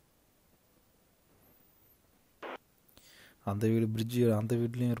 அந்த வீடு பிரிட்ஜ், அந்த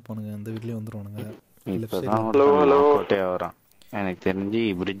வீட்லயும் இருப்பானுங்க, அந்த வீட்லயும் வந்துருவானுங்க. எனக்கு தெரிஞ்சு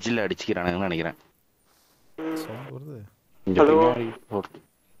பிரிட்ஜில் அடிச்சுக்கிறானுங்கன்னு நினைக்கிறேன். வருது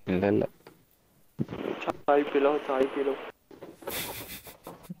இல்ல இல்ல,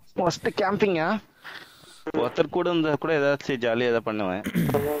 ஃபர்ஸ்ட் கேம்பிங்கா? ஒருத்தர் கூட இருந்தா கூட ஏதாச்சும் ஜாலியாக ஏதாவது பண்ணுவேன்.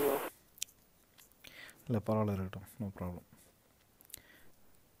 இல்ல பரவாயில்ல, இருக்கட்டும், நோ ப்ராப்ளம்.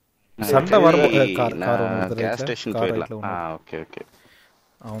 சண்டை வரும்போது கேஸ் ஸ்டேஷன் போயிடலாம். Okay okay.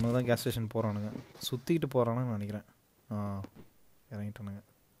 அவனுக்கு தான் கேஸ் ஸ்டேஷன் போறானுங்க, சுத்திட்டு போறானுன்னு நினைக்கிறேன். இறங்கிட்டானுங்க.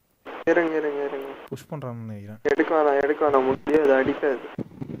 இருங்க புஷ் பண்றானுன்னு நினைக்கிறேன். எடுக்க வேணாம் முடியாது, அடிக்காது.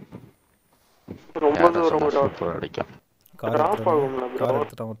 ரொம்ப தூரம் அடிக்கும். கார்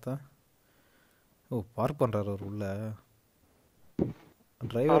எடுத்துட்டான் ஒருத்தன். ஓ, பார்க் பண்றாரு அவர் உள்ள.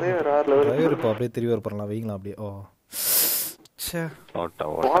 டிரைவர் இப்போ அப்படியே திரும்பி வரப்படலாம், வைங்களா அப்படியே. ஓ ச்சே,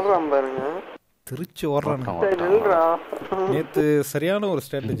 பாருங்க திருச்சி ஓடுறானுங்க. நேற்று சரியான ஒரு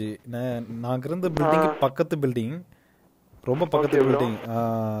ஸ்ட்ராட்டஜி. நாங்கள் இருந்த பில்டிங் பக்கத்து பில்டிங், ரொம்ப பக்கத்து பில்டிங்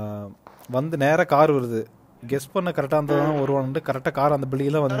வந்து நேராக கார் வருது. கெஸ் பண்ண கரெக்டாக அந்த தான் வருவான்ட்டு கரெக்டாக கார் அந்த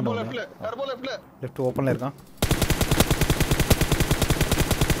பில்டிங்கில் வந்து லெஃப்ட் ஓப்பனில் இருக்கான்.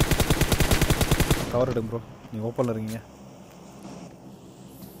 கவர் எடுங்க ப்ரோ, நீங்கள் ஓப்பனில் இருக்கீங்க.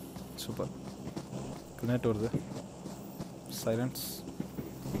 சூப்பர். கிரினேட் வருது. சைலன்ஸ்.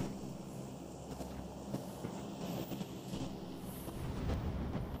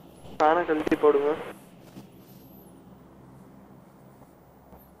 ஃபேனை கழட்டி போடுங்க.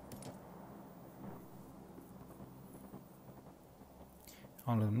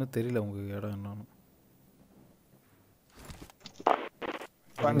 அவங்களுக்கு இன்னும் தெரியல உங்களுக்கு இடம் என்னன்னு.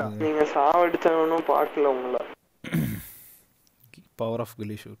 வேண்டாம். நீங்க சாவடிச்சானும் பார்க்கல உங்கள. பவர் ஆஃப்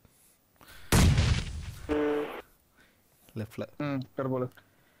கில்லி ஷூட் லெஃப்ட்ல. கர்போல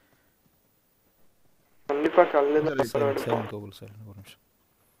கண்டிப்பா கல்லு தான் கோகுல் எடுப்போம். சைலண்ட் ஒரு நிமிஷம்.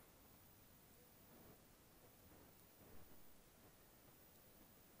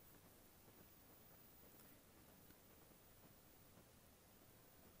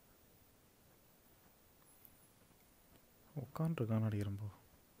 உட்காந்துருக்கான் அடிக்கிறேன் போ.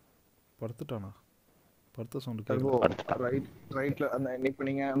 படுத்துட்டானா? படுத்த சவுண்டு கர்போ கேட்குது. ரைட்ல அந்த இப்ப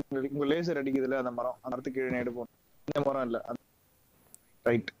நீங்க உங்க லேசர் அடிக்குதுல அந்த மரம், அந்த மரத்துக்கு கீழே நேடு போகணும். இந்த மரம் இல்ல,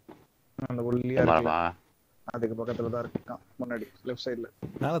 ரைட் அந்த ஒல்லியா இருக்கு அதுக்கு பக்கத்துல தான் இருக்கான், முன்னாடி லெஃப்ட் சைடுல.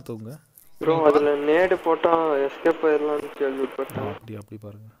 மேலே தூங்க ப்ரோ. அதுல நேடு போட்டா எஸ்கேப் ஆயிரலாம்னு கேள்விப்பட்டேன். அப்படி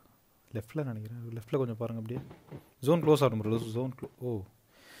பாருங்க. லெஃப்ட்ல நினைக்கிறேன். லெஃப்ட்ல கொஞ்சம் பாருங்க. அப்படியே ஜோன் க்ளோஸ் ஆகும் ப்ரோ. ஜோன் ஓ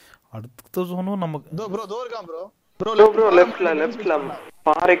அடுத்த ஜோனும் நமக்கு ப்ரோ தோ இருக்கான் ப்ரோ. ப்ரோ லெஃப்ட்ல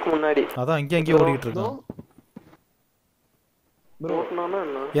பாறைக்கு முன்னாடி. அதான் அங்கேயே ஓடிட்டு இருக்கான். ப்ரோ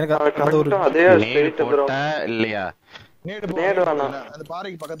எனக்கு அந்த ஒரு அதே ஸ்ட்ரைட் ப்ரோ இல்லையா? நேடு வேணா அந்த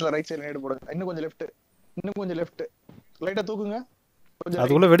பாறைக்கு பக்கத்துல ரைட் சைடுல நேடு போடுங்க. இன்னும் கொஞ்சம் லெஃப்ட் லைட்டா தூக்குங்க.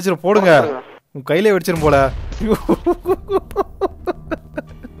 அதுக்குள்ள வெடிச்சிர போடுங்க. உன் கையிலே வெடிச்சிரும் போல.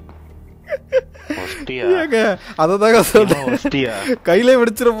 அததாங்க சொல்றேன். கையிலே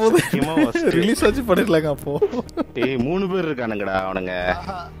வெடிச்சிர போது ரிலீஸ் ஆச்சு பண்ணிடலாங்க. அப்போ 3 பேர் இருக்கானுங்கடா அவனுங்க.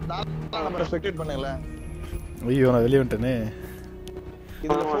 நம்ம ரெஸ்பெக்ட் பண்ணல. ஐயோ நான் வெளிய வந்துட்டேனே.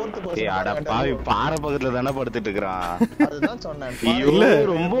 இதுல fourth person அட பாவி பாறை பக்கத்துல தான படுத்துட்டு இருக்கான். அதுதான் சொன்னேன். இல்ல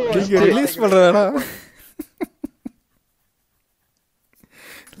ரொம்ப நீங்க ரிலீஸ் பண்ற வேணா.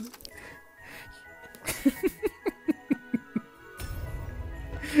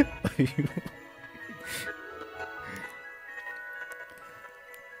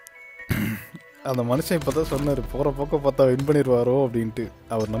 அந்த மனுஷன் இப்பதான் சொன்னாரு போற பக்கம் பார்த்தா வின் பண்ணிடுவாரோ அப்படின்ட்டு.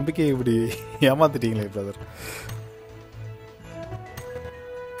 அவர் நம்பிக்கையை இப்படி ஏமாத்திட்டீங்களே பிரதர்.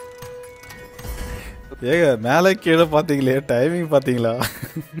 ஏங்க மேலே கீழே பாத்தீங்களே, டைமிங் பாத்தீங்களா?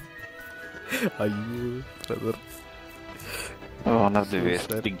 ஐயோ brother. One of the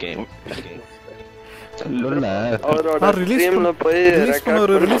best game.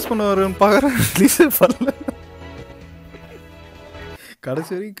 Release பண்ணுவாருன்னு பாக்குறேன். ரிலீஸே பண்ணல.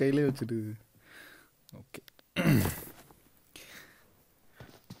 கடைசி வரைக்கும் கையிலே வச்சுட்டு. ஓகே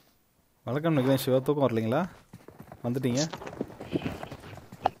வணக்கம் நினைக்கிறேன். சிவா தூக்கம் வரலைங்களா? வந்துட்டீங்க?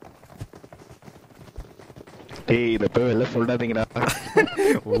 டேய் இத போய் வெளில சொல்லாதீங்கடா.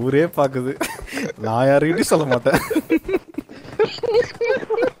 ஊரே பாக்குது. நான் யாருக்கிட்டையும் சொல்ல மாட்டேன்.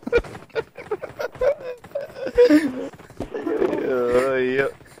 ஐயோ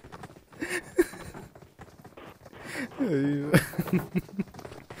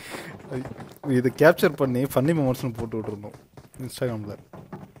இதை கேப்சர் பண்ணி ஃபன்னி மொமெண்ட்ஸ்னு போட்டு விட்டுருந்தோம் இன்ஸ்டாகிராமில்.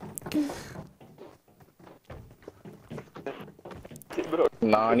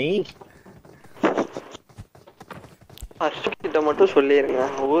 நானி கிட்ட மட்டும் சொல்லிருங்க,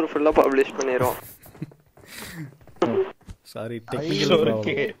 ஊர் ஃபுல்லா பப்ளிஷ் பண்ணிடுவோம். Sorry technical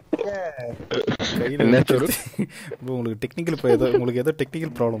problem. உங்களுக்கு டெக்னிக்கல் இப்போ ஏதோ உங்களுக்கு ஏதோ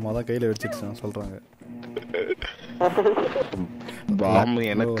டெக்னிக்கல் ப்ராப்ளம் அதான் கையில் வச்சுட்டு சொல்கிறாங்க.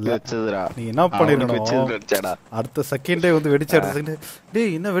 நீ என்ன பண்ணிருக்கணும், அடுத்த செகண்டே வந்து வெடிச்சா அடுத்த செகண்ட்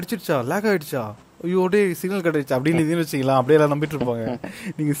டேய் என்ன வெடிச்சிடுச்சா, லேக் ஆயிடுச்சா, ஐயோ டே சிக்னல் கட் ஆயிடுச்சு அப்படின்னு இதுன்னு வச்சிங்களா, அப்படியே எல்லாம் நம்பிட்டு இருப்பாங்க.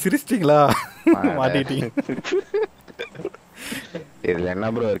 நீங்க சிரிச்சிட்டீங்களா, மாட்டிட்டீங்க. இதுல என்ன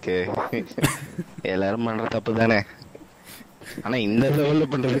ப்ரோ இருக்கு, எல்லாரும் பண்ற தப்பு தானே. ஆனா இந்த லெவல்ல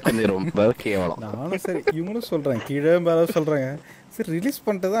பண்றது கொஞ்சம் ரொம்ப கேவலம். நானும் சரி இவங்களும் சொல்றேன், கீழே மேல சொல்றாங்க, சரி ரிலீஸ்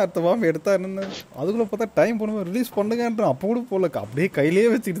பண்ணிட்டு தான் அடுத்த வாரம் எடுத்தா என்ன, அதுக்குள்ள பார்த்தா டைம் பண்ணுவோம் ரிலீஸ் பண்ணுங்கன்ற அப்போ கூட போல அப்படியே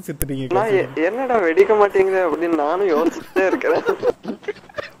கையிலேயே வச்சுக்கிட்டு செத்துட்டீங்க. என்னடா வெடிக்க மாட்டேங்குது அப்படின்னு நானும் யோசிச்சுட்டே இருக்கிறேன்.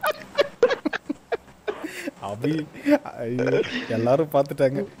 அப்படி எல்லாரும்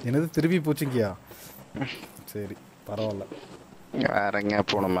பார்த்துட்டாங்க, என்னது திருப்பி போச்சுங்கயா. சரி பரவாயில்ல, வேற எங்க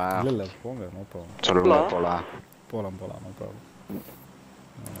போணுமா? இல்ல போங்க, நோ ப்ராப்ளம். சொல்லலாம், போலாம் போலாம் போலாம், நோ ப்ராப்ளம்.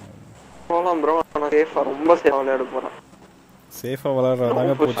 போலாம் ப்ரோ, நான் சேஃபா ரொம்ப சேஃபா விளையாட போறேன். சேஃபா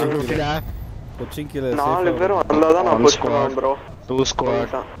விளையாடுறாங்க. கொச்சின்கில 4 பேர் வந்தாதான் நான் புஷ் பண்ணுவேன் ப்ரோ. 2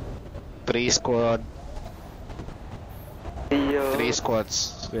 squad 3 squad 3 squads.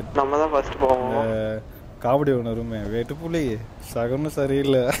 நம்ம தான் ஃபர்ஸ்ட் போவோம். காமெடி உணருமே வேட்டு புள்ளி சகனும்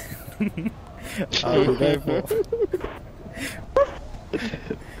சரியில்லை. இப்போ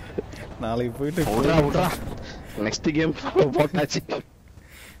நாளைக்கு போயிட்டு நெக்ஸ்ட் கேம் போட்டாச்சு,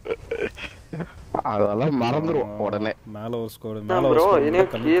 அதெல்லாம் மறந்துரும் உடனே. மேல ஒரு ஸ்கோர், மேல ப்ரோ இனி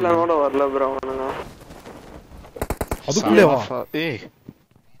கீழ கூட வரல ப்ரோ. அதுக்குள்ளே வா. ஏய்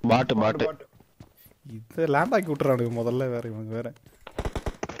பாட் இது லேண்ட் ஆக்கி விட்டுறானுங்க முதல்ல, வேற இவங்க வேற.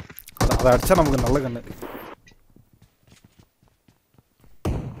 அதை அடிச்சா நமக்கு நல்ல கண்ணு.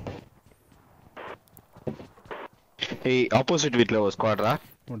 ஏய் ஆப்போசிட் வீட்ல ஒரு ஸ்குவாட்ரா.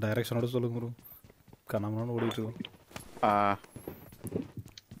 டைரக்ஷனோட சொல்லுங்க ப்ரோ. கண்ணாமண்ணு ஓடிட்டு இருக்கோம்.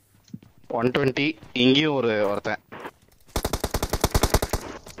 120 இங்கேயும் ஒருத்தன்.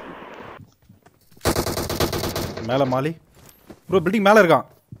 மேலே மாலி ப்ரோ பில்டிங் மேலே இருக்கான்.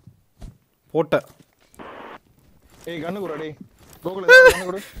 போட்ட ஏய் கண்ணு குறா டேய். கோகுல் கண்ணு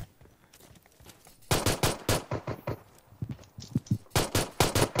குடு.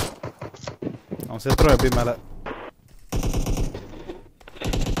 அவன் செத்துறான் எப்படி மேலே.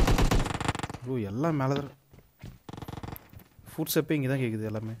 ஓ எல்லாம் மேலே தான். ஃபுட் ஸ்டெப்பே இங்கே தான் கேட்குது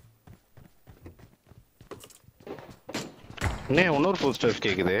எல்லாமே. என்ன இன்னொரு ஃபுட் ஸ்டெப்ஸ்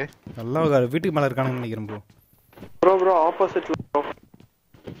கேட்குது. நல்லா வீட்டுக்கு மேலே இருக்கானுங்கன்னு நினைக்கிறேன் ப்ரோ. ப்ரோ ஆப்போசிட்ல ப்ரோ.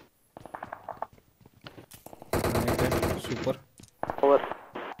 சூப்பர். ஓவர்.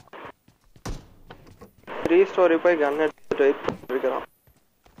 3 ஸ்டோரி போய் கன் எடுத்துட்டு வெயிட் பண்ணிருக்கான்.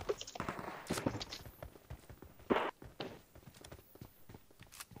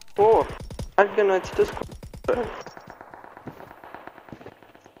 ஓ கன் வச்சிட்டு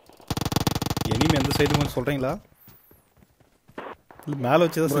எனிமே எந்த சைடு கொஞ்சம் சொல்றீங்களா? மேலே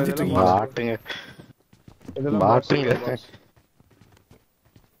வச்சு தான் செஞ்சுட்டு இருக்கீங்க. பாட்டுங்க.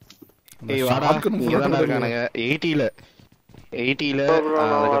 ஏய் வாடா இங்க தான் இருக்கானுங்க. 80ல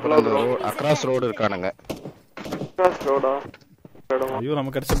அக்ராஸ் ரோடு இருக்கானுங்க. அக்ராஸ் ரோடா? ஐயோ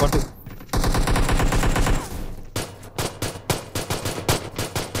நமக்கு கிடைச்ச பாட்டு.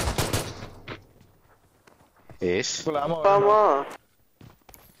 எஸ் ஆமா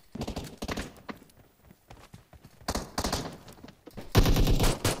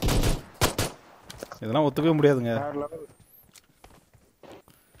இதெல்லாம் ஒத்துக்கவே முடியாதுங்க.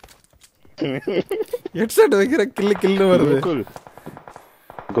 ஹெட்செட் வைக்கிற கில்லு வருது.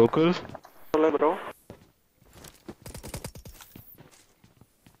 கோகுல் சொல்ல ப்ரோ.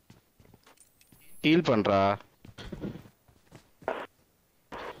 ஹீல் பண்றா.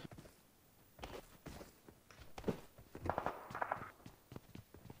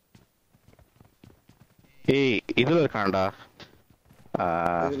 ஏய் இதுல இருக்கான்டா.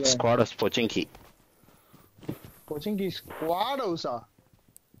 ஸ்குவாடஸ் போச்சிங்கி. கோச்சிங்கி ஸ்குவாட் ஹவுஸா?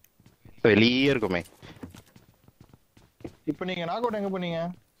 வெளியே இருக்குமே. இப்போ நீங்க நாக் அவுட் எங்க பண்ணீங்க?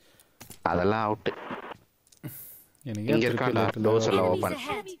 அதெல்லாம் அவுட். இங்க இருக்கான்டா. டோர்ஸ் எல்லாம் ஓபன்.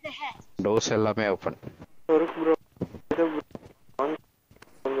 டோர்ஸ் எல்லாமே ஓபன். ப்ரோ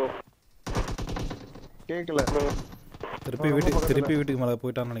கேக்கல. திருப்பி வீட்டுக்கு மேலே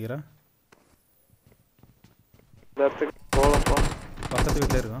போயிட்டான்னு நினைக்கிறேன். பக்கத்து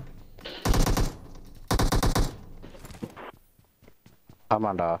வீட்டில் இருக்கான்.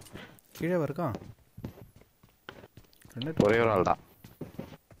 ஆமாண்டா கீழே இருக்கான். ஒரே ஒரு ஆள் தான்.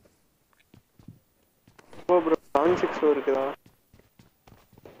 ஓ ப்ரோ 6 இருக்குதா?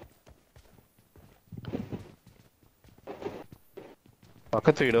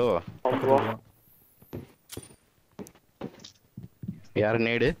 பக்கத்து வீடோ? யாரு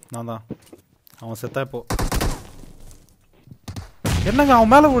நேடு? நான் தான். அவன் செத்தா இப்போ. என்னங்க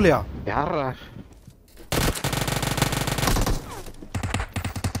அவன் மேலே விடலையா? யாரா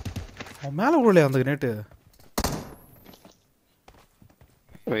அவன் மேலே விடலையா அந்த நேட்டு?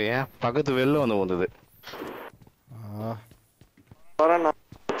 ஏன் பக்கத்து வெளில வந்து வந்தது.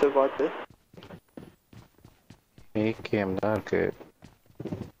 பார்த்து ஏகேஎம் தான் இருக்கு.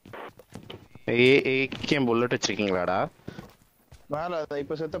 AKM bullet வச்சிருக்கீங்களாடா? மேல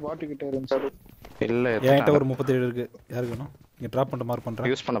இப்ப செத்த பாட்டு கிட்ட இருந்துச்சு. இல்ல என்கிட்ட ஒரு 37 இருக்கு. யாருக்கு வேணும்? இங்க டிராப் பண்ணிட்டு மார்க் பண்றேன்.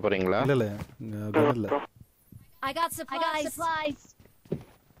 யூஸ் பண்ண போறீங்களா? இல்ல கன் இல்ல. I got supplies.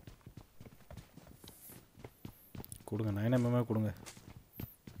 கொடுங்க 9mm கொடுங்க.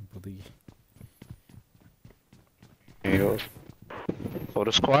 இப்போதைக்கு ஐயோ ஒரு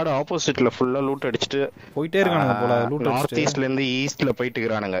ஸ்குவாட் ஆப்போசிட்ல ஃபுல்லா லூட் அடிச்சிட்டு போயிட்டே இருக்கானுங்க போல. லூட் நார்த் ஈஸ்ட்ல இருந்து ஈஸ்ட்ல போயிட்டு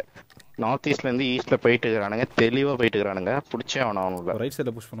இருக்கானுங்க. தெளிவா போயிட்டு இருக்கானுங்க. புடிச்சே அவனுங்க. ரைட்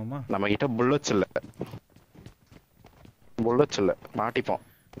சைடுல புஷ் பண்ணுமா? நம்ம கிட்ட புல்லட்ஸ் இல்ல மாட்டிப்போம்.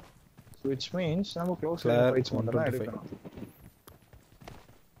 which means நம்ம க்ளோஸ் ஃபைட்ஸ் மட்டும் தான் எடுக்கணும்.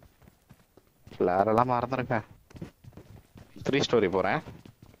 ஃபிளேர் எல்லாம் மறந்துருக்கேன். 3 ஸ்டோரி போறேன்.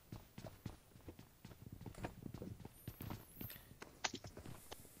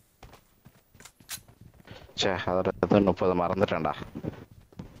 சே அதோட 30 மறந்துட்டேன்டா.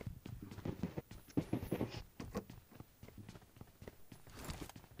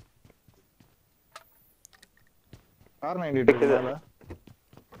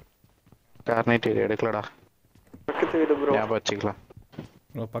 கார்னைட் எடுக்கலடா. பக்கத்து வீடு ப்ரோ. ஞாபகம் வச்சுக்கலாம்.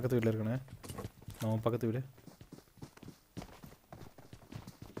 பக்கத்து வீட்ல இருக்கானே. நம்ம பக்கத்து வீடு.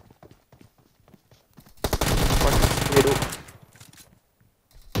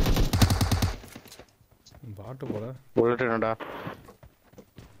 பாட்டு போல புல்லட் என்னடா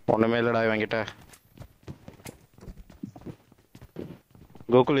ஒண்ணுமே இல்லடா இவங்கிட்ட.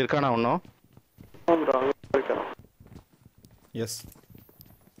 கோகுல் இருக்கானா ஒன்னும்? S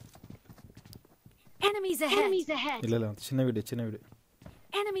Enemies ahead. இல்ல சின்ன வீடு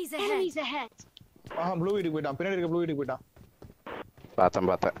Enemies ahead. ப்ளூ வீட்டுக்கு போயிட்டான். பின்னாடி இருக்க ப்ளூ வீட்டுக்கு போயிட்டான்.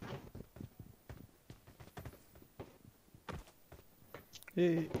 பார்த்தேன்.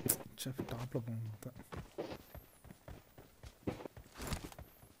 ஏய் செஃப் டாப்ல போங்க.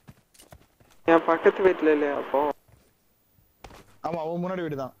 என் பக்கத்து வீட்ல இல்லையா அப்போ? ஆமா அவன் முன்னாடி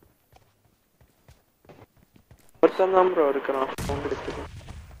வீடு தான். ஒருத்தன் தான் ப்ரோ இருக்கிறான். ஃபோன் எடுத்துட்டு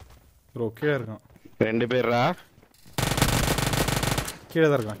ப்ரோ கீழே இருக்கான். 2 பேரா? கீழே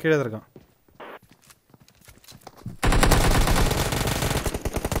தான் இருக்கான்.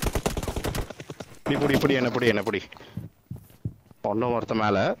 இப்படி என்ன புடி. ஒன்னும் ஒருத்த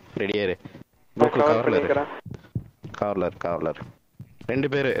மேல ரெடியாரு. கோகுல் கவர்லர். 2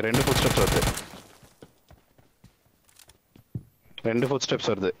 பேரு 2 ஃபுட் ஸ்டெப்ஸ் வருது. 2 ஃபுட் ஸ்டெப்ஸ்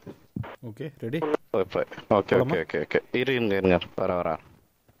வருது. Okay ready. ஓகே. இருங்க. வர.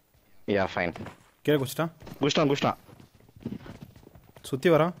 Yeah fine. கீழே குச்சிட்டான். சுத்தி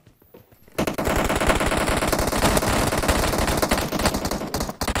வரான்.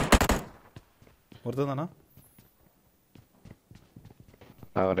 ஒருத்தன் தானா?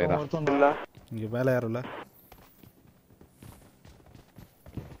 அவரேதான். இங்க மேல யாரும் இல்ல.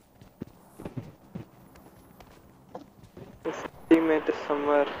 Teammate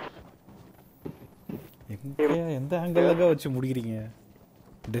summer. எந்த ஆங்கிள்ல வச்சு முடிக்கிறீங்க?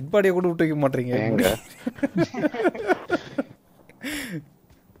 டெட் பாடியை கூட விட்டு வைக்க மாட்டீங்க.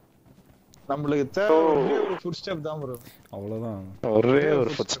 நம்மளுக்கு தேவை ஒரு ஃபுட் ஸ்டெப் தான் ப்ரோ. அவ்வளவுதான். ஒரே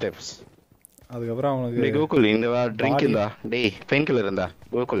ஒரு ஃபுட் ஸ்டெப்ஸ். அதுக்கப்புறம் அவனுக்கு கோகுல் இந்த வா ட்ரிங்க் இருந்தா டேய் பெயின் கில்லர் இருந்தா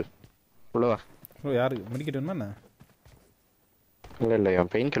கோகுல் உள்ள வா. ப்ரோ யாரு மெடிக்கேட் வேணுமா என்ன? இல்ல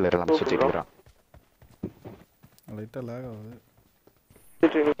இவன் பெயின் கில்லர் எல்லாம் சுத்திட்டு இருக்கான். லைட்டா லாக் ஆகுது.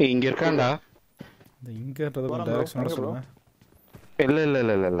 இங்க இருக்கான்டா. இந்த இங்கன்றத கொஞ்சம் டைரக்ஷனோட சொல்லுங்க.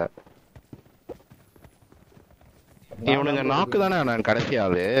 இல்ல இவனுங்க நாக்கு தானே நான் கடைசி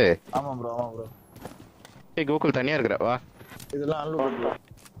ஆளு. ஆமா ப்ரோ. ஏய் கோகுல் தனியா இருக்கற வா. இதெல்லாம் அன்லோட்.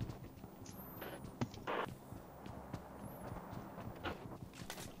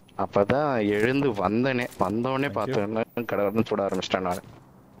 அப்பதான் எழுந்து வந்தோடனே பார்த்தேன் கடவுள்னு சுட ஆரம்பிச்சிட்டேன் நான்.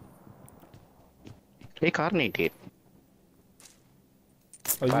 ஏய் கார்னேட்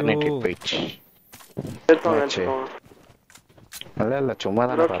போயிடுச்சு. இல்ல சும்மா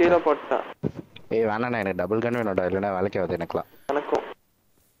தானே கீழே போட்டேன். ஏய் வேணாண்ணா எனக்கு டபுள் கன் வேணும்டா இல்லைன்னா வேலைக்கு ஆகுது எனக்குலாம்.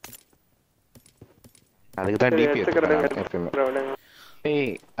 அதுக்கு தான் டிபி எடுத்துக்கிறேன்.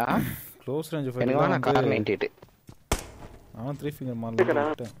 ஏய் க்ளோஸ் ரேஞ்ச் ஃபைட் எனக்கு வேணா கார் 98. அவன் 3 ஃபிங்கர்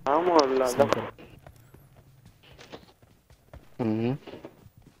மார்ல. ஆமா இல்ல அதான்.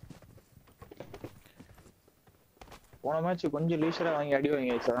 போன மேட்ச் கொஞ்சம் லீஷரா வாங்கி அடி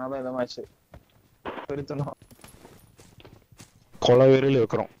வாங்கியாச்சு. அதனால தான் இந்த மேட்ச் பெருத்தணும். கொலவெறியில்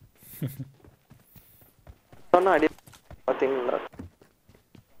இருக்கிறோம். சொன்னா அடி பாத்தீங்களா?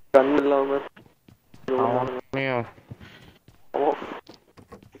 கன் இல்லாம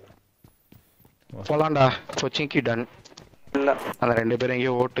போலாம்டா. கொச்சின்கி டன். இல்ல அந்த 2 பேரும்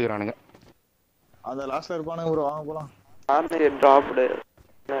எங்கேயோ ஓட்டுக்கிறானுங்க. அந்த லாஸ்ட்ல இருப்பானுங்க ப்ரோ. வாங்க போலாம். Arne dropped.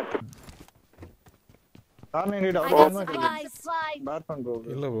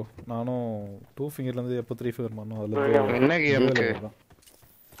 இல்ல ப்ரோ நானும் 2 ஃபிங்கர்ல இருந்து எப்போ 3 ஃபிங்கர் பண்ணோம். அதுல என்ன கேமுக்கு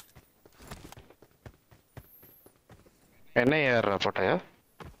என்ன ஏறா போட்டாயா?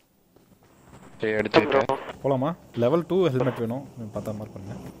 எடுத்துக்கிட்டேன். போலாமா? லெவல் 2 ஹெல்மெட் வேணும். பார்த்தா மார்க்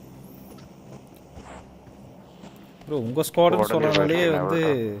பண்ணுங்க ப்ரோ. உங்க ஸ்குவாட்னு சொன்னாலே வந்து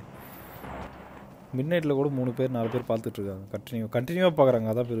மிட் நைட்ல கூட 3 பேர் 4 பேர் பார்த்துட்டு இருக்காங்க. கண்டினியூவா பார்க்கறாங்க.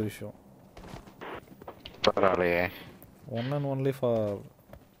 அதான் பெரிய விஷயம். பரவாயில்லையே. One and only for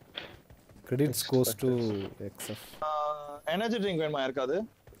credits goes to XF. Energy drink வேணுமா இருக்காது?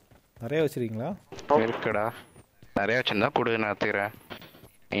 நிறைய வச்சிருக்கீங்களா? இருக்குடா. நிறைய வச்சிருந்தா கொடு நான் எடுத்துக்கிறேன்.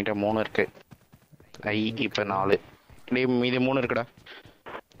 என்கிட்ட 3 இருக்கு. இப்ப 4. நீ மீதி 3 இருக்குடா.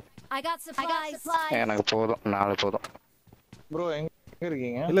 I got supplies. எனக்கு போதும் 4 போதும். ப்ரோ எங்க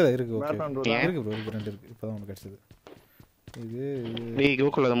இருக்கீங்க? இல்ல இருக்கு. ஓகே இருக்கு ப்ரோ. இருக்கு 2 இருக்கு. இப்பதான் உங்களுக்கு கிடைச்சது. இது நீ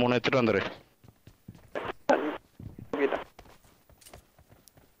கோகுல் அத 3 எடுத்துட்டு வந்துரு.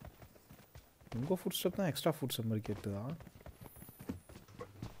 உங்க ஃபுட் ஸ்டெப் தான் எக்ஸ்ட்ரா ஃபுட் ஸ்டெப் மாதிரி கேட்டுதா?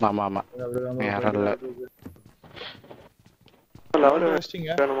 ஆமா யாரல்ல லெவல்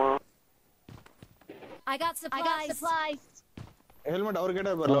வெஸ்டிங்க வேணுமா? I got supplies. ஹெல்மெட் அவர்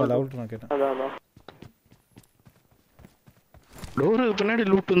கேட்டா பாரு. லெவல் நான் கேட்டேன். அதான் டோருக்கு பின்னாடி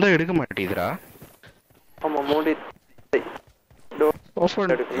லூட் இருந்தா எடுக்க மாட்டீதுடா. ஆமா மூடி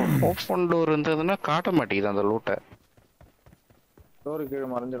ஓப்பன் டோர் இருந்ததுன்னா காட்ட மாட்டேங்குது அந்த லூட்டை. டோர் கீழே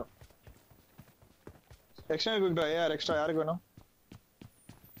மறைஞ்சிடும். எக்ஸ்ட்ரா குயிக் ட்ரை எக்ஸ்ட்ரா யாருக்கு வேணும்?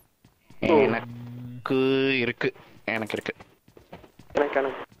 எனக்கு இருக்கு. எனக்கு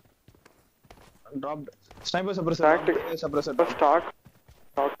டிராப் ஸ்னைப்பர் சப்ரசர் ஸ்டாக்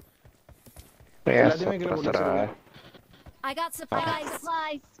எல்லாத்தையுமே கீழே போட்டுறா. I got supplies.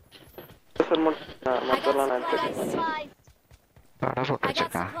 சார் மொத்தலாம் நான் எடுத்துக்கிறேன். கடை போட்டு I got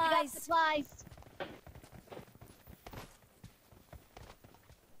வச்சிருக்கேன். supplies.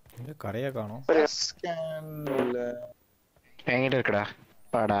 இங்க கரையா காணோம். ஸ்கேன்ல என்கிட்ட இருக்குடா.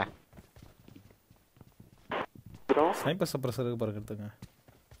 பாடா. ப்ரோ ஸ்னைப்பர் சப்ரஸருக்கு பாருங்க எடுத்துங்க.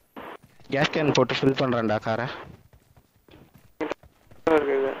 கேஸ் கேன் போட்டு ஃபில் பண்றேன்டா காரை.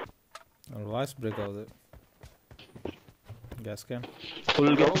 இருக்குது. வாய்ஸ் பிரேக் ஆகுது. கேஸ் கேன்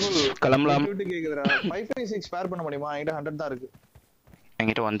ஃபுல் கிளம்பலாம். டியூட்டி கேக்குதுடா. 556 ஸ்பேர் பண்ண முடியுமா? என்கிட்ட 100 தான் இருக்கு.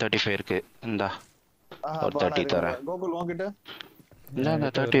 என்கிட்ட 135 இருக்கு. இந்தா ஒரு 30 தரேன். கோகுல் உன்கிட்ட இந்த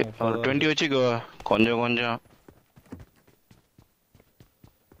 30 ஒரு 20 வச்சுக்கோ. கொஞ்சம்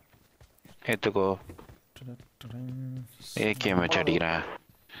ஏத்துக்கோ. ஏகேஎம் வச்சு அடிக்கிறேன்.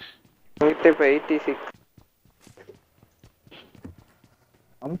 86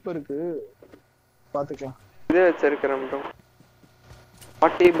 அம்ப் இருக்கு பாத்துக்கலாம். இது வச்சிருக்கிறேன் ப்ரோ.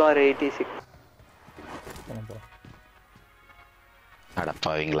 40/86 போலாம்.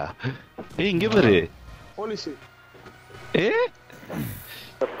 அடப்பாவீங்களா? இங்க பாரு போலீஸ்.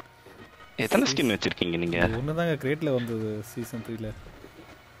 எத்தனை ஸ்கின் வச்சிருக்கீங்க நீங்க? ஒண்ணுதாங்க கிரேட்ல வந்தது சீசன் 3ல.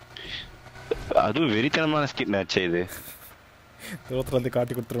 அதுவும் வெறித்தனமான ஸ்கின் ஆச்சே இது. தூரத்துல இருந்து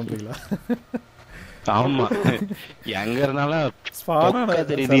காட்டி கொடுத்துருவீங்களா? ஆமா, எங்க இருந்தாலும் ஸ்பானான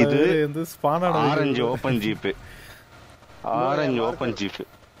தெரியுது. இது வந்து ஸ்பானான ஆரஞ்சு ஓபன் ஜீப்.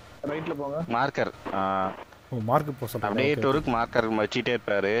 ரைட்ல போங்க. மார்க்கர் மார்க் போ சொல்றேன். அப்படியே டோருக்கு மார்க்கர் வச்சிட்டே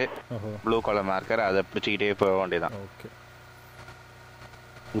இருப்பாரு. ப்ளூ கலர் மார்க்கர், அதை பிடிச்சிக்கிட்டே போக வேண்டியதான். ஓகே,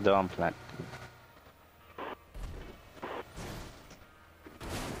 இதுதான் பிளான்.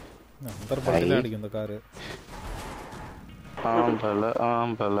 அந்தர் பல்ல அடிக்கும் இந்த கார்.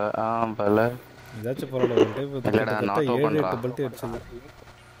 ஆம்பல இதாச்சும் பரவாயில்ல. ஒரு டைம் இல்லடா, நாட் ஓபன் ரா. பல்ட்டி அடிச்சது.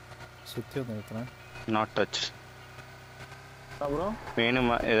 சுத்தி வந்து நிறுத்துறேன். Not touch. ப்ரோ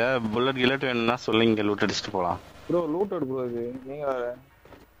வேணுமா? ஏதாவது புல்லட் கில்லட் வேணும்னா சொல்லி இங்க லூட் அடிச்சிட்டு போலாம். ப்ரோ லூட் அடி ப்ரோ. இது நீங்க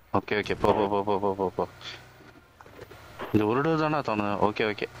ஓகே போ. இந்த ஒரு டோர் தானா தோணுது.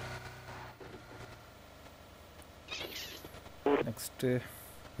 ஓகே நெக்ஸ்ட்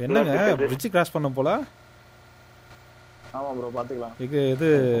என்னங்க bridge கிராஸ் பண்ண போல? ஆமா ப்ரோ பாத்துக்கலாம். இது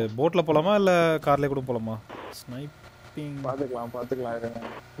போட்ல போலாமா இல்ல கார்ல கூட போலாமா? ஸ்னைப்பிங் பாத்துக்கலாம் இருங்க.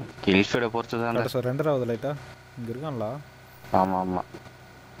 கில் ஃபீட பொறுத்து தான். சார் ரெண்டராவது லைட்டா இங்க இருக்கான்ல. ஆமா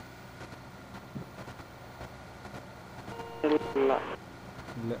இல்ல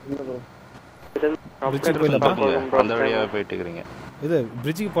ப்ரோ. bridge போயிடலாமா? அந்த வழியா போயிட்டு இருக்கீங்க. இது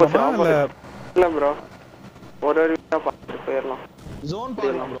bridge போலாமா இல்ல ப்ரோ, ஒரு வழியா பாத்து போயிரலாம். ஜோன்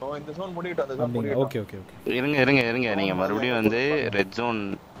போயிரலாம் ப்ரோ. இந்த ஜோன் முடிட்டு அந்த ஜோன் முடிட்டு. ஓகே இருங்க. நீங்க மறுபடியும் வந்து red zone.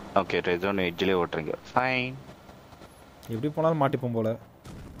 Okay, red zone எட்ஜ்லயே ஓட்றீங்க. Fine. எப்படி போனாலும் மாட்டிப்போம் போல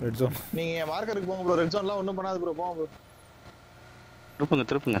ரெட் ஜோன். நீங்க மார்க்கருக்கு போங்க ப்ரோ. ரெட் ஜோன்லாம் ஒண்ணும் பண்ணாது ப்ரோ. போங்க ப்ரோ.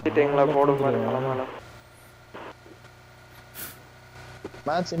 திருப்புங்க. டீங்களா போடுங்க மலமல.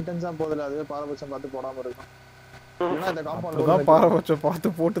 மேட்ச் இன்டென்ஸா போதல. அதுவே பாரபட்சம் பார்த்து போடாம இருக்கும். ஏன்னா இந்த காம்பவுண்ட் தான் பாரபட்சம் பார்த்து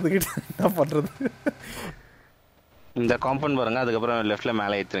போட்டதுக்கு என்ன பண்றது? இந்த காம்பவுண்ட் பாருங்க, அதுக்கு அப்புறம் லெஃப்ட்ல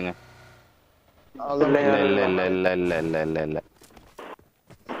மேலே ஏத்துங்க. இல்ல.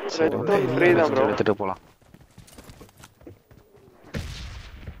 சரி ஃப்ரீ தான் ப்ரோ. எடுத்துட்டு போலாம்.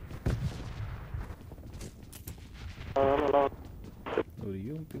 ஒரு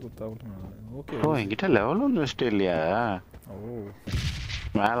யூஎம்பி கொடுத்தாவல. ஓகே. ஓ, என்கிட்ட லெவல் 1 வெஸ்ட் இல்லையா? ஓ,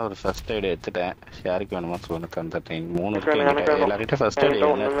 மேல ஒரு ஃபர்ஸ்ட் எய்ட் எடுத்துட்டேன். யாருக்கு வேணுமா சொல்லுங்க. அந்த டைம் 3 இருக்கு. எல்லார்கிட்ட ஃபர்ஸ்ட் எய்ட்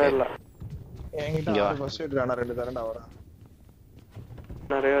ஒண்ணுமே இல்ல. என்கிட்ட ஃபர்ஸ்ட் எய்ட் வேணா 2 தரேன்டா வர.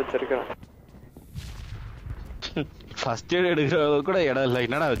 நிறைய வச்சிருக்கேன். ஃபர்ஸ்ட் எய்ட் எடுக்கறது கூட இடம் இல்ல.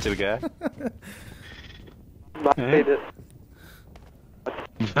 என்னடா வச்சிருக்க? இது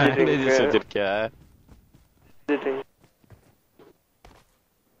பேண்டேஜஸ் வச்சிருக்கியா?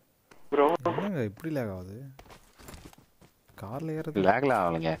 ப்ரோ என்னங்க இப்படி லாக் ஆகுது? கார்ல ஏறது லாக்ல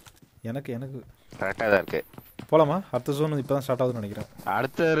ஆவலங்க. எனக்கு கரெக்டா தான் இருக்கு. போலாமா? அடுத்த ஜோன் இப்பதான் ஸ்டார்ட் ஆகுதுன்னு நினைக்கிறேன்.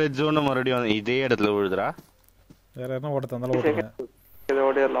 அடுத்த ரெட் ஜோன் மறுபடியும் இதே இடத்துல விழுதுடா. வேற என்ன ஓட்ட தந்தாலும் ஓட்டுங்க. இது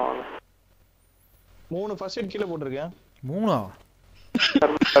ஓடிரலாம் வாங்க. 3 ஃபர்ஸ்ட் எய்ட் கீழ போட்டுருக்கேன். 3ஆ?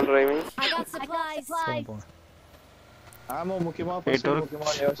 டிரைவிங். I got supplies. ஆமா முக்கியமா ஃபர்ஸ்ட் எய்ட் முக்கியமா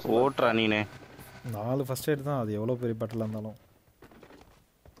யோசிச்சு ஓட்றா நீனே. 4 ஃபர்ஸ்ட் எய்ட் தான். அது எவ்வளவு பெரிய பேட்டலா இருந்தாலும்.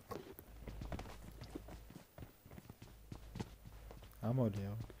 ஆமா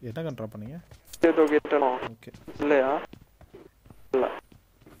இல்லையா என்ன கன் ட்ராப் பண்ணீங்க ஏதோ கெட்டனோ ஓகே இல்லையா இல்ல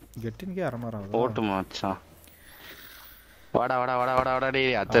கெட்டின்கே அரை மரம் ஆகுது போட்டு மச்சான் வாடா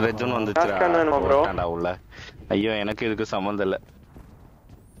டேய் அத்தரஜன் வந்துச்சுடா போட்டான்டா உள்ள ஐயோ எனக்கு இதுக்கு சம்பந்தம் இல்ல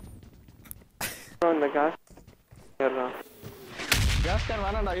அந்த கேஸ் கேன்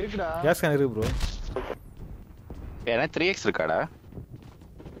வேணாம்டா இருக்குடா கேஸ் கேன் இருக்கு ப்ரோ ஏன்னா 3x இருக்காடா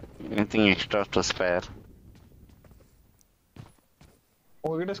anything extra to spare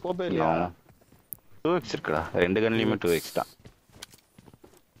உங்ககிட்ட ஸ்கோப்பே இல்லையா 2x இருக்குடா ரெண்டு கன்லயுமே 2x தான்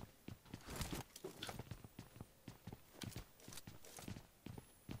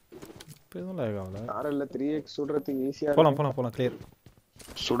எதுவும் லேக் ஆகல ஆர்எல்ல 3x சுடுறதுக்கு ஈஸியா போலாம் கிளியர்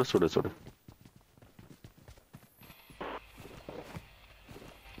சுடு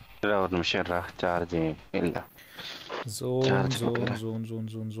ஒரு நிமிஷம் இருடா சார்ஜ் இல்ல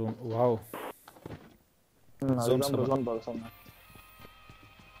ஜோன் வாவ் ஜோன் பாக்க சொன்னேன்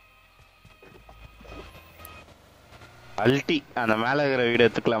அல்டி அந்த மேல இருக்கிற வீடு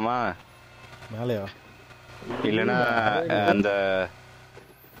எடுத்துக்கலாமா மேலையா இல்லனா அந்த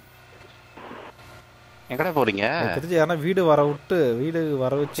எங்கடா போறீங்க தெரிஞ்சு யாரா வீடு வர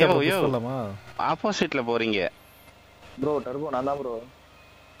வச்சு சொல்லலாமா ஆப்போசிட்ல போறீங்க ப்ரோ டர்போ நான் தான் ப்ரோ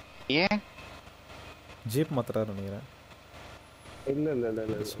ஏன் ஜீப் மாத்துறாரு நினைக்கிறேன் இல்ல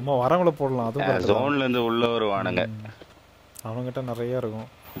சும்மா வரவங்கள போடலாம் அதுவும் ஜோன்ல இருந்து உள்ள வருவானுங்க அவங்க கிட்ட நிறைய இருக்கும்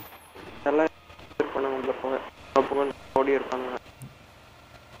எல்லாம் பண்ணவங்க போங்க ஓடி இருப்பாங்க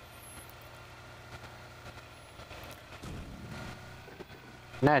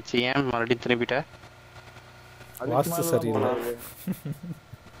என்னாச்சு ஏன் மறுபடியும் திரும்பிட்ட வாஸ்து சரியில்லை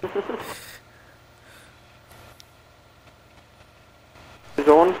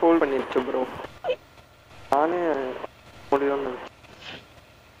ஜோன் ஃபோல்ட் பண்ணிடுச்சு ப்ரோ நானே முடியும்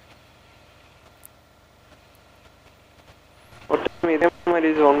இதே மாதிரி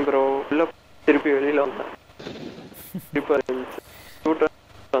ஜோன் ப்ரோ உள்ள திருப்பி வெளியில வந்தேன்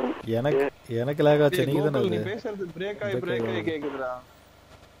எனக்கு லாக் ஆச்சு நீங்க தானே நீ பேசுறது பிரேக் ஆகி கேக்குதுடா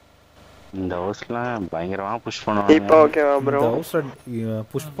இந்த ஹவுஸ்ல பயங்கரமா புஷ் பண்ணுவாங்க இப்போ ஓகேவா ப்ரோ இந்த ஹவுஸ்ல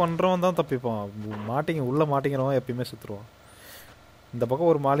புஷ் பண்றவன் தான் தப்பிப்பான் உள்ள மாட்டிங்கறவன் எப்பயுமே சுத்துறான் இந்த பக்கம்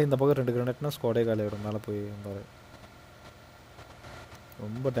ஒரு மாலி இந்த பக்கம் 2 கிரனேட்னா ஸ்குவாடே காலி வரும் மேல போய் பாரு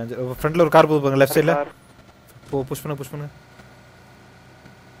ரொம்ப டேஞ்சர் ஃப்ரண்ட்ல ஒரு கார் போகுது பாருங்க லெஃப்ட் சைடுல புஷ் பண்ணு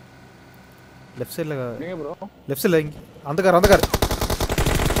லெஃப்ட் சைடுல நீங்க ப்ரோ லெஃப்ட் சைடுல அந்த கார்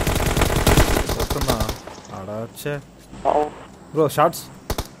ஒருத்தனா அடாச்சே ப்ரோ ஷாட்ஸ்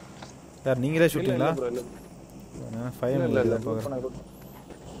யார் நீங்களே ஷூட்டிங்களா நான் 5 இல்ல பாக்குறேன்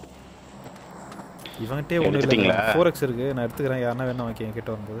இவன்கிட்டே ஒண்ணு இல்ல 4x இருக்கு நான் எடுத்துக்கறேன் யாரனா வேணா வாங்கிங்க கிட்ட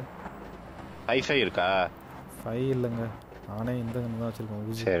வரும்போது 5 இருக்கா 5 இல்லங்க நானே இந்த தான் வச்சிருக்கேன்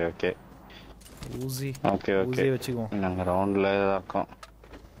ஊசி சரி ஓகே ஓகே ஊசி வெச்சுக்குவோம் நாங்க ரவுண்ட்ல இருக்கோம்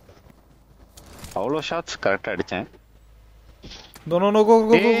அவ்வளோ ஷாட்ஸ் கரெக்ட்டா அடிச்சேன் நோ கோ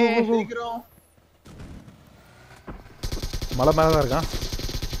மலை மேல தான் இருக்கான்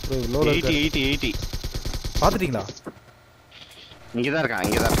ப்ரோ 80 பாத்துட்டீங்களா இங்க தான் இருக்கான்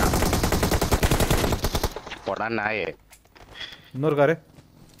போடா நாயே இன்னொரு காரு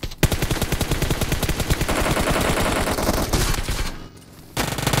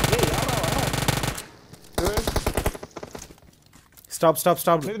ஸ்டாப்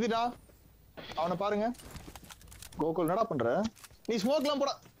நிறுத்திடா அவனை பாருங்க கோகுல் என்னடா பண்ற நீ ஸ்மோக்லாம்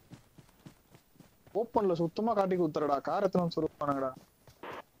போடா ஓப்பன்ல சுத்தமா காட்டி குத்துறடா கார் எத்தனை சொல்லுவானுங்கடா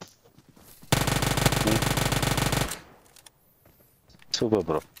சூப்பர்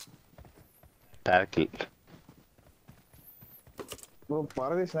ப்ரோ டார்க்கில் ப்ரோ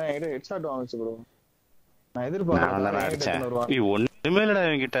பரதேஷ் நான் ஹெட்ஷாட் வாங்குச்சு ப்ரோ நான் எதிர்பார்க்கறேன் ஒண்ணுமே இல்லடா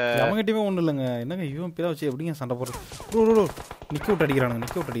இவங்கிட்ட அவங்கிட்டவே ஒண்ணு இல்லங்க என்னங்க இவன் பேர வச்சு எப்படிங்க சண்டை போடுறது ப்ரோ நிக்க விட்டு அடிக்கிறானுங்க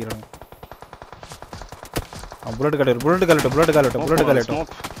புல்லட் காலட்டும்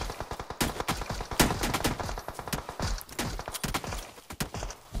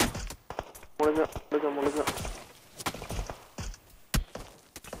முழுக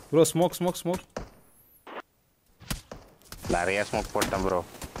ப்ரோ ஸ்மோக் நிறைய ஸ்மோக் போட்டேன் ப்ரோ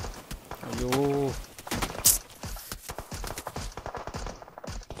ஐயோ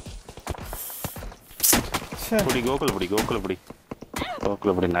கோகுல் புடி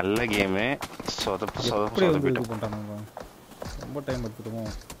நல்ல கேம் சொதப்பு பண்றானுங்க ரொம்ப டைம் எடுத்துடுமோ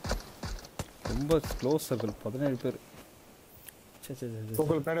ரொம்ப க்ளோஸ் சர்க்கிள் 17 பேர்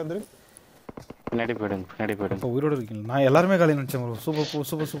கோகுல் பின்னாடி வந்துரு பின்னாடி போயிடுங்க இப்போ உயிரோட இருக்கீங்க நான் எல்லாருமே காலி நினைச்சேன் ப்ரோ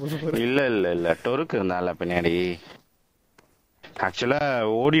சூப்பர் இல்ல டொருக்கு இருந்தால பின்னாடி ஆக்சுவலா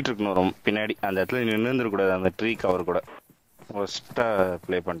ஓடிட்டு இருக்கணும் பின்னாடி அந்த இடத்துல நின்று இருந்துடக்கூடாது அந்த ட்ரீ கவர் கூட ஃபர்ஸ்டா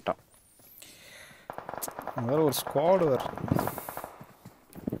ப்ளே பண்ணிட்டான் வேற ஒரு ஸ்குவாட் வேற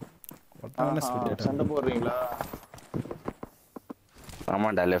அவனே ஸ்பிளிட் சண்டை போடுறீங்களா?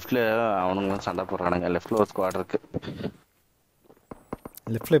 ஆமாண்டா லெஃப்ட்ல அவனுங்களும் சண்டை போடுறானுங்க. லெஃப்ட்ல ஒரு ஸ்குவாட் இருக்கு.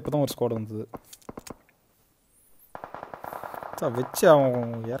 லெஃப்ட்ல இப்பதான் ஒரு ஸ்குவாட் வந்தது. வச்சு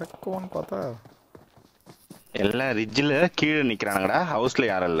அவன் இறக்குவான்னு பார்த்தா எல்லாம் ரிட்ஜில் கீழே நிக்கிறானுங்கடா. ஹவுஸ்ல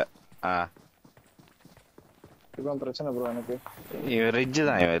யாரும் இல்ல. இப்போ பிரச்சனை ப்ரோ எனக்கு. இவன் ரிட்ஜ்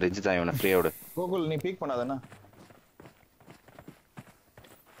தான் இவனை ஃப்ரீயா விடு. கோகுல் நீ பீக் பண்ணாதேனா?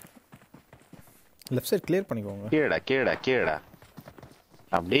 லெஃப்ட் சைடு கிளியர் பண்ணிக்கோங்க. கீழடா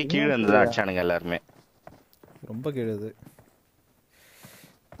அப்படியே கீழே இருந்துதான் அடிச்சானுங்க எல்லாருமே. ரொம்ப கீழே இது.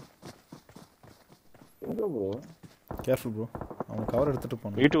 Careful bro. அவன் கவர் எடுத்துட்டு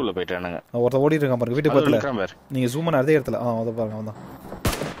போனான். வீட்டுக்குள்ள போயிட்டானுங்க. ஒருத்த ஓடி இருக்கான் பாருங்க வீட்டு பக்கத்துல. நீங்க ஜூம் பண்ண அதே இடத்துல. அத பாருங்க அவன் தான்.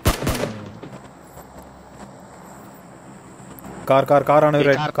 Car on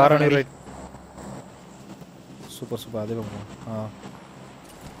right. சூப்பர் அதே பாருங்க.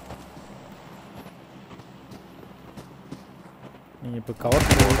 நீங்க இப்ப கவர்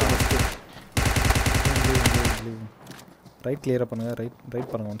ரைட் கிளியரா பண்ணுங்க.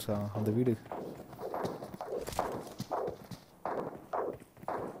 ரைட் பாருங்க ஒன்ஸ் அந்த வீடு.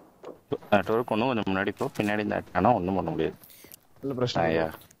 கொஞ்சம் முன்னாடி போ. பின்னாடி ஆனா ஒண்ணும் பண்ண முடியாது. இல்ல பிரச்சனை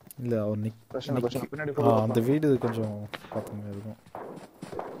இல்ல அவர் பிரச்சனை பின்னாடி அந்த வீடு கொஞ்சம் பாத்துங்க இருக்கும்.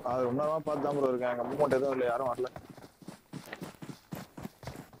 அது ரொம்ப நேரமா பார்த்து தான் ப்ரோ இருக்கேன். அங்க மூமெண்ட் எதுவும் இல்லை, யாரும் வரல.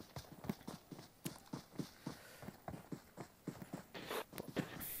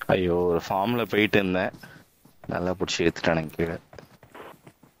 ஐயோ ஒரு ஃபார்ம்ல போயிட்டு இருந்தேன். நல்லா பிடிச்சி எடுத்துட்டானுங்க கீழே.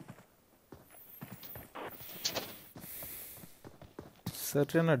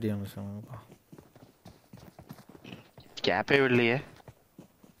 சரியான அடி அனுப்பிச்சாங்கப்பா. கேப்பே இல்லையே.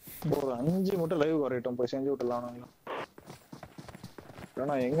 ஒரு 5 மட்டும் லைவ் வரட்டும் போய் செஞ்சு விட்டுலாம்.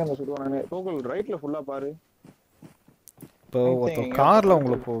 ஏன்னா எங்க அந்த சுடுவானே. கோகுல் ரைட்ல ஃபுல்லா பாரு. இப்போ ஒருத்தன் கார்ல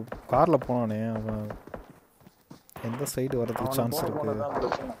கார்ல போனானே அவன் எந்த சைடு வரதுக்கு சான்ஸ் இருக்கு?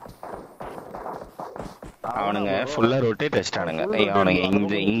 அவனுங்க ஃபுல்லா ரொட்டேட் அடிச்சிட்டானுங்க. அவனுங்க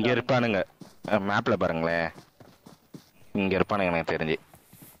இங்க இருப்பானுங்க. மேப்ல பாருங்களேன், இங்க இருப்பானுங்க எனக்கு தெரிஞ்சு.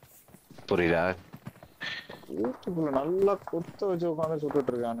 புரியுதா? வீட்டுக்குள்ள நல்லா கொத்த வச்சு உட்காந்து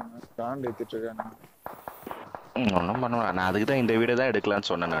சுட்டுட்டு இருக்கானுங்க. காண்டு ஏத்திட்டு இருக்கானுங்க. ஒன்னும் பண்ணுவேன். நான் அதுக்கு தான் இந்த வீடை தான் எடுக்கலாம்னு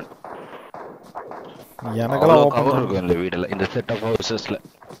சொன்னேன். நான் எனக்கெல்லாம் கவர் இருக்கும் இந்த வீடுல, இந்த செட் ஆஃப் ஹவுசஸ்ல.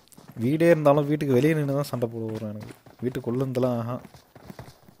 வீடே இருந்தாலும் வீட்டுக்கு வெளியே நின்று தான் சண்டை போட வரும் எனக்கு. வீட்டுக்குள்ள இருந்தெல்லாம்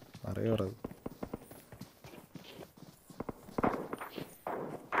நிறைய வராது.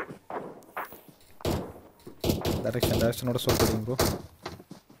 டைரக்ஷனோட சொல்றீங்க bro.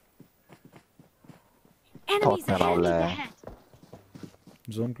 Enemies ahead.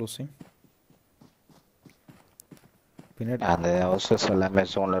 Zone closing. பின்னாடி அந்த ஹவுசஸ் எல்லாமே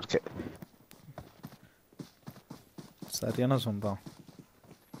ஜோன்ல இருக்கு. சரியான ஜோன் தான்.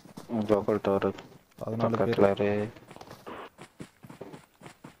 ஜோக்கல் டவர் 14 பேர்.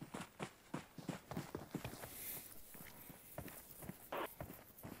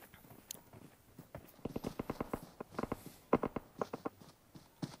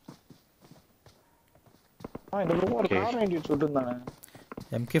 இந்த ரூம் ஒரு car ID சுட்டுறானே.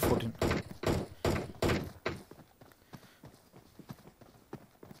 MK14.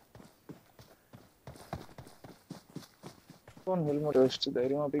 Phone helmet வச்சிட்டு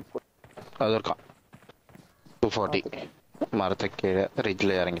தைரியமா பிக் பண்ணு. அது இருக்கான் 240 மரத்துக்கு கீழே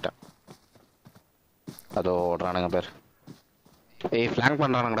ரிட்ஜ்ல இறங்கிட்டான். அதோ ஓடுறானுங்க பேர். ஏய் ஃபிளாங்க்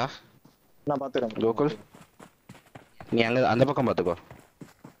பண்றானுங்கடா. நான் பாத்துறேன் கோகுல், நீ அங்க அந்த பக்கம் பாத்துக்கோ.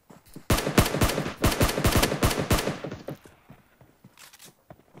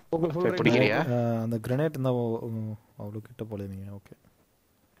 கோகுல் ஃபுல் பிடிக்கிறியா? அந்த கிரனேட் இருந்தா அவ்வளவு கிட்ட போல நீங்க. ஓகே,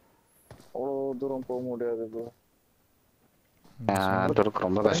 அவ்வளவு தூரம் போக முடியாது ப்ரோ. அதுக்கு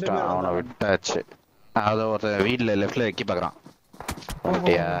ரொம்ப கஷ்டம். அவனை விட்டாச்சு. அத ஒரு வீட்ல லெஃப்ட்ல வைக்கி பாக்குறான்.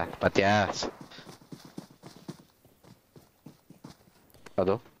 பாத்தியா?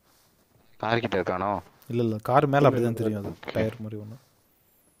 அதோ கார் கிட்ட இருக்கானோ? இல்ல கார் மேல அப்படிதான் தெரியும். அது டயர் மாதிரி ஒண்ணு.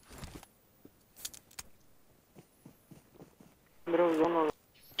 ப்ரோ ஜோன்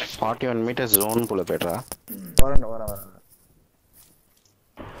 41 மீட்டர் ஜோன் குள்ள போய்டா. வரேன்.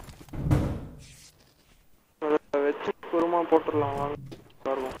 வெச்சு குருமா போட்டுறலாம் வாங்க.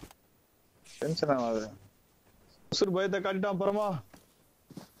 டென்ஷன் ஆகாது. உசுர் பயத்தை காட்டிட்டான் அப்புறமா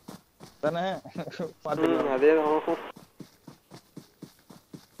தானே பாத்துக்கலாம். அதேதான்.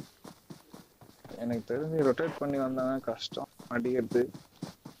 எனக்கு தெரிஞ்சு ரொட்டேட் பண்ணி வந்தாங்க கஷ்டம் அடிக்கிறது.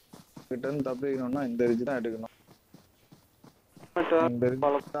 ரிட்டர்ன் தப்பிக்கணும்னா இந்த ரிட்ஜ் தான் எடுக்கணும். இந்த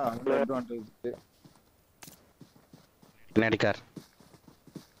ரிட்ஜ் தான் அந்த அட்வான்டேஜ். பின்னாடி கார்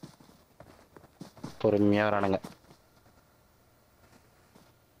பொறுமையா வரானுங்க.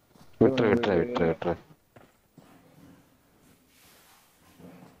 விட்டு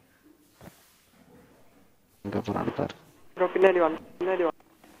இங்க போறான் பாரு ப்ரோ பின்னாடி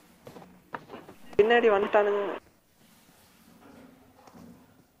வந்துட்டானுங்க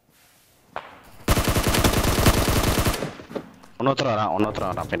ஒன்னொருத்தர்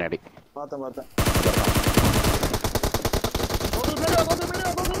வரான் பின்னாடி பார்த்தேன்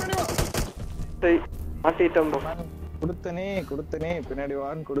மாட்டிட்டோம் கொடுத்தனே பின்னாடி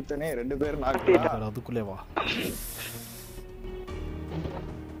வான்னு கொடுத்தனே 2 பேர் மாட்டிட்டான் அதுக்குள்ளே வா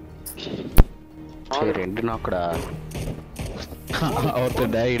சரி 2 நாக்குடா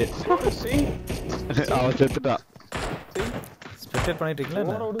ஒருத்தன் டைடு அவன் செத்துட்டான் ஸ்பெக்டேட் பண்ணிட்டு இருக்கீங்களா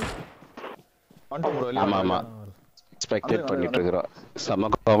ஆமா ஸ்பெக்டேட் பண்ணிட்டு இருக்கறோம்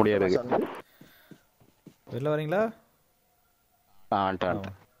செம காமெடியா இருக்கு வெளில வரீங்களா ஆன்டான்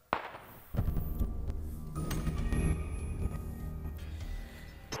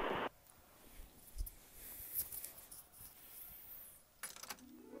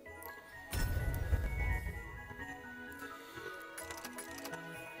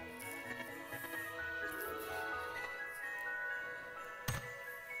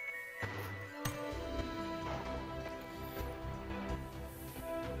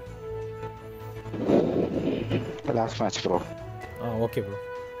last match bro okay bro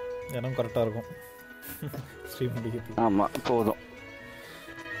எனக்கு கரெக்டாக இருக்கும் ஸ்ட்ரீம் முடிக்கிறது ஆமா போதும்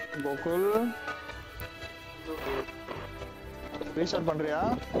கோகுல் ரீஸ்டார்ட் பண்றியா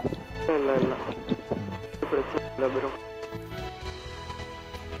இல்ல பிரச்சனை இல்ல ப்ரோ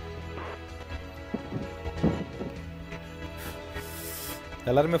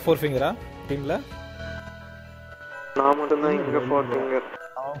எல்லாருமே 4 ஃபிங்கரா டீம்ல நான் மட்டும் தான் இங்க 4 ஃபிங்கர்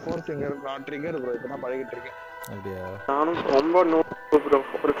அவன் 4 ஃபிங்கர் நான் ட்ரிகர் ப்ரோ இப்பதான் பழகிட்டு இருக்கேன் அப்படியே நானும் ரொம்ப நோ ப்ரோ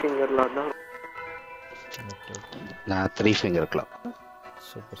 4 ஃபிங்கர்ல தான் நான் 3 ஃபிங்கர்க்கலாம்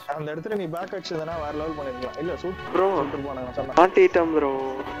சூப்பர் அந்த இடத்துல நீ பேக் அடிச்சதனா வேற லெவல் பண்ணிருக்கலாம் இல்ல சூப்பர் ப்ரோ சூப்பர் போனாங்க சொன்னா மாட்டிட்டோம் ப்ரோ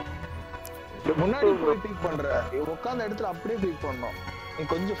முன்னாடி போய் பீக் பண்ற நீ உட்கார்ந்த இடத்துல அப்படியே பீக் பண்ணனும் நீ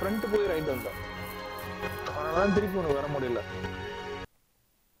கொஞ்சம் ஃப்ரண்ட் போய் ரைட் வந்த அதனால திருப்பி உனக்கு வர முடியல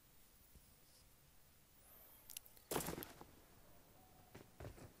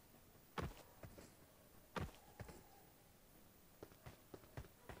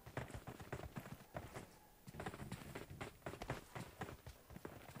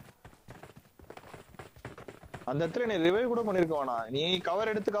அந்த இடத்துல நீ ரிவைவ் கூட பண்ணிருக்க வேணாம் நீ கவர்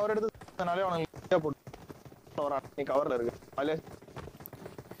எடுத்தனாலே உனக்கு போட்டு வரான் நீ கவர்ல இருக்கு அதுல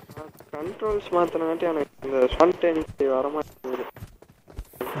கண்ட்ரோல்ஸ் மாத்தனங்காட்டி எனக்கு இந்த ஸ்பான்டேனிட்டி வர மாட்டேங்குது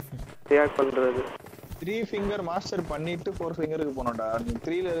ரியாக்ட் பண்றது 3 ஃபிங்கர் மாஸ்டர் பண்ணிட்டு 4 ஃபிங்கருக்கு போனோம்டா நீ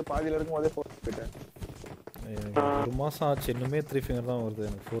 3ல பாதியில இருக்கும்போதே 4 போயிட்டேன் ஒரு மாசம் ஆச்சு இன்னுமே 3 ஃபிங்கர் தான் வருது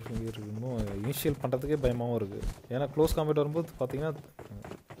எனக்கு 4 ஃபிங்கர் இன்னும் இனிஷியல் பண்ணுறதுக்கே பயமாகவும் இருக்குது ஏன்னா க்ளோஸ் காம்பேட் வரும்போது பார்த்தீங்கன்னா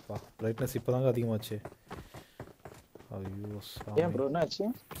பிரைட்னஸ் இப்போ தாங்க அதிகமாச்சு ஐயோ ஏன் ப்ரோ என்னாச்சு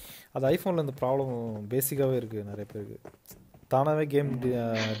அது ஐஃபோனில் இந்த ப்ராப்ளம் பேசிக்காகவே இருக்குது நிறைய பேருக்கு தானாகவே கேம்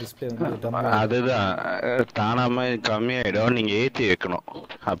டிஸ்பிளே வந்து அதுதான் தானாம கம்மியாயிடும் நீங்க ஏற்றி வைக்கணும்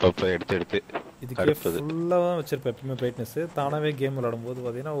அப்பப்போ எடுத்து இதுக்கே ஃபுல்லாக தான் வச்சிருப்பேன் எப்பவுமே பிரைட்னஸ் தானாகவே கேம் விளையாடும் போது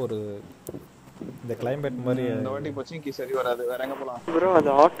பார்த்தீங்கன்னா ஒரு இந்த கிளைமேட் மாதிரி இந்த வாட்டி பச்சிங்கி சரி வராது வேற எங்க போலாம் ப்ரோ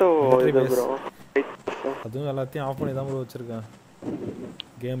அது ஆட்டோ இது ப்ரோ அதுவும் எல்லாத்தையும் ஆஃப் பண்ணி தான் ப்ரோ வச்சிருக்கேன்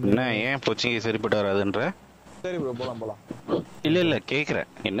கேம் என்ன ஏன் பச்சிங்கி சரிப்பட்டு வராதுன்ற சரி ப்ரோ போலாம் இல்ல கேக்குறேன்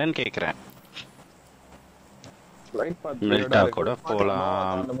என்னன்னு கேக்குறேன் லைட் பாத் மில்டா கூட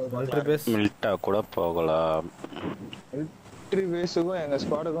போலாம் மில்டா கூட போகலாம் மிலிட்டரி பேஸுக்கும் எங்க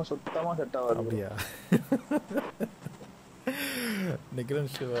ஸ்குவாடுக்கும் சுத்தமா செட் ஆகாது அப்படியா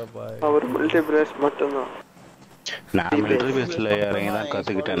நிகரன் சிவா பாய் அவர் மிலிட்டரி பேஸ் மட்டும் தான் நான் மிலிட்டரி பேஸ்ல இறங்கி தான்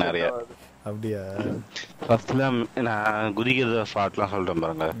கத்துக்கிட்டேன் நிறைய அப்படியா ஃபர்ஸ்ட்ல நான் குதிக்கிற ஸ்பாட்லாம் சொல்றேன்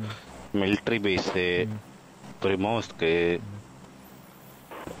பாருங்க மிலிட்டரி பேஸ் பிரிமோஸ்க்கு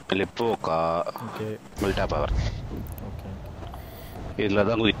லிப்போக்கா மில்டா பவர் இதில்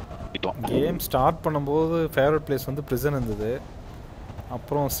தான் குதிட்டோம் கேம் ஸ்டார்ட் பண்ணும்போது ஃபேவரட் பிளேஸ் வந்து பிரிசன் இருந்தது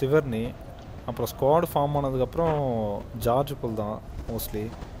அப்புறம் சிவர்னி அப்புறம் ஸ்குவாட் ஃபார்ம் ஆனதுக்கப்புறம் ஜார்ஜ்புல் தான் மோஸ்ட்லி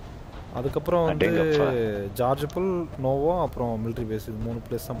அதுக்கப்புறம் வந்து ஜார்ஜ்புல் நோவா அப்புறம் மிலிட்ரி பேஸ் இது 3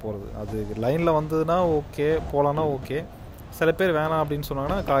 பிளேஸ் தான் போகிறது அது லைனில் வந்ததுன்னா ஓகே போகலான்னா ஓகே சில பேர் வேணாம் அப்படின்னு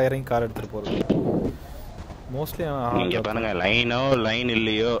சொன்னாங்கன்னா இறங்கி கார் எடுத்துகிட்டு போகிறது மோஸ்ட்லி இங்கே பாருங்க லைனோ லைன்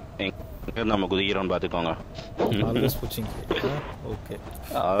இல்லையோ எங்கே நம்ம குதிக்கிறோம்னு பார்த்துக்கோங்க ஆல்வேஸ் பொச்சிங்கி ஓகே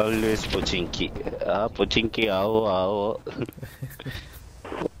ஆல்வேஸ் பொச்சிங்கி பொச்சிங்கி ஆவோ ஆவோ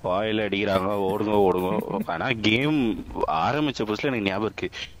வாயில அடிக்கிறாங்க ஓடுங்க ஆனா கேம் ஆரம்பிச்ச புதுசுல எனக்கு ஞாபகம் இருக்கு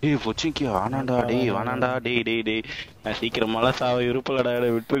ஏய் பொச்சிங்கி வானாண்டா டேய் நான் சீக்கிரமாலாம் சாவ விருப்பலடா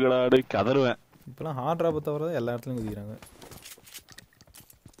விட்டுருக்கடா கதறுவேன் இப்பெல்லாம் ஹார்ட் டிராப் தவிர எல்லா இடத்துலயும் குதிக்கிறாங்க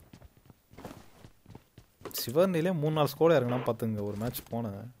சிவர்னிலே 3-4 ஸ்குவாட் இறங்கினா பார்த்துங்க ஒரு மேட்ச்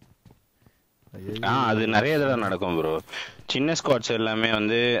போனேன். அது நிறைய தடவை நடக்கும் ப்ரோ. சின்ன ஸ்குவாட்ஸ் எல்லாமே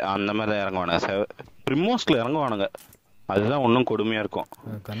வந்து அந்த மாதிரி தான் இறங்குவானுங்க. ப்ரிமோஸ்ல இறங்குவானுங்க. அதுதான் ஒன்றும் கொடுமையா இருக்கும்.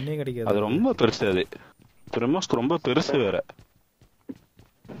 கண்ணே கிடைக்காது. அது ரொம்ப பெருசு. அது ப்ரிமோஸ்க்கு ரொம்ப பெருசு வேற.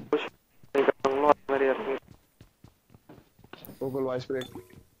 Google voice break.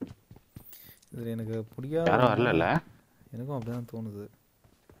 இது எனக்கு பிடிக்காத. யாரும் வரல. எனக்கும் அப்படிதான் தோணுது.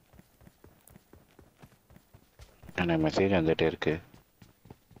 என்ன மெசேஜ் வந்துட்டே இருக்கு.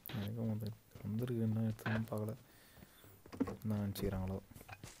 எனக்கும் வந்துருக்கு. என்ன எடுத்துன்னு பார்க்கல. என்ன நினச்சிக்கிறாங்களோ.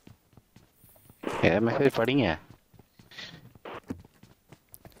 ஏதாவது மெசேஜ் படிங்க.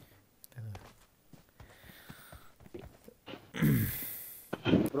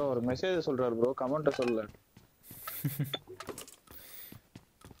 ப்ரோ ஒரு மெசேஜ் சொல்றாரு ப்ரோ, கமெண்ட்ட சொல்லல.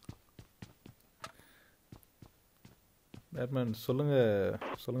 பேட்மேன்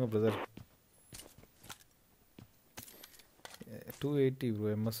சொல்லுங்க பிரதர். 280 ப்ரோ.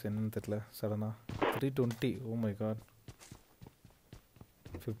 எம்எஸ் என்னன்னு தெரியல சடனா. 320. Oh my God.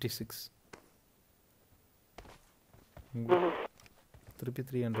 56 திருப்பி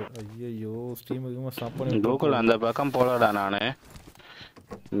 300. ஐயோ ஸ்டீமுக்கு ஸ்டாப் பண்ணி கூகுள் அந்த பக்கம் போலடா. நானு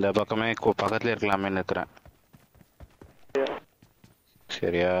இந்த பக்கமே பக்கத்துல இருக்கலாமே நினைக்கிறேன்.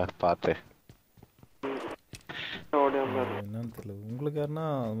 சரியா பார்த்து என்னன்னு தெரியல. உங்களுக்கு யாருன்னா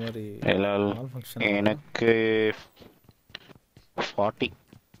அது மாதிரி எனக்கு 40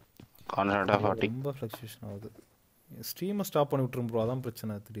 கான்ஸ்டன்டா 40 ரொம்ப ஃப்ளக்சுவேஷன் ஆகுது. ஸ்ட்ரீமை ஸ்டாப் பண்ணி விட்டுரும் ப்ரோ. அதான்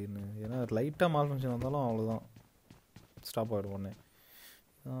பிரச்சனை திடீர்னு. ஏன்னா லைட்டாக மால் ஃபங்க்ஷன் வந்தாலும் அவ்வளோதான், ஸ்டாப் ஆகிடும் உடனே.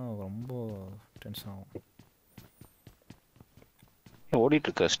 ரொம்ப டென்ஷன் ஆகும். ஓடிட்டு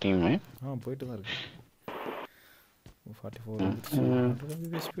இருக்க ஸ்டீம் போயிட்டு தான் இருக்கு.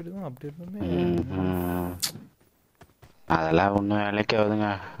 44 ஸ்பீடு தான். அப்படி இருந்துமே அதெல்லாம் ஒன்றும் வேலைக்கு ஆகுதுங்க.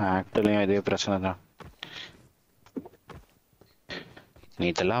 ஆக்டர்லையும் இதே பிரச்சனை தான்.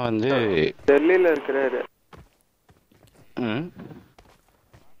 நீத்தெல்லாம் வந்து டெல்லியில இருக்கிறாரு.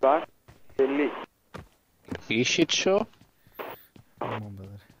 டெல்லி ஈஷிட் ஷோ. ஆமாம்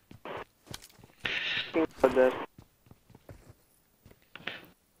பிரதர்.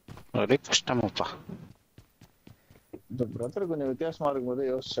 ஒரே கஷ்டமாப்பா. இந்த பிரதர் கொஞ்சம் வித்தியாசமா இருக்கும்போது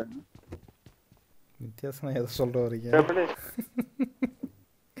யோசிச்சேன். வித்தியாசம் எதை சொல்ற வரீங்க?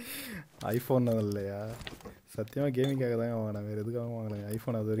 ஐபோன் இல்லையா? சத்தியமா கேமிங்காக தான் வாங்கினேன். வேற எதுக்காக வாங்கலாம்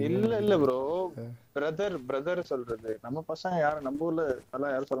ஐபோன்? அது வரைக்கும் இல்ல ப்ரோ. பிரதர் சொல்றது நம்ம பசங்க யாரும் நம்ம ஊர்ல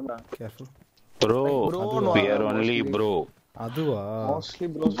எல்லாம் யாரும் சொல்ல மாட்டாங்க. Careful bro we are only bro. அதுவா? Mostly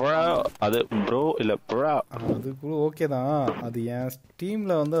bro. அது ப்ரோ இல்ல ப்ரோ. அது கூட ஓகே தான். அது என்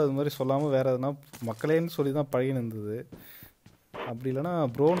டீம்ல வந்து அது மாதிரி சொல்லாம வேற எதுனா மக்களேன்னு சொல்லி தான் பழகின்னு இருந்தது. அப்படி இல்லைன்னா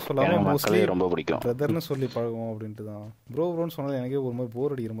ப்ரோன்னு சொல்லாம மோஸ்ட்லி ரொம்ப பிடிக்கும் பிரதர்னு சொல்லி பழகும் அப்படின்ட்டு தான். ப்ரோன்னு சொன்னாலும் எனக்கே ஒரு மாதிரி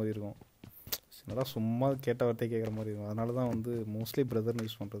போர் அடிக்கிற மாதிரி இருக்கும். நல்லா சும்மா கேட்ட வார்த்தையை கேட்குற மாதிரி இருக்கும். அதனால தான் வந்து மோஸ்ட்லி பிரதர்னு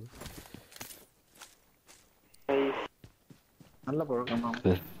யூஸ் பண்ணுறது. நல்ல பழக்கம்.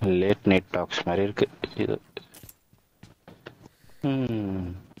 லேட் நைட் டாக்ஸ் மாதிரி இருக்கு இது.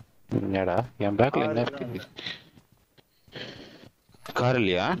 என்னடா என் பேக்ல என்ன இருக்கு? கார்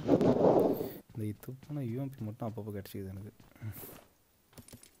இல்லையா? இந்த இது போன யூஎம்பி மட்டும் அப்பப்போ கிடைச்சிக்குது எனக்கு.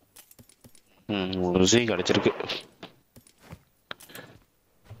 ருசி கிடைச்சிருக்கு.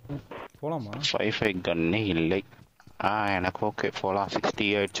 போலாமா? 5 கன்னே இல்லை. எனக்கு ஓகே போலாம். 60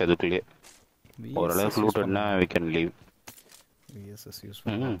 ஆயிடுச்சு அதுக்குள்ளேயே. ஓரளவுக்கு லூட்டட்னா we can leave. VSS use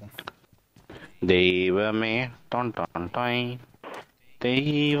பண்ணுவோம். தெய்வமே டான் டான் டாய்.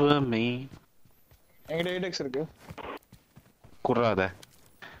 தெய்வமே. என்கிட்ட 8x இருக்கு. குறாத.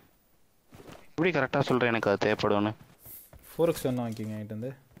 எப்படி கரெக்டா சொல்றேன் எனக்கு அது தேவைப்படும்னு. 4x என்ன வாங்கிக்கிங்க என்கிட்ட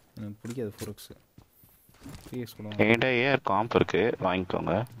இருந்து? எனக்கு பிடிக்காது 4x. 3x கூட என்கிட்ட ஏஆர் காம்ப் இருக்கு,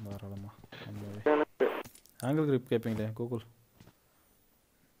 வாங்கிக்கோங்க. தாராளமா. ஆங்கிள் கிரிப் கேட்பீங்களே கூகுள்,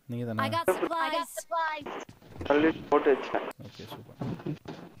 நீங்க தானே? I got supplies. போட்டு வச்சேன். Okay super.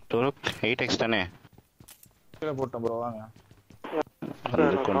 டோரக் 8x தானே? கீழ போட்டேன் ப்ரோ. வாங்க.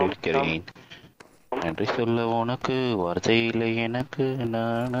 வந்து கொண்டிருக்கிறேன். நன்றி சொல்ல உனக்கு வார்த்தை இல்லை எனக்கு.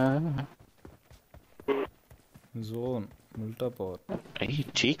 நானா ஜோன் மில்டா பவர்.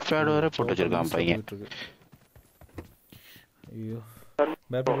 சீக் பேட் வர போட்டு வச்சிருக்கான் பையன். ஐயோ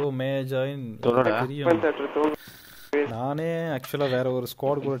பேப்போ மே ஜாயின். நானே ஆக்சுவலா வேற ஒரு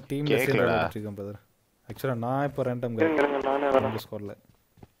ஸ்குவாட் கூட டீம்ல சேர்ந்து விளையாடிட்டு இருக்கேன் பிரதர். ஆக்சுவலா நான் இப்போ ரேண்டம் கேம் ஸ்குவாட்ல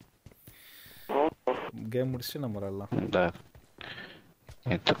கேம் முடிச்சிட்டு நம்ம விளையாடலாம்.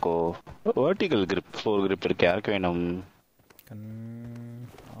 எத்துக்கோ வெர்டிகல் கிரிப் 4 கிரிப் இருக்கு. யாருக்கு வேணும்?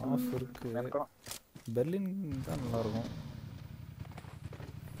 ஆஃப் இருக்கு. பெர்லின் தான் நல்லா இருக்கும்.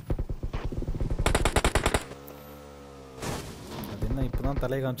 அது என்ன இப்பதான்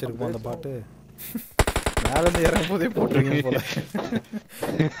தலை காமிச்சிருக்கோம் அந்த பாட்டு. மேல இருந்து இறங்கும் போதே போட்டுருக்கீங்க போல.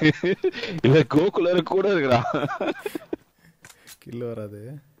 இல்ல கோகுலர் கூட இருக்குடா. கில் வராது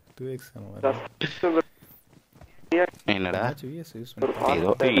 2x என்னடா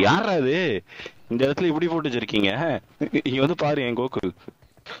யாரா இது இந்த இடத்துல இப்படி போட்டு வச்சிருக்கீங்க? இங்க வந்து பாரு என் கோகுல்.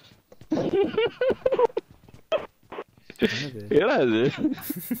 ஏடா இது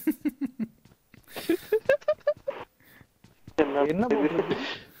என்ன போட்டு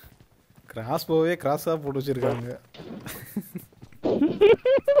கிராஸ் போவே கிராஸா போட்டு வச்சிருக்காங்க.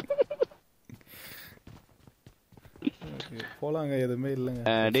 போலாங்க எதுமே இல்லங்க.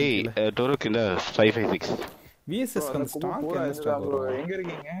 டேய் டோருக்கு இந்த 556 VSS அந்த ஸ்டாக் என்ன ஸ்டாக் ப்ரோ? எங்க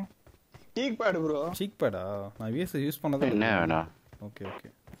இருக்கீங்க? Seek bad bro. சீக் பேடா? நான் VSS யூஸ் பண்ணதே என்ன வேணும்? ஓகே ஓகே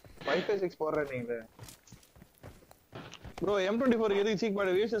 556 போறேன் நீங்க. ப்ரோ M24 எதுக்கு சீக்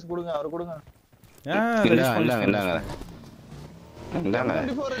பேட் VSS கொடுங்க அவர் கொடுங்க. இந்தாங்க.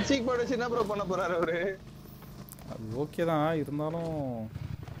 24 சீக் பேட் வச்சு என்ன ப்ரோ பண்ண போறாரு அவரு? அது ஓகே தான் இருந்தாலும்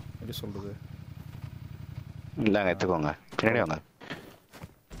எப்படி சொல்றது? இந்தாங்க எடுத்துக்கோங்க. பின்னாடி வாங்க.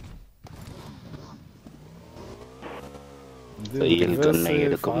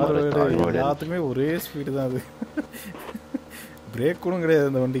 எல்லாத்துக்குமே ஒரே ஸ்பீடு தான் அது. பிரேக் கூட கிடையாது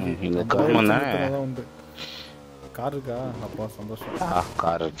அந்த வண்டிக்கு. உண்டு. கார் இருக்கா? அப்பா சந்தோஷம்.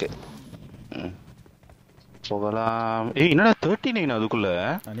 கார் இருக்கு. போகலாம். ஏய் என்னடா 39 அதுக்குள்ள?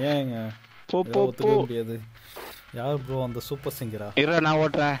 அநியாயங்க. போ முடியாது. யார் ப்ரோ அந்த சூப்பர் சிங்கரா? இரு நான்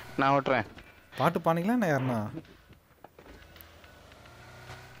ஓட்றேன். பாட்டு பாடுனீங்களா என்ன யாருன்னா?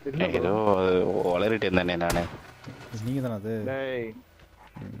 ஏதோ வளரிட்டு இருந்தேனே நானு. நீங்க தானே அது? டேய்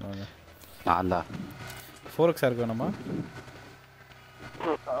நான் தான். 4x இருக்கு வேணுமா?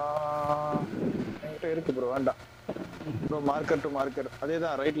 என்கிட்ட இருக்கு ப்ரோ வேண்டாம். ப்ரோ மார்க்கர் டு மார்க்கர்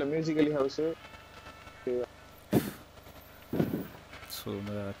அதேதான் ரைட்ல மியூசிக்கலி ஹவுஸ். சோ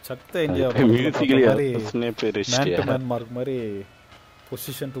இந்த சக்த இந்தியா மியூசிக்கலி ஹவுஸ்னே பேரு மேன் டு மேன் மார்க் மாதிரி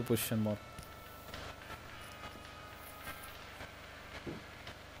position to position mark.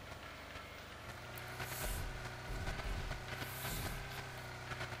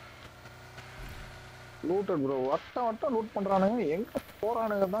 Looted bro வட்டம் லூட் பண்றானுங்க எங்க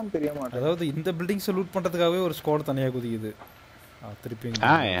போறானுங்க தான் தெரிய மாட்டேங்குது. அதாவது இந்த பில்டிங்ஸ் லூட் பண்றதுக்காகவே ஒரு ஸ்குவாட் தனியா குதிக்குது. திருப்பி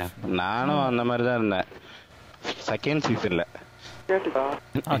நானும் அந்த மாதிரி தான் இருந்தேன் செகண்ட் சீசன்ல. கேக்குதா?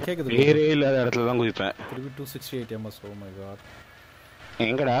 கேக்குது. வேறே இல்லாத இடத்துல தான் குதிப்பேன். திருப்பி 268 ms. Oh my God.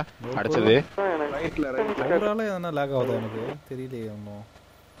 எங்கடா அடுத்தது? ரைட்ல ஓவரால என்ன லாக் ஆகுது எனக்கு தெரியலையே இன்னும்.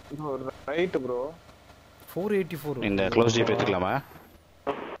 Bro right bro 484. இந்த க்ளோஸ் ஜீப் எடுத்துக்கலாமா?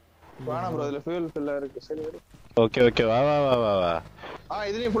 வாணா ப்ரோ அதுல ஃபியூல் ஃபில்லா இருக்கு. சரி ஓகே வா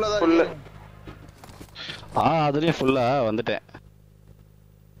இதுலயும் ஃபுல்லா தான் இருக்கு. அதுலயும் ஃபுல்லா வந்துட்டேன்.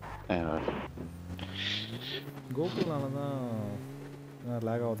 கோகுலால தான்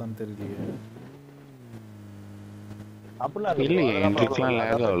லாக் ஆகுதான்னு தெரியலையே. அப்படிலாம் இல்லையே எங்களுக்குலாம்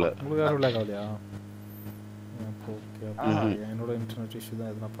லாக் ஆகல. உங்களுக்கு லாக் ஆகலையா? ஓகே என்னோட இன்டர்நெட் இஷ்யூ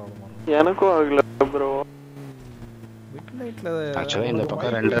தான் எதுனா ப்ராப்ளம் ஆகும். எனக்கும் ஆகல ப்ரோ. மிட்நைட்ல ஆக்சுவலா இந்த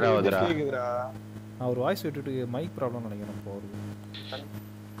பக்கம் ரெண்டர் ஆகுதுடா. நான் ஒரு வாய்ஸ் விட்டுட்டு மைக் ப்ராப்ளம் நினைக்கிறேன் இப்போ வருது.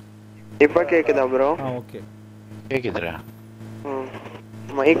 இப்ப கேக்குதா ப்ரோ? ஓகே கேக்குதுடா.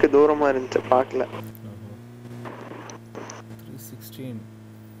 மைக் தூரமா இருந்துச்சு பார்க்கல. 316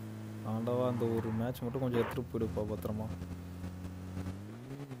 ஆண்டவா அந்த ஒரு மேட்ச் மட்டும் கொஞ்சம் எடுத்து போயிடுப்பா பத்திரமா.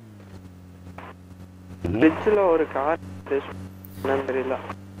 பிரிட்ஜ்ல ஒரு கார் என்னன்னு தெரியல.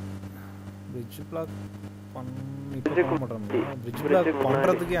 பிரிட்ஜ் பிளாக் பிரிட்ஜ் பிளாக்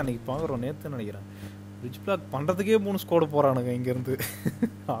பண்றதுக்கே அன்னைக்கு பாக்குறோம் நேத்து நினைக்கிறேன். பிரிட்ஜ் பிளாக் பண்றதுக்கே 3 ஸ்குவாட் போறானுங்க இங்க இருந்து.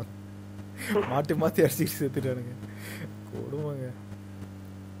 மாத்தி அடிச்சிட்டு சேர்த்துட்டானுங்க. கொடுவாங்க.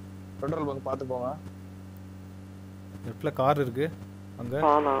 பெட்ரோல் பங்க் பாத்து போங்க. லெஃப்ட்ல கார் இருக்கு அங்க.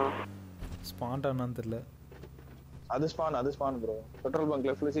 ஸ்பான் ஆனான்னு தெரியல. அது ஸ்பான் ப்ரோ. பெட்ரோல் பங்க்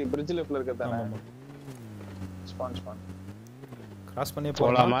லெஃப்ட்ல பிரிட்ஜ் லெஃப்ட்ல இருக்கதா. ஆமா ஸ்பான் கிராஸ் பண்ணி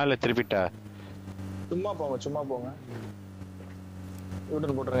போலாமா இல்ல திருப்பிட்டா? சும்மா போங்க.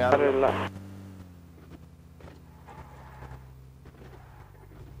 யூட்டர்ன் போட்றேன் யாரும் இல்ல.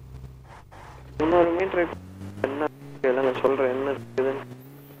 இன்னொரு மீட்டர் என்ன கேளுங்க சொல்றேன் என்ன இருக்குதுன்னு.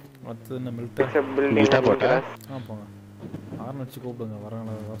 அடுத்து என்ன மில்டா போட்டா? போங்க. ஆர்ன் அடிச்சு கூப்பிடுங்க வர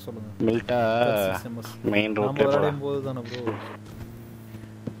சொல்லுங்க. மில்டா மெயின் ரோட்ல போடும்போது தானே ப்ரோ?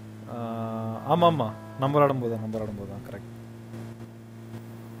 ஆமா நம்பர் ஆடும்போது தான் கரெக்ட்.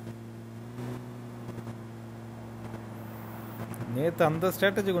 நேற்று அந்த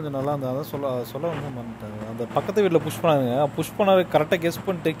ஸ்ட்ராட்டஜி கொஞ்சம் நல்லா இருந்தது. அதான் சொல்ல வந்துட்டேன். அந்த பக்கத்து வீட்டில் புஷ் பண்ணாங்க. புஷ் பண்ணாவே கரெக்டாக கெஸ்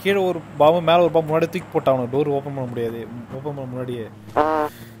பண்ணிட்டு கீழே ஒரு பாம்பு மேலே ஒரு பாம்பு முன்னாடி தூக்கி போட்டாங்க. டோர் ஓப்பன் பண்ண முடியாது. ஓப்பன் பண்ண முன்னாடியே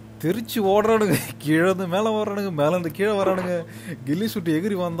தெரிச்சு ஓடுறானுங்க, கீழே இருந்து மேலே வர்றானுங்க, மேலே இருந்து கீழே வரானுங்க. கில்லி சுட்டு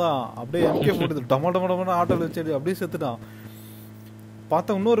எகிரி வந்தான், அப்படியே எம்கே போட்டு டமா டமா டமான ஆட்டோவில் வச்சு அப்படியே செத்துட்டான்.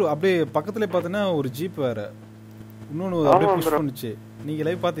 பார்த்தா இன்னொரு அப்படியே பக்கத்துலேயே பார்த்தீங்கன்னா ஒரு ஜீப் வேறு இன்னொன்று அப்படியே புஷ் பண்ணுச்சு. நீங்கள்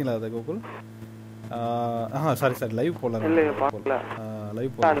லைவ் பார்த்தீங்களா அதை கோகுல்? சாரி லைவ் போடல,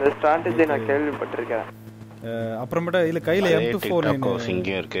 லைவ் போடல. அப்புறமேட்டா இல்லை கையில்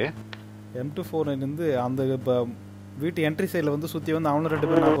M249 இருக்கு. M249 வந்து அந்த இப்போ வீட்டு என்ட்ரி சைடில் வந்து சுற்றி வந்து அவனும் 2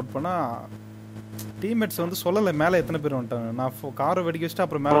 பேர் நாக் அவுட் பண்ணால் டீம்மேட்ஸ் வந்து சொல்லலை மேலே எத்தனை பேர் வந்துட்டாங்க. நான் காரை வெடிக்க வச்சுட்டு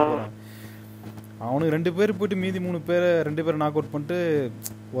அப்புறம் மேலே போகிறேன். அவனுக்கு 2 பேர் போயிட்டு மீதி 3 பேர் 2 பேர் நாக் அவுட் பண்ணிட்டு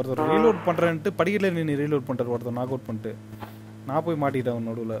ஒருத்தர் ரீலோட் பண்ணுறேன்ட்டு படிக்கல நீ ரீலோட் பண்ணுறாரு ஒருத்தர் நாக் அவுட் பண்ணிட்டு நான் போய் மாட்டிக்கிட்டேன் அவன்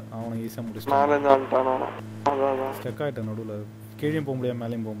நடுவில். அவனுக்கு ஈஸியாக முடிச்சுட்டான். ஸ்டெக் ஆகிட்டேன் நடுவில், கீழே போக முடியாம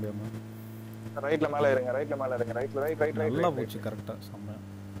மேலேயும் போக முடியாம. ரைட்ல மேலே இருங்க, ரைட்ல மேலே இருங்க, ரைட் நல்லா போச்சு கரெக்டாக செம்ம.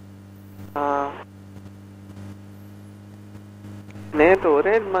 நேத்து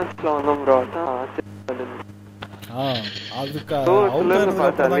ஒரே மேட்ச்ல வந்தோம் ப்ரோ. அதுக்கு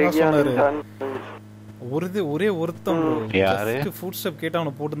ஒரே ஒருத்தன் ஃபுட் ஸ்டெப் கேட்டு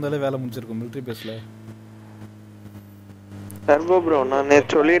அவனை போட்டிருந்தாலே வேலை முடிஞ்சிருக்கும் மிலிட்டரி பேஸ்ல. டர்போ ப்ரோ நான்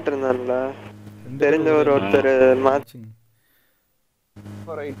நேத்து சொல்லிட்டு இருந்தேன்ல, தெரிஞ்ச ஒருத்தர் மேட்ச்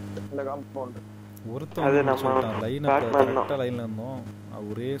ரைட் இந்த காம்பவுண்ட் ஒருத்தன் அது நம்ம லைன்ல கரெக்ட்டா லைன்ல இருந்தோம்.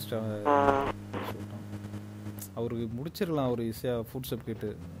 ஒரே அவருக்கு முடிச்சிடலாம் ஒரு ஈஸியா ஃபுட் ஸ்டெப் கேட்டு.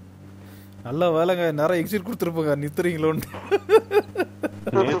 நல்ல வேலைங்க, நிறைய எக்ஸிட் கொடுத்துருப்பாங்க நித்துறீங்களோன்னு.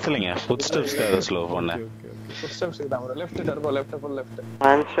 நிறுத்தலைங்க, ஃபுட் ஸ்டெப்ஸ்க்காக ஸ்லோ பண்ணேன். ஃபுட் ஸ்டெப்ஸ்க்கு தான் bro. Left turbo, left full left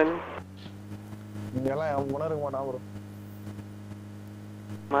mansion. நீங்க எல்லாம் உணருங்க மாட்டா ப்ரோ.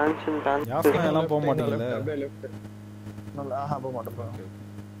 மேன்ஷன் தான் யாஃப்னா எல்லாம் போக மாட்டீங்கல. அப்படியே லெஃப்ட் நல்லா போக மாட்டோம் ப்ரோ.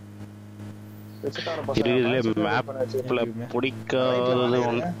 இதுல மேப்ல பிடிக்காதது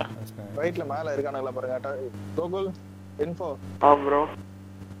ஒண்ணு ரைட்ல மேல இருக்கானல பாருங்க. கோகுல் இன்ஃபோ. ப்ரோ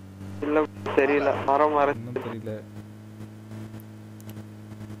இல்ல தெரியல, மரம் இன்னும் தெரியல.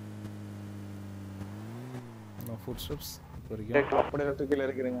 நான் ஃபுட் ஸ்டெப்ஸ் அப்படியே லெஃப்ட் கீழ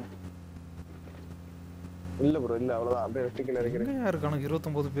இருக்கீங்க. இல்ல ப்ரோ இல்ல அவ்வளவுதான், அப்படியே லெஃப்ட் கீழ இருக்கீங்க. யார் இருக்காங்க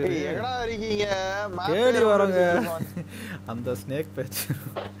 29 பேர் எங்கடா இருக்கீங்க? கேடி வராங்க. அந்த ஸ்னேக் பேட்ச்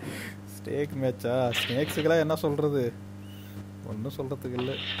ஸ்டேக் மேட்சா? ஸ்னேக்ஸ்க்குலாம் என்ன சொல்றது, ஒன்றும் சொல்றதுக்கு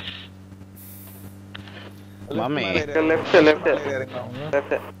இல்லை.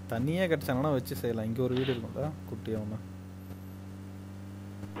 தனியாக கிடச்சாங்கன்னா வச்சு செய்யலாம். இங்கே ஒரு வீடு இருக்கும்ல குட்டியாக ஒன்று.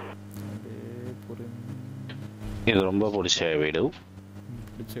 இது ரொம்ப பிடிச்ச வீடு.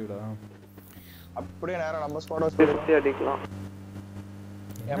 பிடிச்ச வீடா? அப்படியே நேரா நம்ம ஸ்குவாட் அடிக்கலாம்.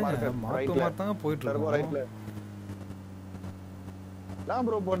 மாத்தாங்க போயிட்டு இருக்கோம். ரைட்ல நான்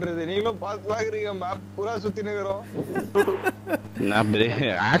ப்ரோ பண்றது நீங்களும் பாத்து பாக்குறீங்க. மேப் பூரா சுத்தி நிக்கறோம். நான்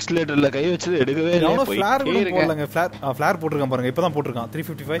ஆக்சிலேட்டர்ல கை வச்சது எடுக்கவே இல்ல. நான் ஃபிளார் போடலங்க. ஃபிளார் போட்டுருக்கான் பாருங்க, இப்பதான் போட்டுருக்கான்.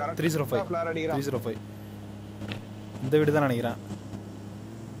 355 305 305 இந்த வீடு தான் நினைக்கிறேன்.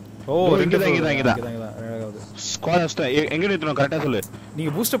 ஓ ரெண்டு தான் ஸ்குவாட் எங்க நிறுத்தணும் கரெக்ட்டா சொல்லு.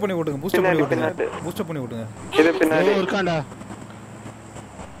 நீங்க பூஸ்ட் பண்ணி ஓட்டுங்க, பூஸ்ட் பண்ணி ஓட்டுங்க, பூஸ்ட் பண்ணி ஓட்டுங்க. இது பின்னாடி இருக்கான்டா.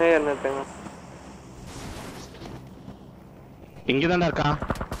 என்னங்க இங்க தான்டா இருக்கான்.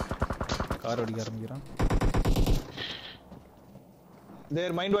 கார் ஓடிக்க ஆரம்பிக்கிறான்.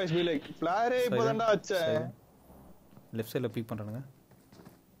 Their mind voice B like ஃபிளாரே இப்போதான்டா அச்ச. லெஃப்ட் சைடுல பீக் பண்றானுங்க.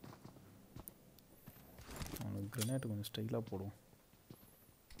 அவனுக்கு கிரேனேட் கொஞ்சம் ஸ்டைலா போடுவோம்.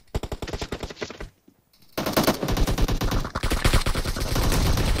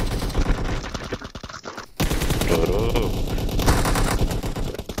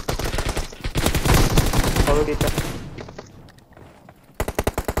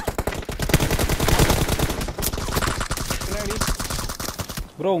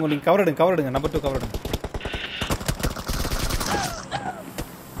 ப்ரோ உங்க நீங்க கவர் எடுங்க நம்பர் 2 கவர் எடுங்க.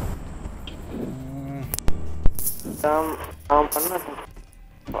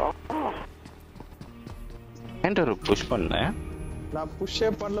 என்டர் புஷ் பண்ண. நான் புஷ்ஷே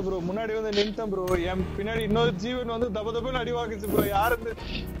பண்ணல ப்ரோ, முன்னாடி வந்து நின்னுட்டேன் ப்ரோ. என் பின்னாடி இன்னொரு ஜீவன் வந்து தபதபன்னு அடி வாங்குச்சு ப்ரோ. யாரு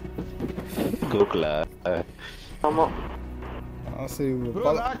கூகுள? ஆமா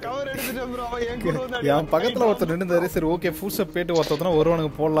என் பக்கத்துல ஒருத்தர் நின்னுந்தாரு. சரி ஓகே ஃபுல் ஸ்டெப் போயிட்டு ஒருத்தர்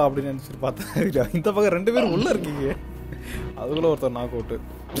வருவானுங்க போடலாம் அப்படின்னு நினைச்சிட்டு பார்த்தேன். இந்த பக்கம் 2 பேரும் உள்ள இருக்கீங்க. அதுக்குள்ள ஒருத்தர் நாக் அவுட்.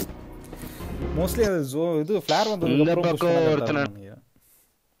 மோஸ்ட்லி அது இது ஃபிளார் வந்து இந்த பக்கம் ஒருத்தர்.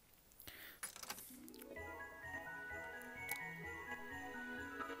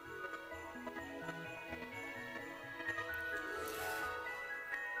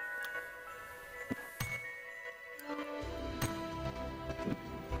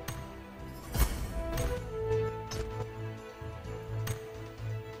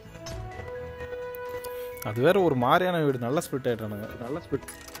 அது வேற ஒரு மாதிரியான வீடு. நல்ல ஸ்பிட் ஆயிட்டானுங்க. நல்ல ஸ்பிட்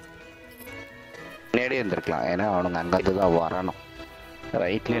முன்னாடியே இருந்திருக்கலாம். ஏன்னா அவனுங்க அங்கிருந்து தான் வரணும்.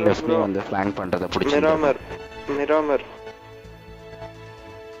 ரைட்லயும் லெஃப்ட்லயும் வந்து ஃபிளாங்க் பண்றத பிடிச்சி மிராமர்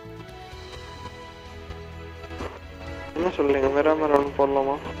என்ன சொல்றீங்க? மிராமர் ஒன்று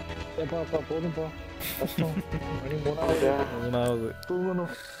போடலாமா? போதும்பா, கஷ்டம். மணி 3வது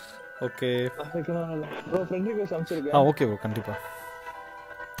தூங்கணும். Okay bro friend request அனுப்பிச்சிருக்கேன். Okay bro, கண்டிப்பா.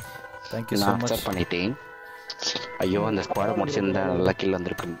 தேங்க்யூ ஸோ நான் மச். அக்செப்ட் பண்ணிட்டேன். ஐயோ அந்த ஸ்குவாட முடிச்சிருந்தா நல்ல கில்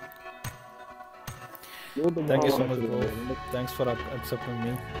வந்திருக்கு. Thank you so much bro. Thanks for accepting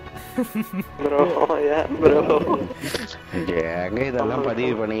me bro. Bro ஏங்க இதெல்லாம்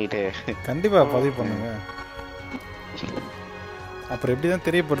பதிவு பண்ணிட்டு கண்டிப்பா பதிவு பண்ணுங்க. அப்புறம் எப்படி தான்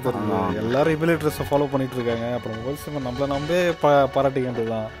தெரியப்படுத்துறது? எல்லாரும் இபிலிட்டர்ஸை ஃபாலோ பண்ணிட்டு இருக்காங்க. அப்புறம் மொபைல் சிம் நம்மள நம்பே பாராட்டிக்கிட்டு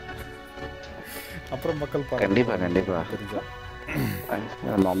தான். அப்புறம் மக்கள் கண்டிப்பா கண்டிப்பா தெரிஞ்சா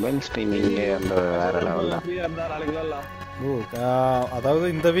மொபைல் ஸ்ட்ரீமிங் அந்த வேற லெவல்ல. ஓ அதாவது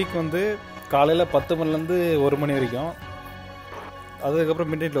இந்த வீக் வந்து காலையில் 10 மணிலேருந்து 1 மணி வரைக்கும், அதுக்கப்புறம்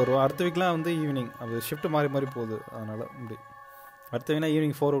மிட் நைட்டில் வருவோம். அடுத்த வீக்லாம் வந்து ஈவினிங், அது ஷிஃப்ட் மாறி மாறி போகுது. அதனால் இப்படி அடுத்த வீக்னா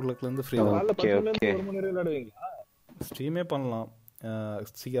ஈவினிங் 4 o'clockலேருந்து ஃப்ரீ ஸ்ட்ரீமே பண்ணலாம்.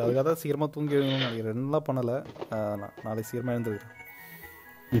 அதுக்காக தான் சீக்கிரமாக தூங்கி எழுதணும்னு நினைக்கிறேன். ரெண்டுலாம் பண்ணலை. நாளைக்கு சீக்கிரமாக எழுந்துருக்கேன்.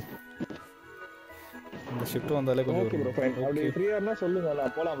 இந்த ஷிஃப்ட் வந்தாலே கொஞ்சம்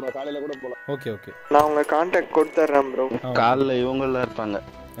ஓகே ஓகே. நான் உங்க கான்டாக்ட் கொடுத்துறேன் ப்ரோ. காலைல இவங்கெல்லாம் இருப்பாங்க.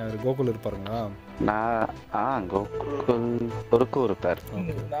 கோகுல் இருப்பாருங்களா? நான் கோகுல் பொறுக்கும் இருப்பார்.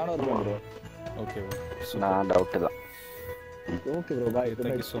 ஓகே நான் டவுட் தான். Okay bro, by.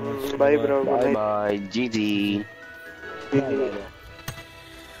 Thank you so much. Bye bro. By GG.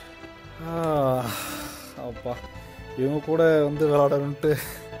 அப்பா இவங்க கூட வந்து விளாடணுன்ட்டு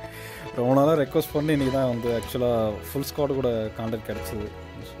ரொம்ப நாளாக ரெக்வஸ்ட் பண்ணி இன்றைக்கி தான் வந்து ஆக்சுவலாக ஃபுல் ஸ்குவாட் கூட கான்டாக்ட் கிடச்சிது.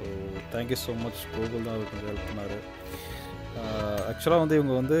 So thank you so much. Gokul தான் அதுக்கு கொஞ்சம் ஹெல்ப் பண்ணார். ஆக்சுவலாக வந்து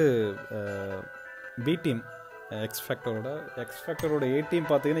இவங்க வந்து பி டீம் எக்ஸ்ஃபேக்டரோட ஏ டீம்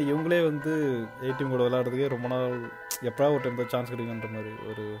பார்த்தீங்கன்னா இவங்களே வந்து ஏ டீம் கூட விளையாடுறதுக்கே ரொம்ப நாள் எப்போயா ஒரு டைம் தான் சான்ஸ் கிடைக்குன்ற மாதிரி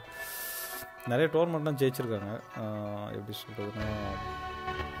ஒரு நிறைய டோர்னமெண்ட்லாம் ஜெயிச்சிருக்காங்க. எப்படி சொல்கிறதுனா,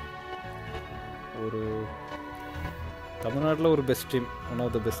 ஒரு தமிழ்நாட்டில் ஒரு best team, one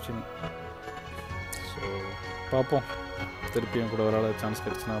of the best team. So பார்ப்போம், திருப்பியும் கூட விளையாட சான்ஸ்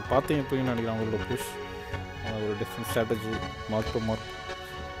கிடச்சுன்னா. பார்த்தீங்க இப்போயும் நினைக்கிறேன் அவங்களோட புஷ், ஒரு different strategy, mark to mark,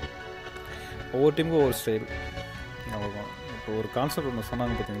 ஒவ்வொரு டீமுக்கும் ஒவ்வொரு ஸ்டைல். அவ்வளோதான். இப்போ ஒரு கான்செப்ட் ஒன்று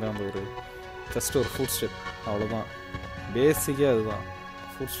சொன்னாங்க பார்த்தீங்களா, அந்த ஒரு ஜஸ்ட் ஒரு ஃபுட் ஸ்டெப், அவ்வளோதான். பேசிக்காக அதுதான்,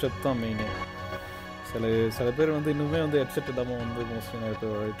 ஃபுட் ஸ்டெப் தான் மெயினே. சில பேர் வந்து இன்னுமே வந்து ஹெட்செட் இல்லாமல் வந்து மோஸ்ட்லி நிறைய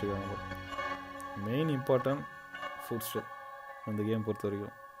பேர் விளையாடிட்டு இருக்காங்க. மெயின் இம்பார்ட்டன்ட் ஃபுட் ஸ்டெப் இந்த கேம் பொறுத்த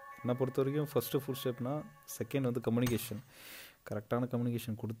வரைக்கும். என்னை பொறுத்த வரைக்கும் ஃபஸ்ட்டு ஃபுட் ஸ்டெப்னா, செகண்ட் வந்து கம்யூனிகேஷன். கரெக்டான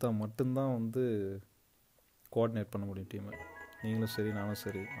கம்யூனிகேஷன் கொடுத்தா மட்டும்தான் வந்து கோஆர்டினேட் பண்ண முடியும் டீமை. நீங்களும் சரி, நானும்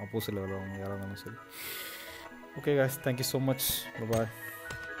சரி, ஆப்போசிட்டில் வரவங்க யாராக இருந்தாலும் சரி. Okay guys, thank you so much. Bye-bye.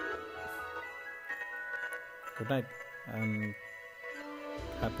 Good night and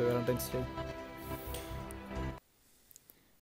happy Valentine's Day.